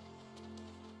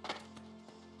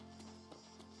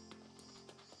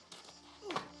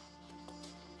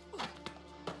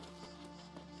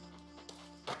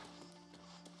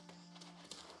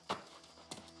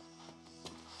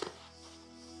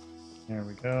 There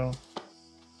we go.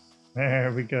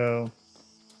 There we go.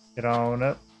 Get on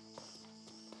up.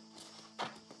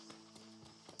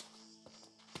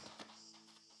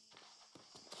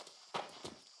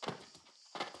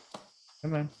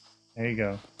 Come on. There you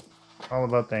go. All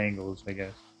about the angles, I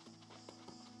guess.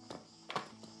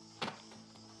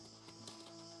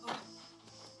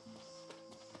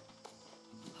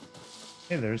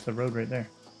 Hey, there's the road right there.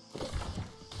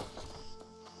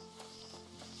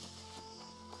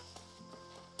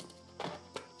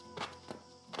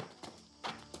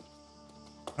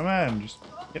 Come on, just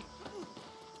get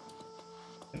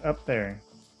up there.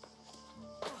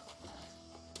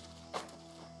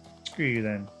 Screw you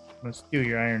then. I'm gonna steal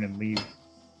your iron and leave.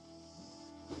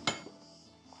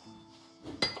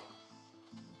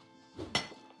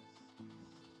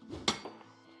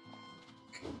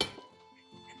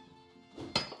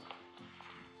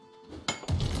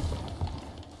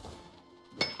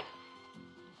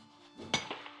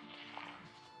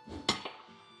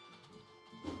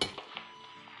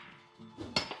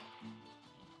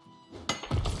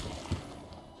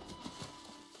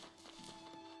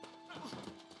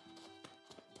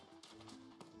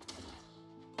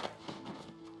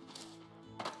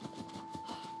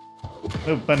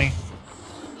 Oh, bunny.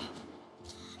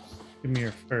 Give me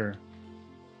your fur.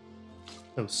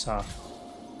 So soft.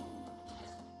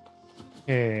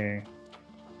 Okay.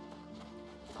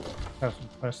 Have some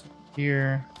quests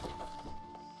here.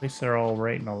 At least they're all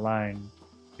right in a line.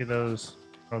 Do those,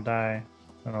 I'll die,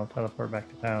 and I'll teleport back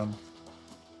to town.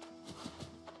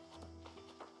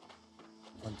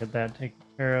 I'll get that taken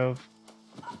care of.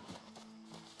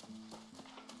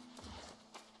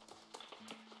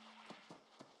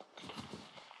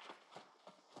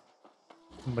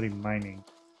 Somebody mining.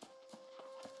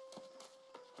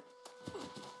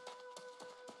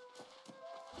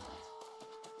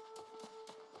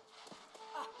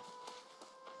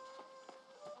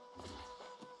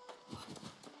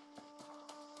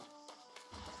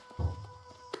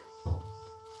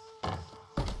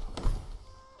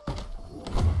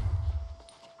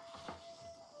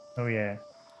 Oh yeah.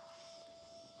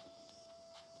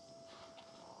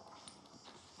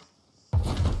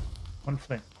 One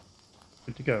flint.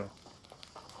 Good to go.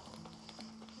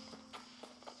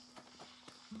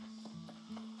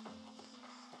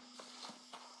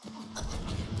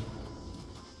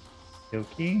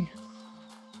 Yoki.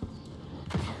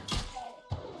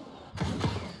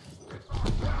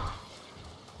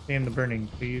 Stay in the burning,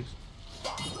 please.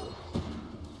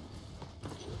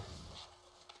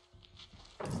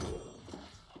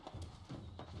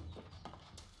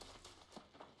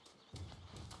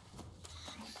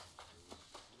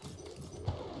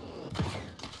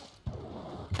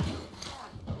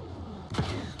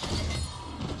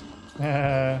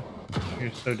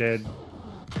 You're so dead.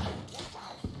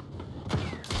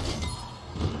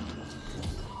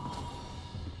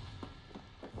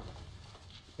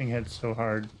 Thing hit so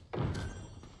hard. I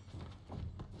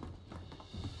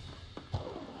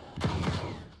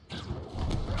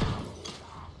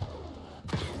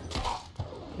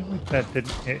feel like that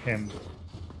didn't hit him.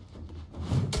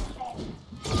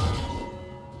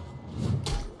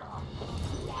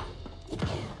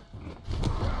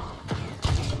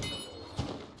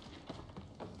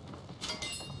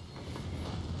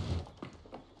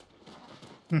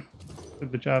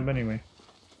 Did the job anyway.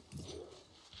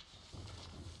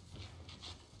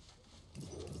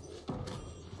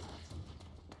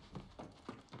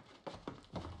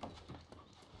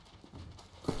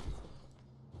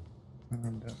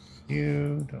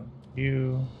 Don't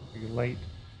you, you're light.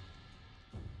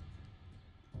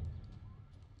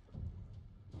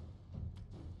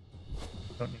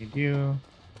 Don't need you.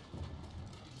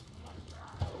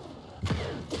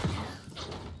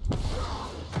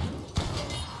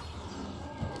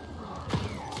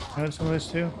 Add some of this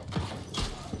too.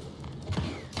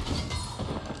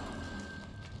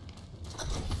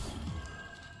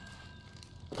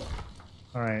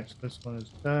 Alright, so this one is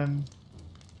done.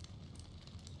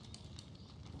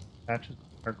 Patches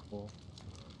are cool.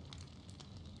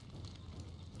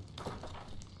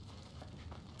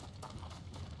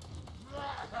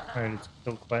 Alright, it's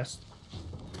kill quest.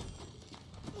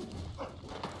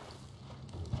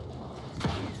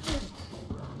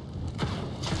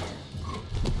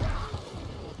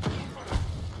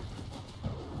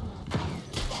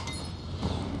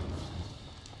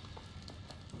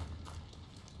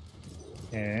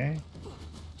 Okay.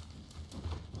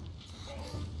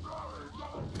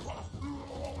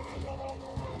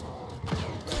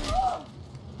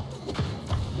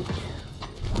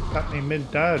 Got me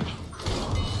mid-dodge.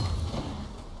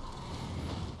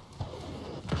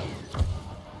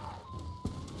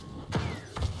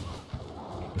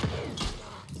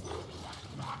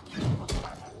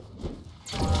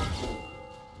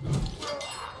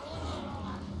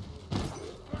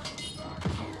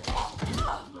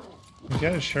 You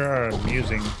guys sure are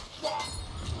amusing.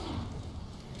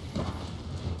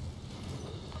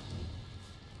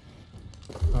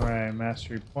 Alright,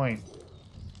 mastery point.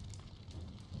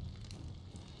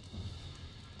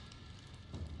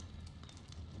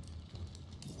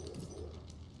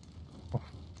 Oh,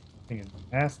 I think it's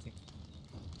nasty.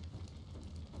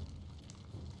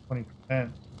 20%.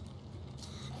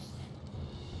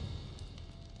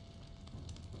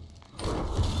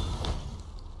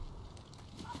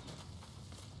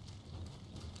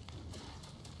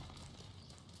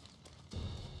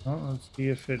 Well, let's see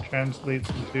if it translates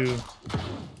into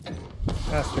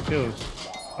faster kills.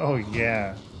 Oh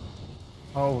yeah.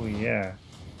 Oh yeah.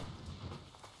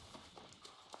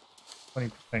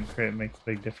 20% crit makes a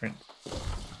big difference.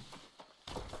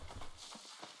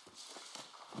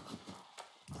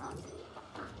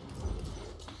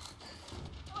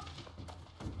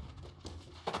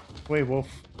 Wait, Wolf.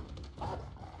 I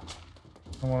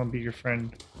want to be your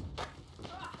friend.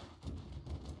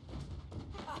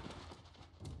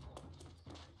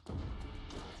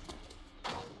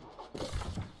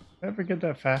 ever get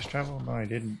that fast travel? No, I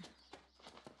didn't.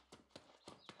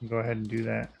 Go ahead and do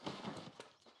that.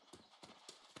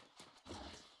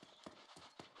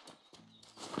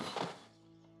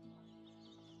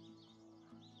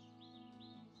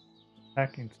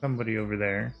 Attacking somebody over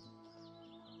there.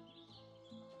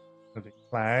 Are they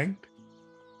flagged?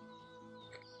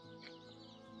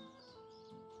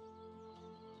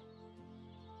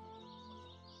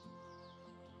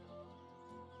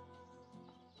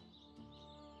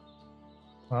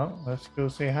 Well, let's go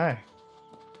say hi.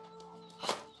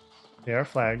 They are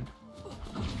flagged.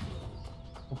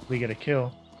 Hopefully get a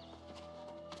kill.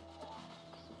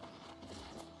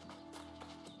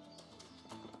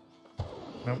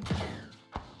 Nope.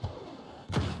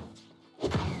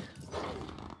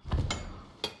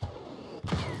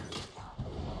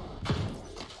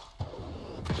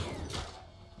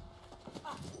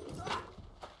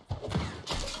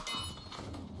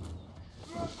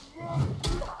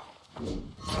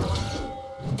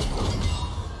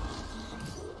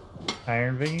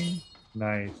 Iron vein?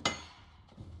 Nice.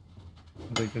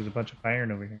 Looks like there's a bunch of iron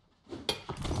over here.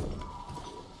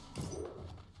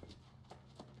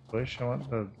 Bush, I want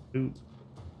the loot.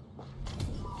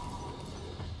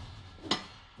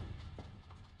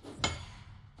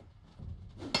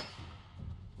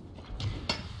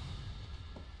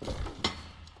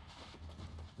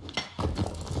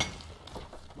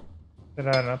 Is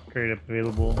that an upgrade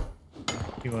available?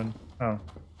 One. Oh,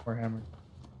 more hammer.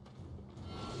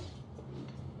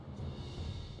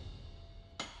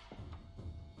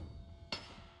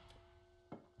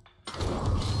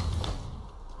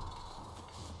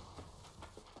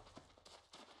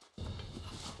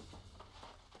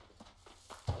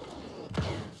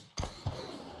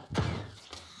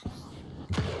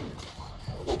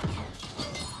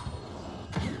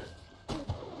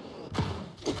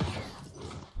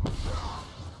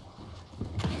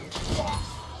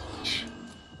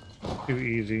 Too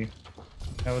easy.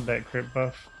 How would that crit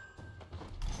buff?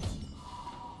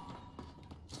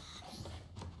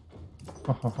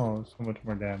 Oh, so much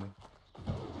more damage.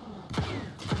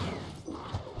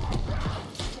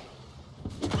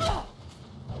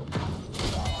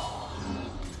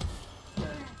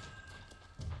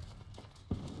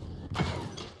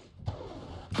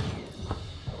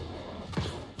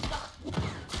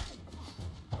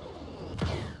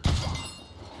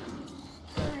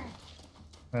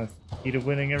 That's the key to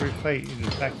winning every fight. You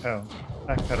just backpedal.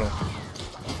 Backpedal.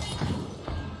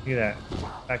 Look at that.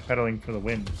 Backpedaling for the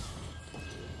win.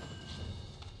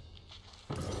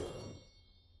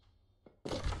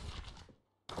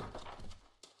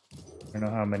 I don't know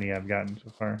how many I've gotten so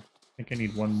far. I think I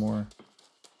need one more.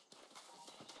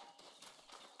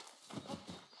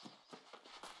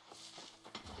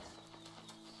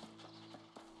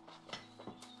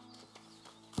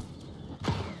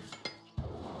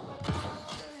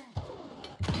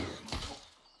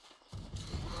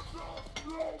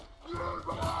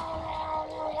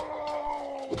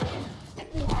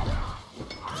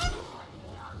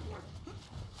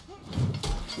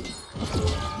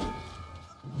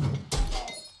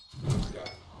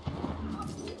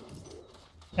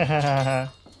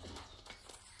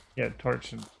 Yeah,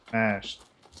 torch and smashed.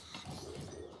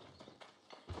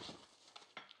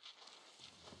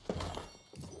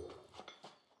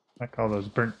 I call those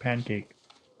burnt pancake.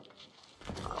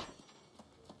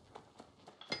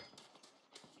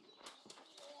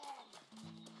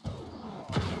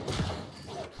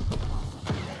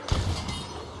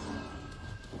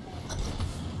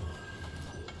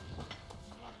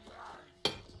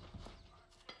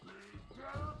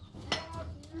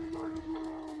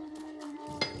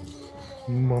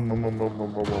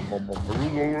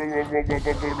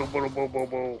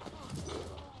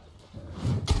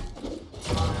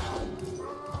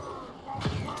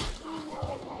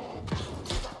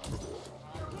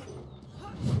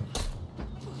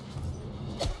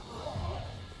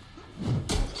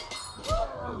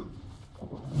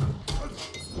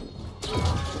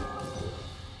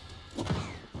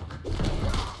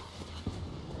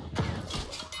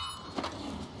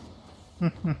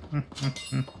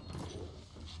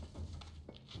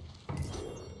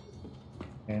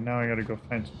 Okay, now I gotta go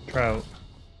find some trout.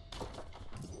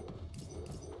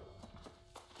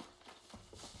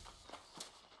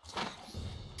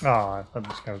 Oh, I thought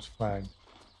this guy was flagged.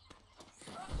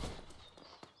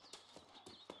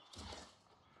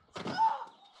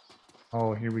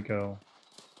 Oh, here we go.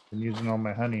 I'm using all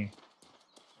my honey.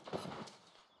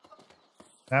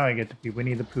 Now I get to be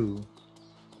Winnie the Pooh.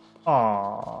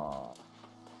 Aww.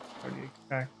 Already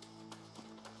expect.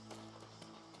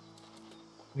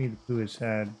 Winnie the Pooh is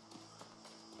sad.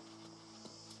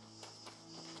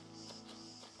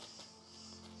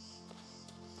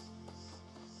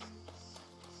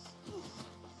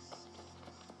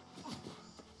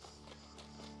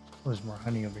 there's more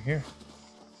honey over here.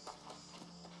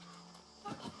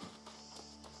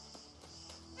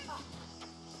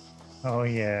 Oh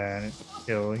yeah, and it's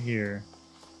still here.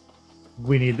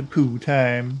 We need the poo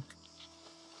time.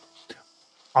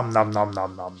 Nom nom nom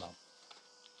nom nom nom.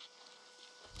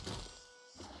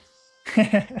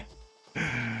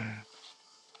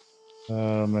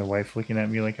 My wife looking at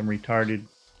me like I'm retarded.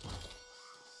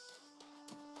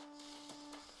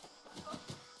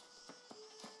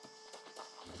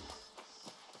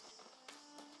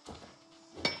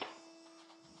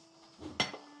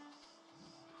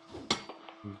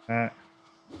 Do that.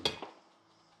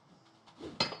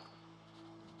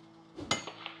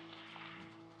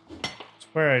 I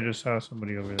swear I just saw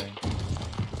somebody over there.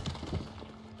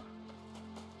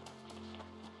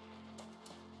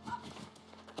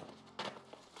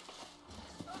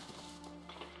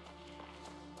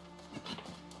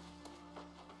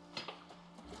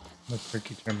 The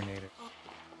Turkey Terminator.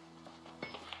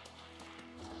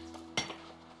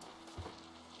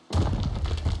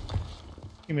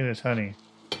 Give me this honey.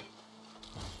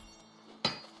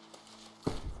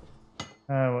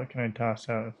 What can I toss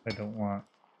out if I don't want?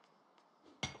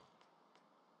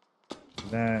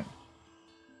 That.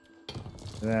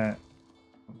 That.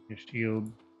 Your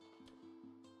shield.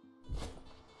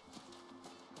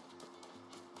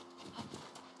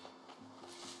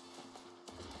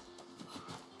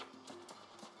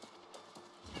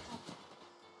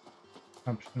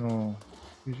 Optional.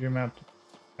 Use your map to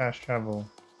fast travel.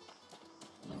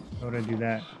 How would I do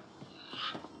that?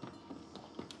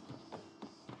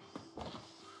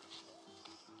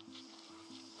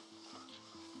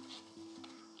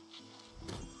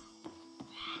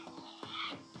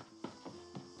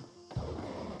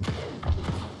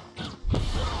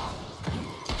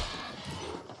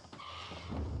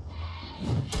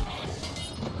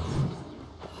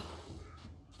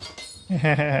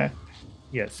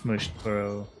 Yeah, smushed,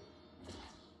 bro.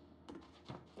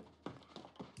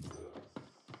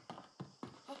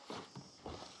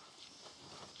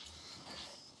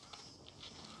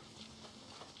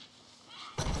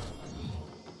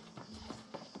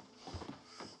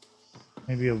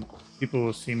 Maybe people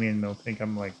will see me and they'll think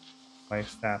I'm like my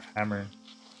staff hammer.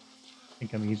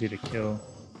 Think I'm easy to kill.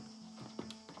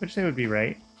 Which they would be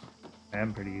right. I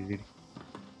am pretty easy to kill.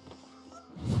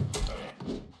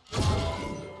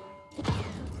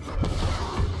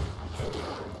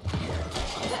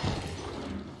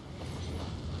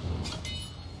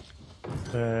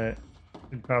 But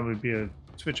it'd probably be a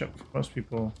switch up for most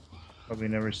people. Probably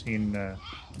never seen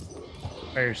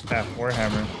Fire Staff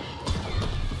Warhammer.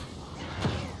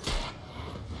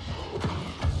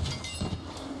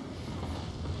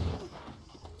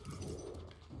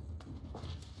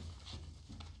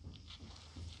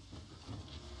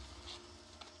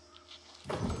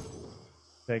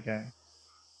 That guy.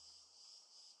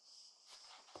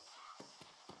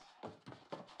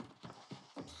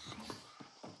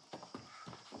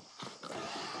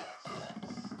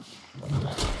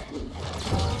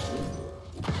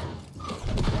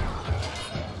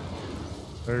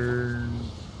 Burn.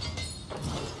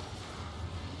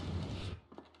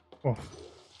 Oh,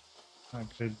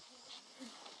 not good.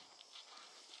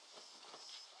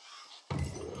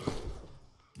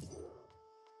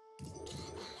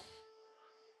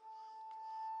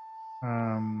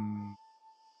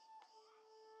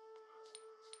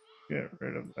 Get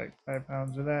rid of like 5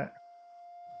 pounds of that.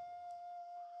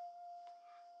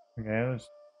 Okay, let's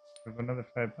have another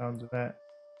 5 pounds of that.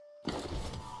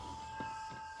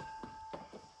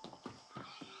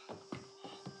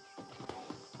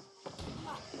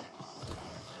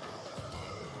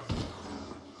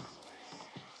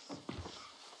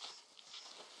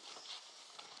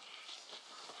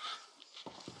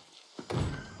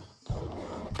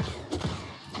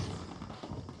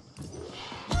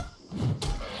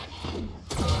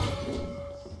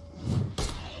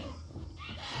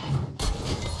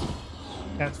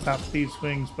 Can't stop these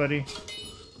swings, buddy.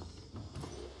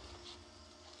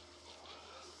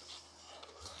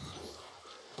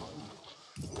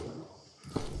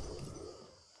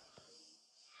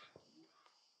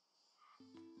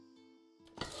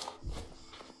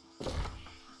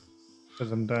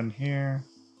 Because I'm done here.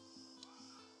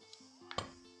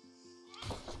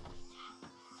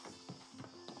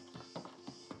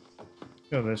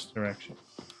 Go this direction.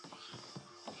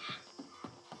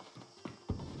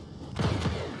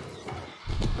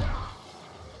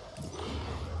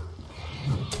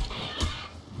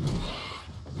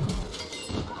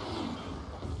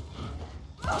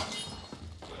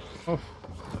 Oh,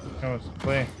 that was the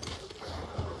play.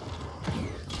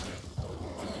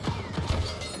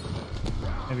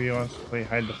 Maybe he wants to play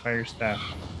hide the fire staff.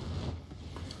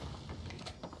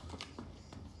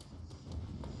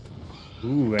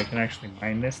 Ooh, I can actually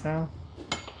mine this now?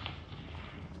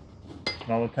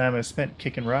 All the time I spent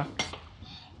kicking rocks.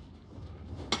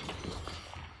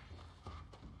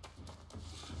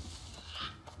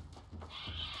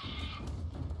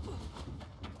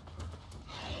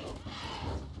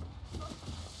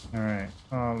 Alright.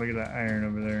 Oh, look at that iron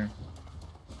over there.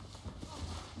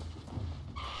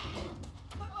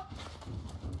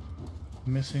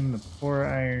 Missing the poor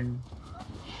iron.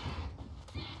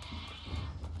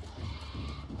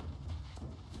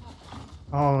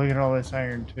 Oh, look at all this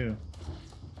iron too.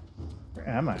 Where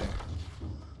am I?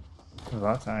 There's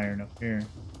lots of iron up here.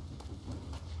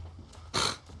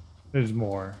 There's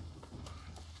more.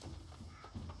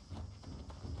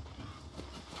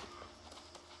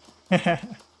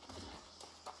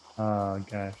 Oh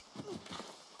gosh.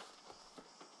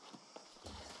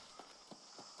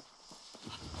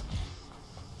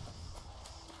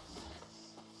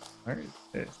 Where is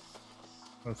this?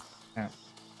 What's the map?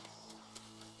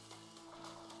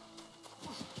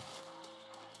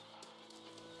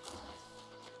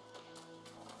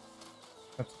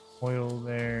 That's oil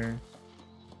there.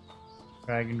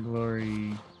 Dragon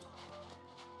Glory.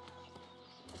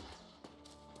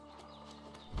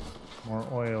 More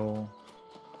oil.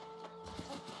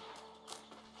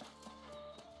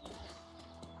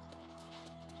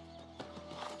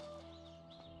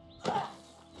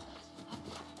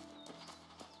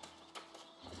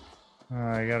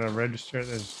 I gotta register at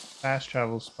this fast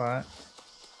travel spot.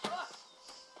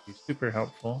 Be super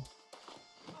helpful.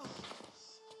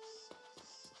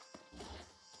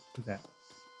 Who's that?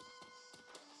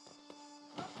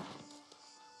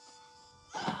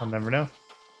 I'll never know.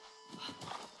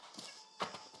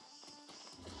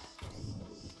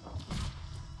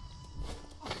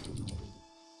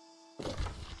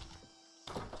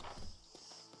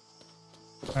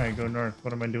 Alright, go north.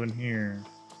 What am I doing here?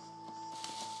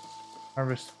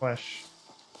 Harvest flesh.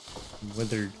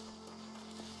 Withered.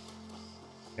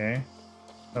 Okay.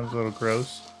 Sounds a little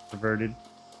gross. Perverted.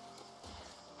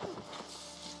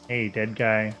 Hey, dead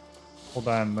guy. Hold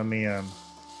on, let me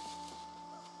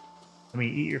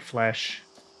eat your flesh.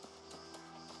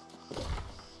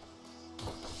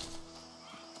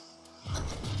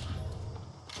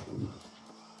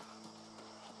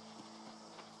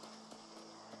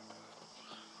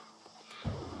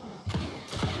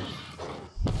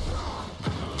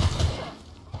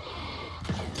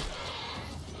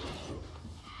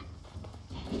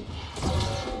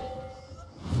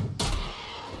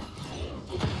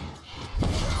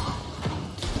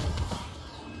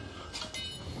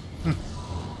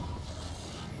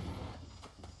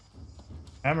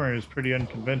 Hammer is pretty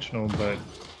unconventional, but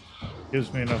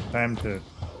gives me enough time to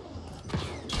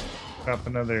drop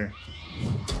another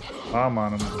bomb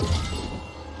on him.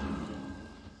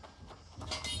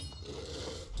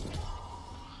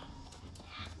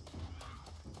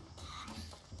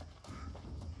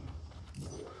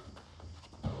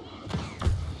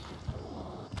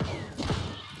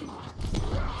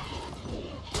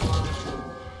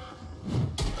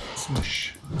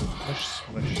 Smush. Smush,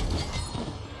 smush.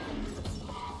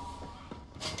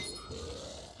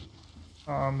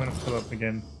 Oh, I'm gonna fill up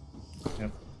again.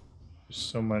 Yep. There's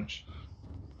so much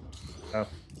stuff.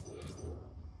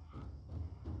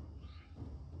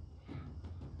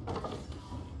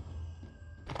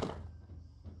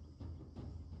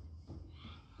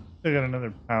 Still got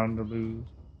another pound to lose.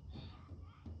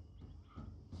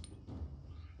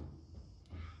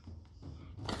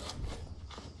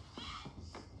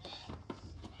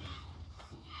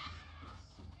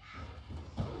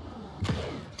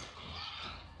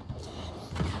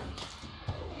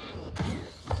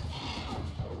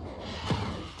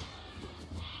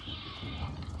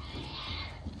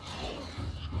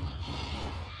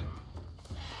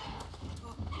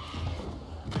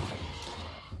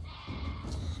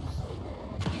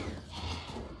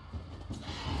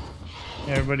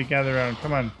 Everybody gather around,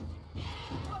 come on.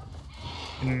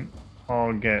 You can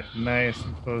all get nice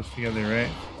and close together,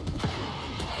 right?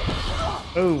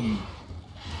 Boom!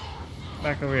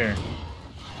 Back over here.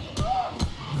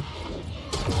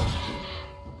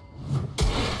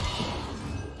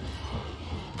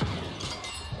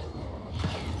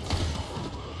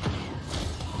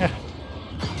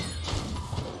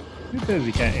 Who says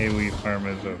you can't AoE farm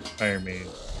as a fire mage?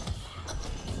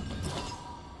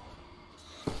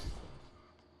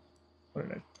 What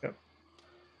did I pick up?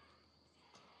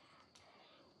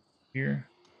 Here?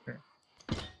 Sure.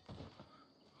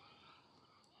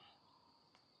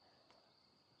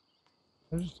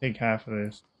 Let's just take half of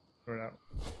this. Throw it out.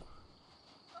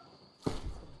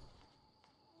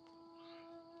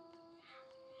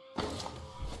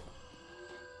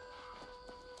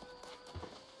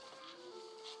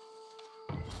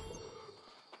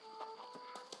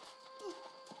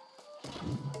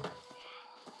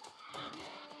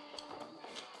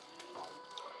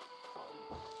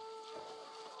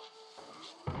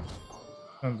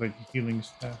 Sounds like healing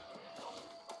stuff.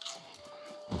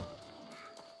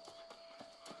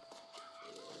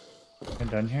 Am I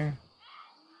done here?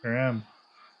 Sure am.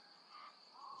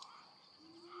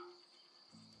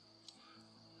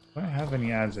 Do I have any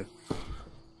Azif?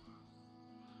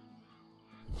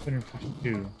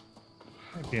 252.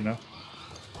 Might be enough.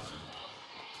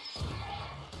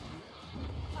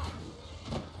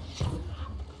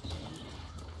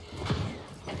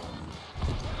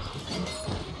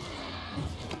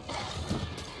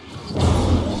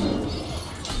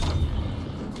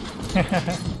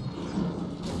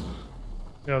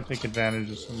 I'll take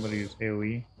advantage of somebody's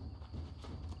AoE.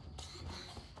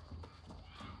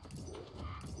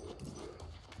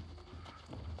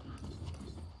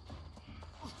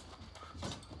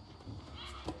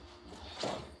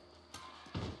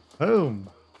 Boom!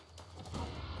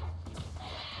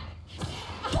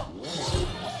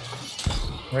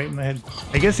 Right in the head.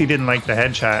 I guess he didn't like the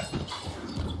headshot.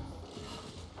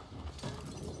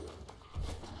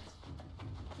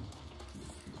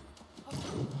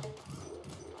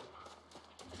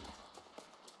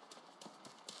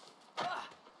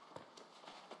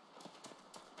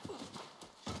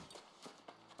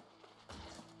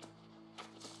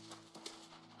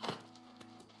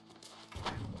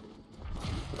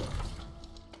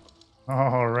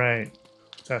 All right,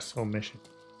 successful mission.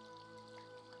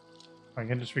 I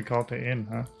can just recall to inn,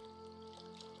 huh?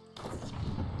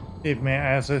 Save my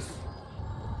asses.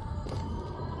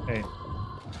 Hey,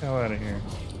 get the hell out of here.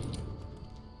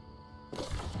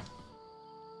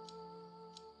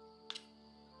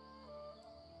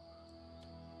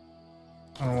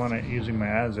 I don't want it using my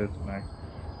assets back.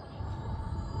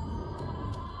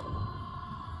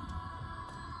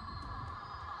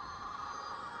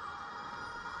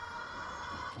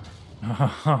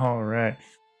 All right.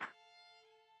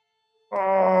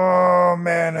 Oh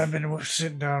man, I've been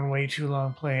sitting down way too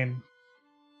long playing.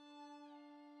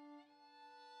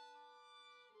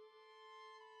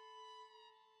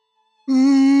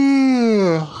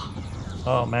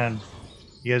 Oh man,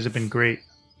 you guys have been great.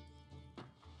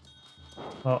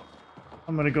 Well,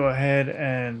 I'm gonna go ahead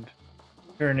and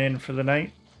turn in for the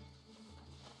night.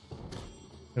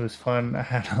 It was fun. I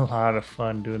had a lot of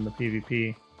fun doing the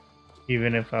PvP.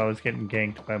 Even if I was getting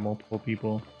ganked by multiple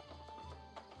people.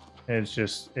 It's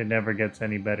just, it never gets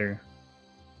any better.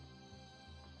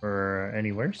 Or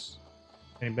any worse?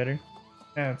 Any better?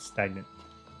 Yeah, it's stagnant.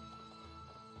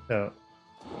 So,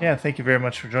 yeah, thank you very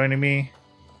much for joining me.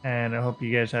 And I hope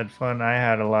you guys had fun. I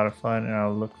had a lot of fun, and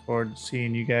I'll look forward to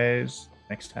seeing you guys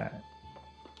next time.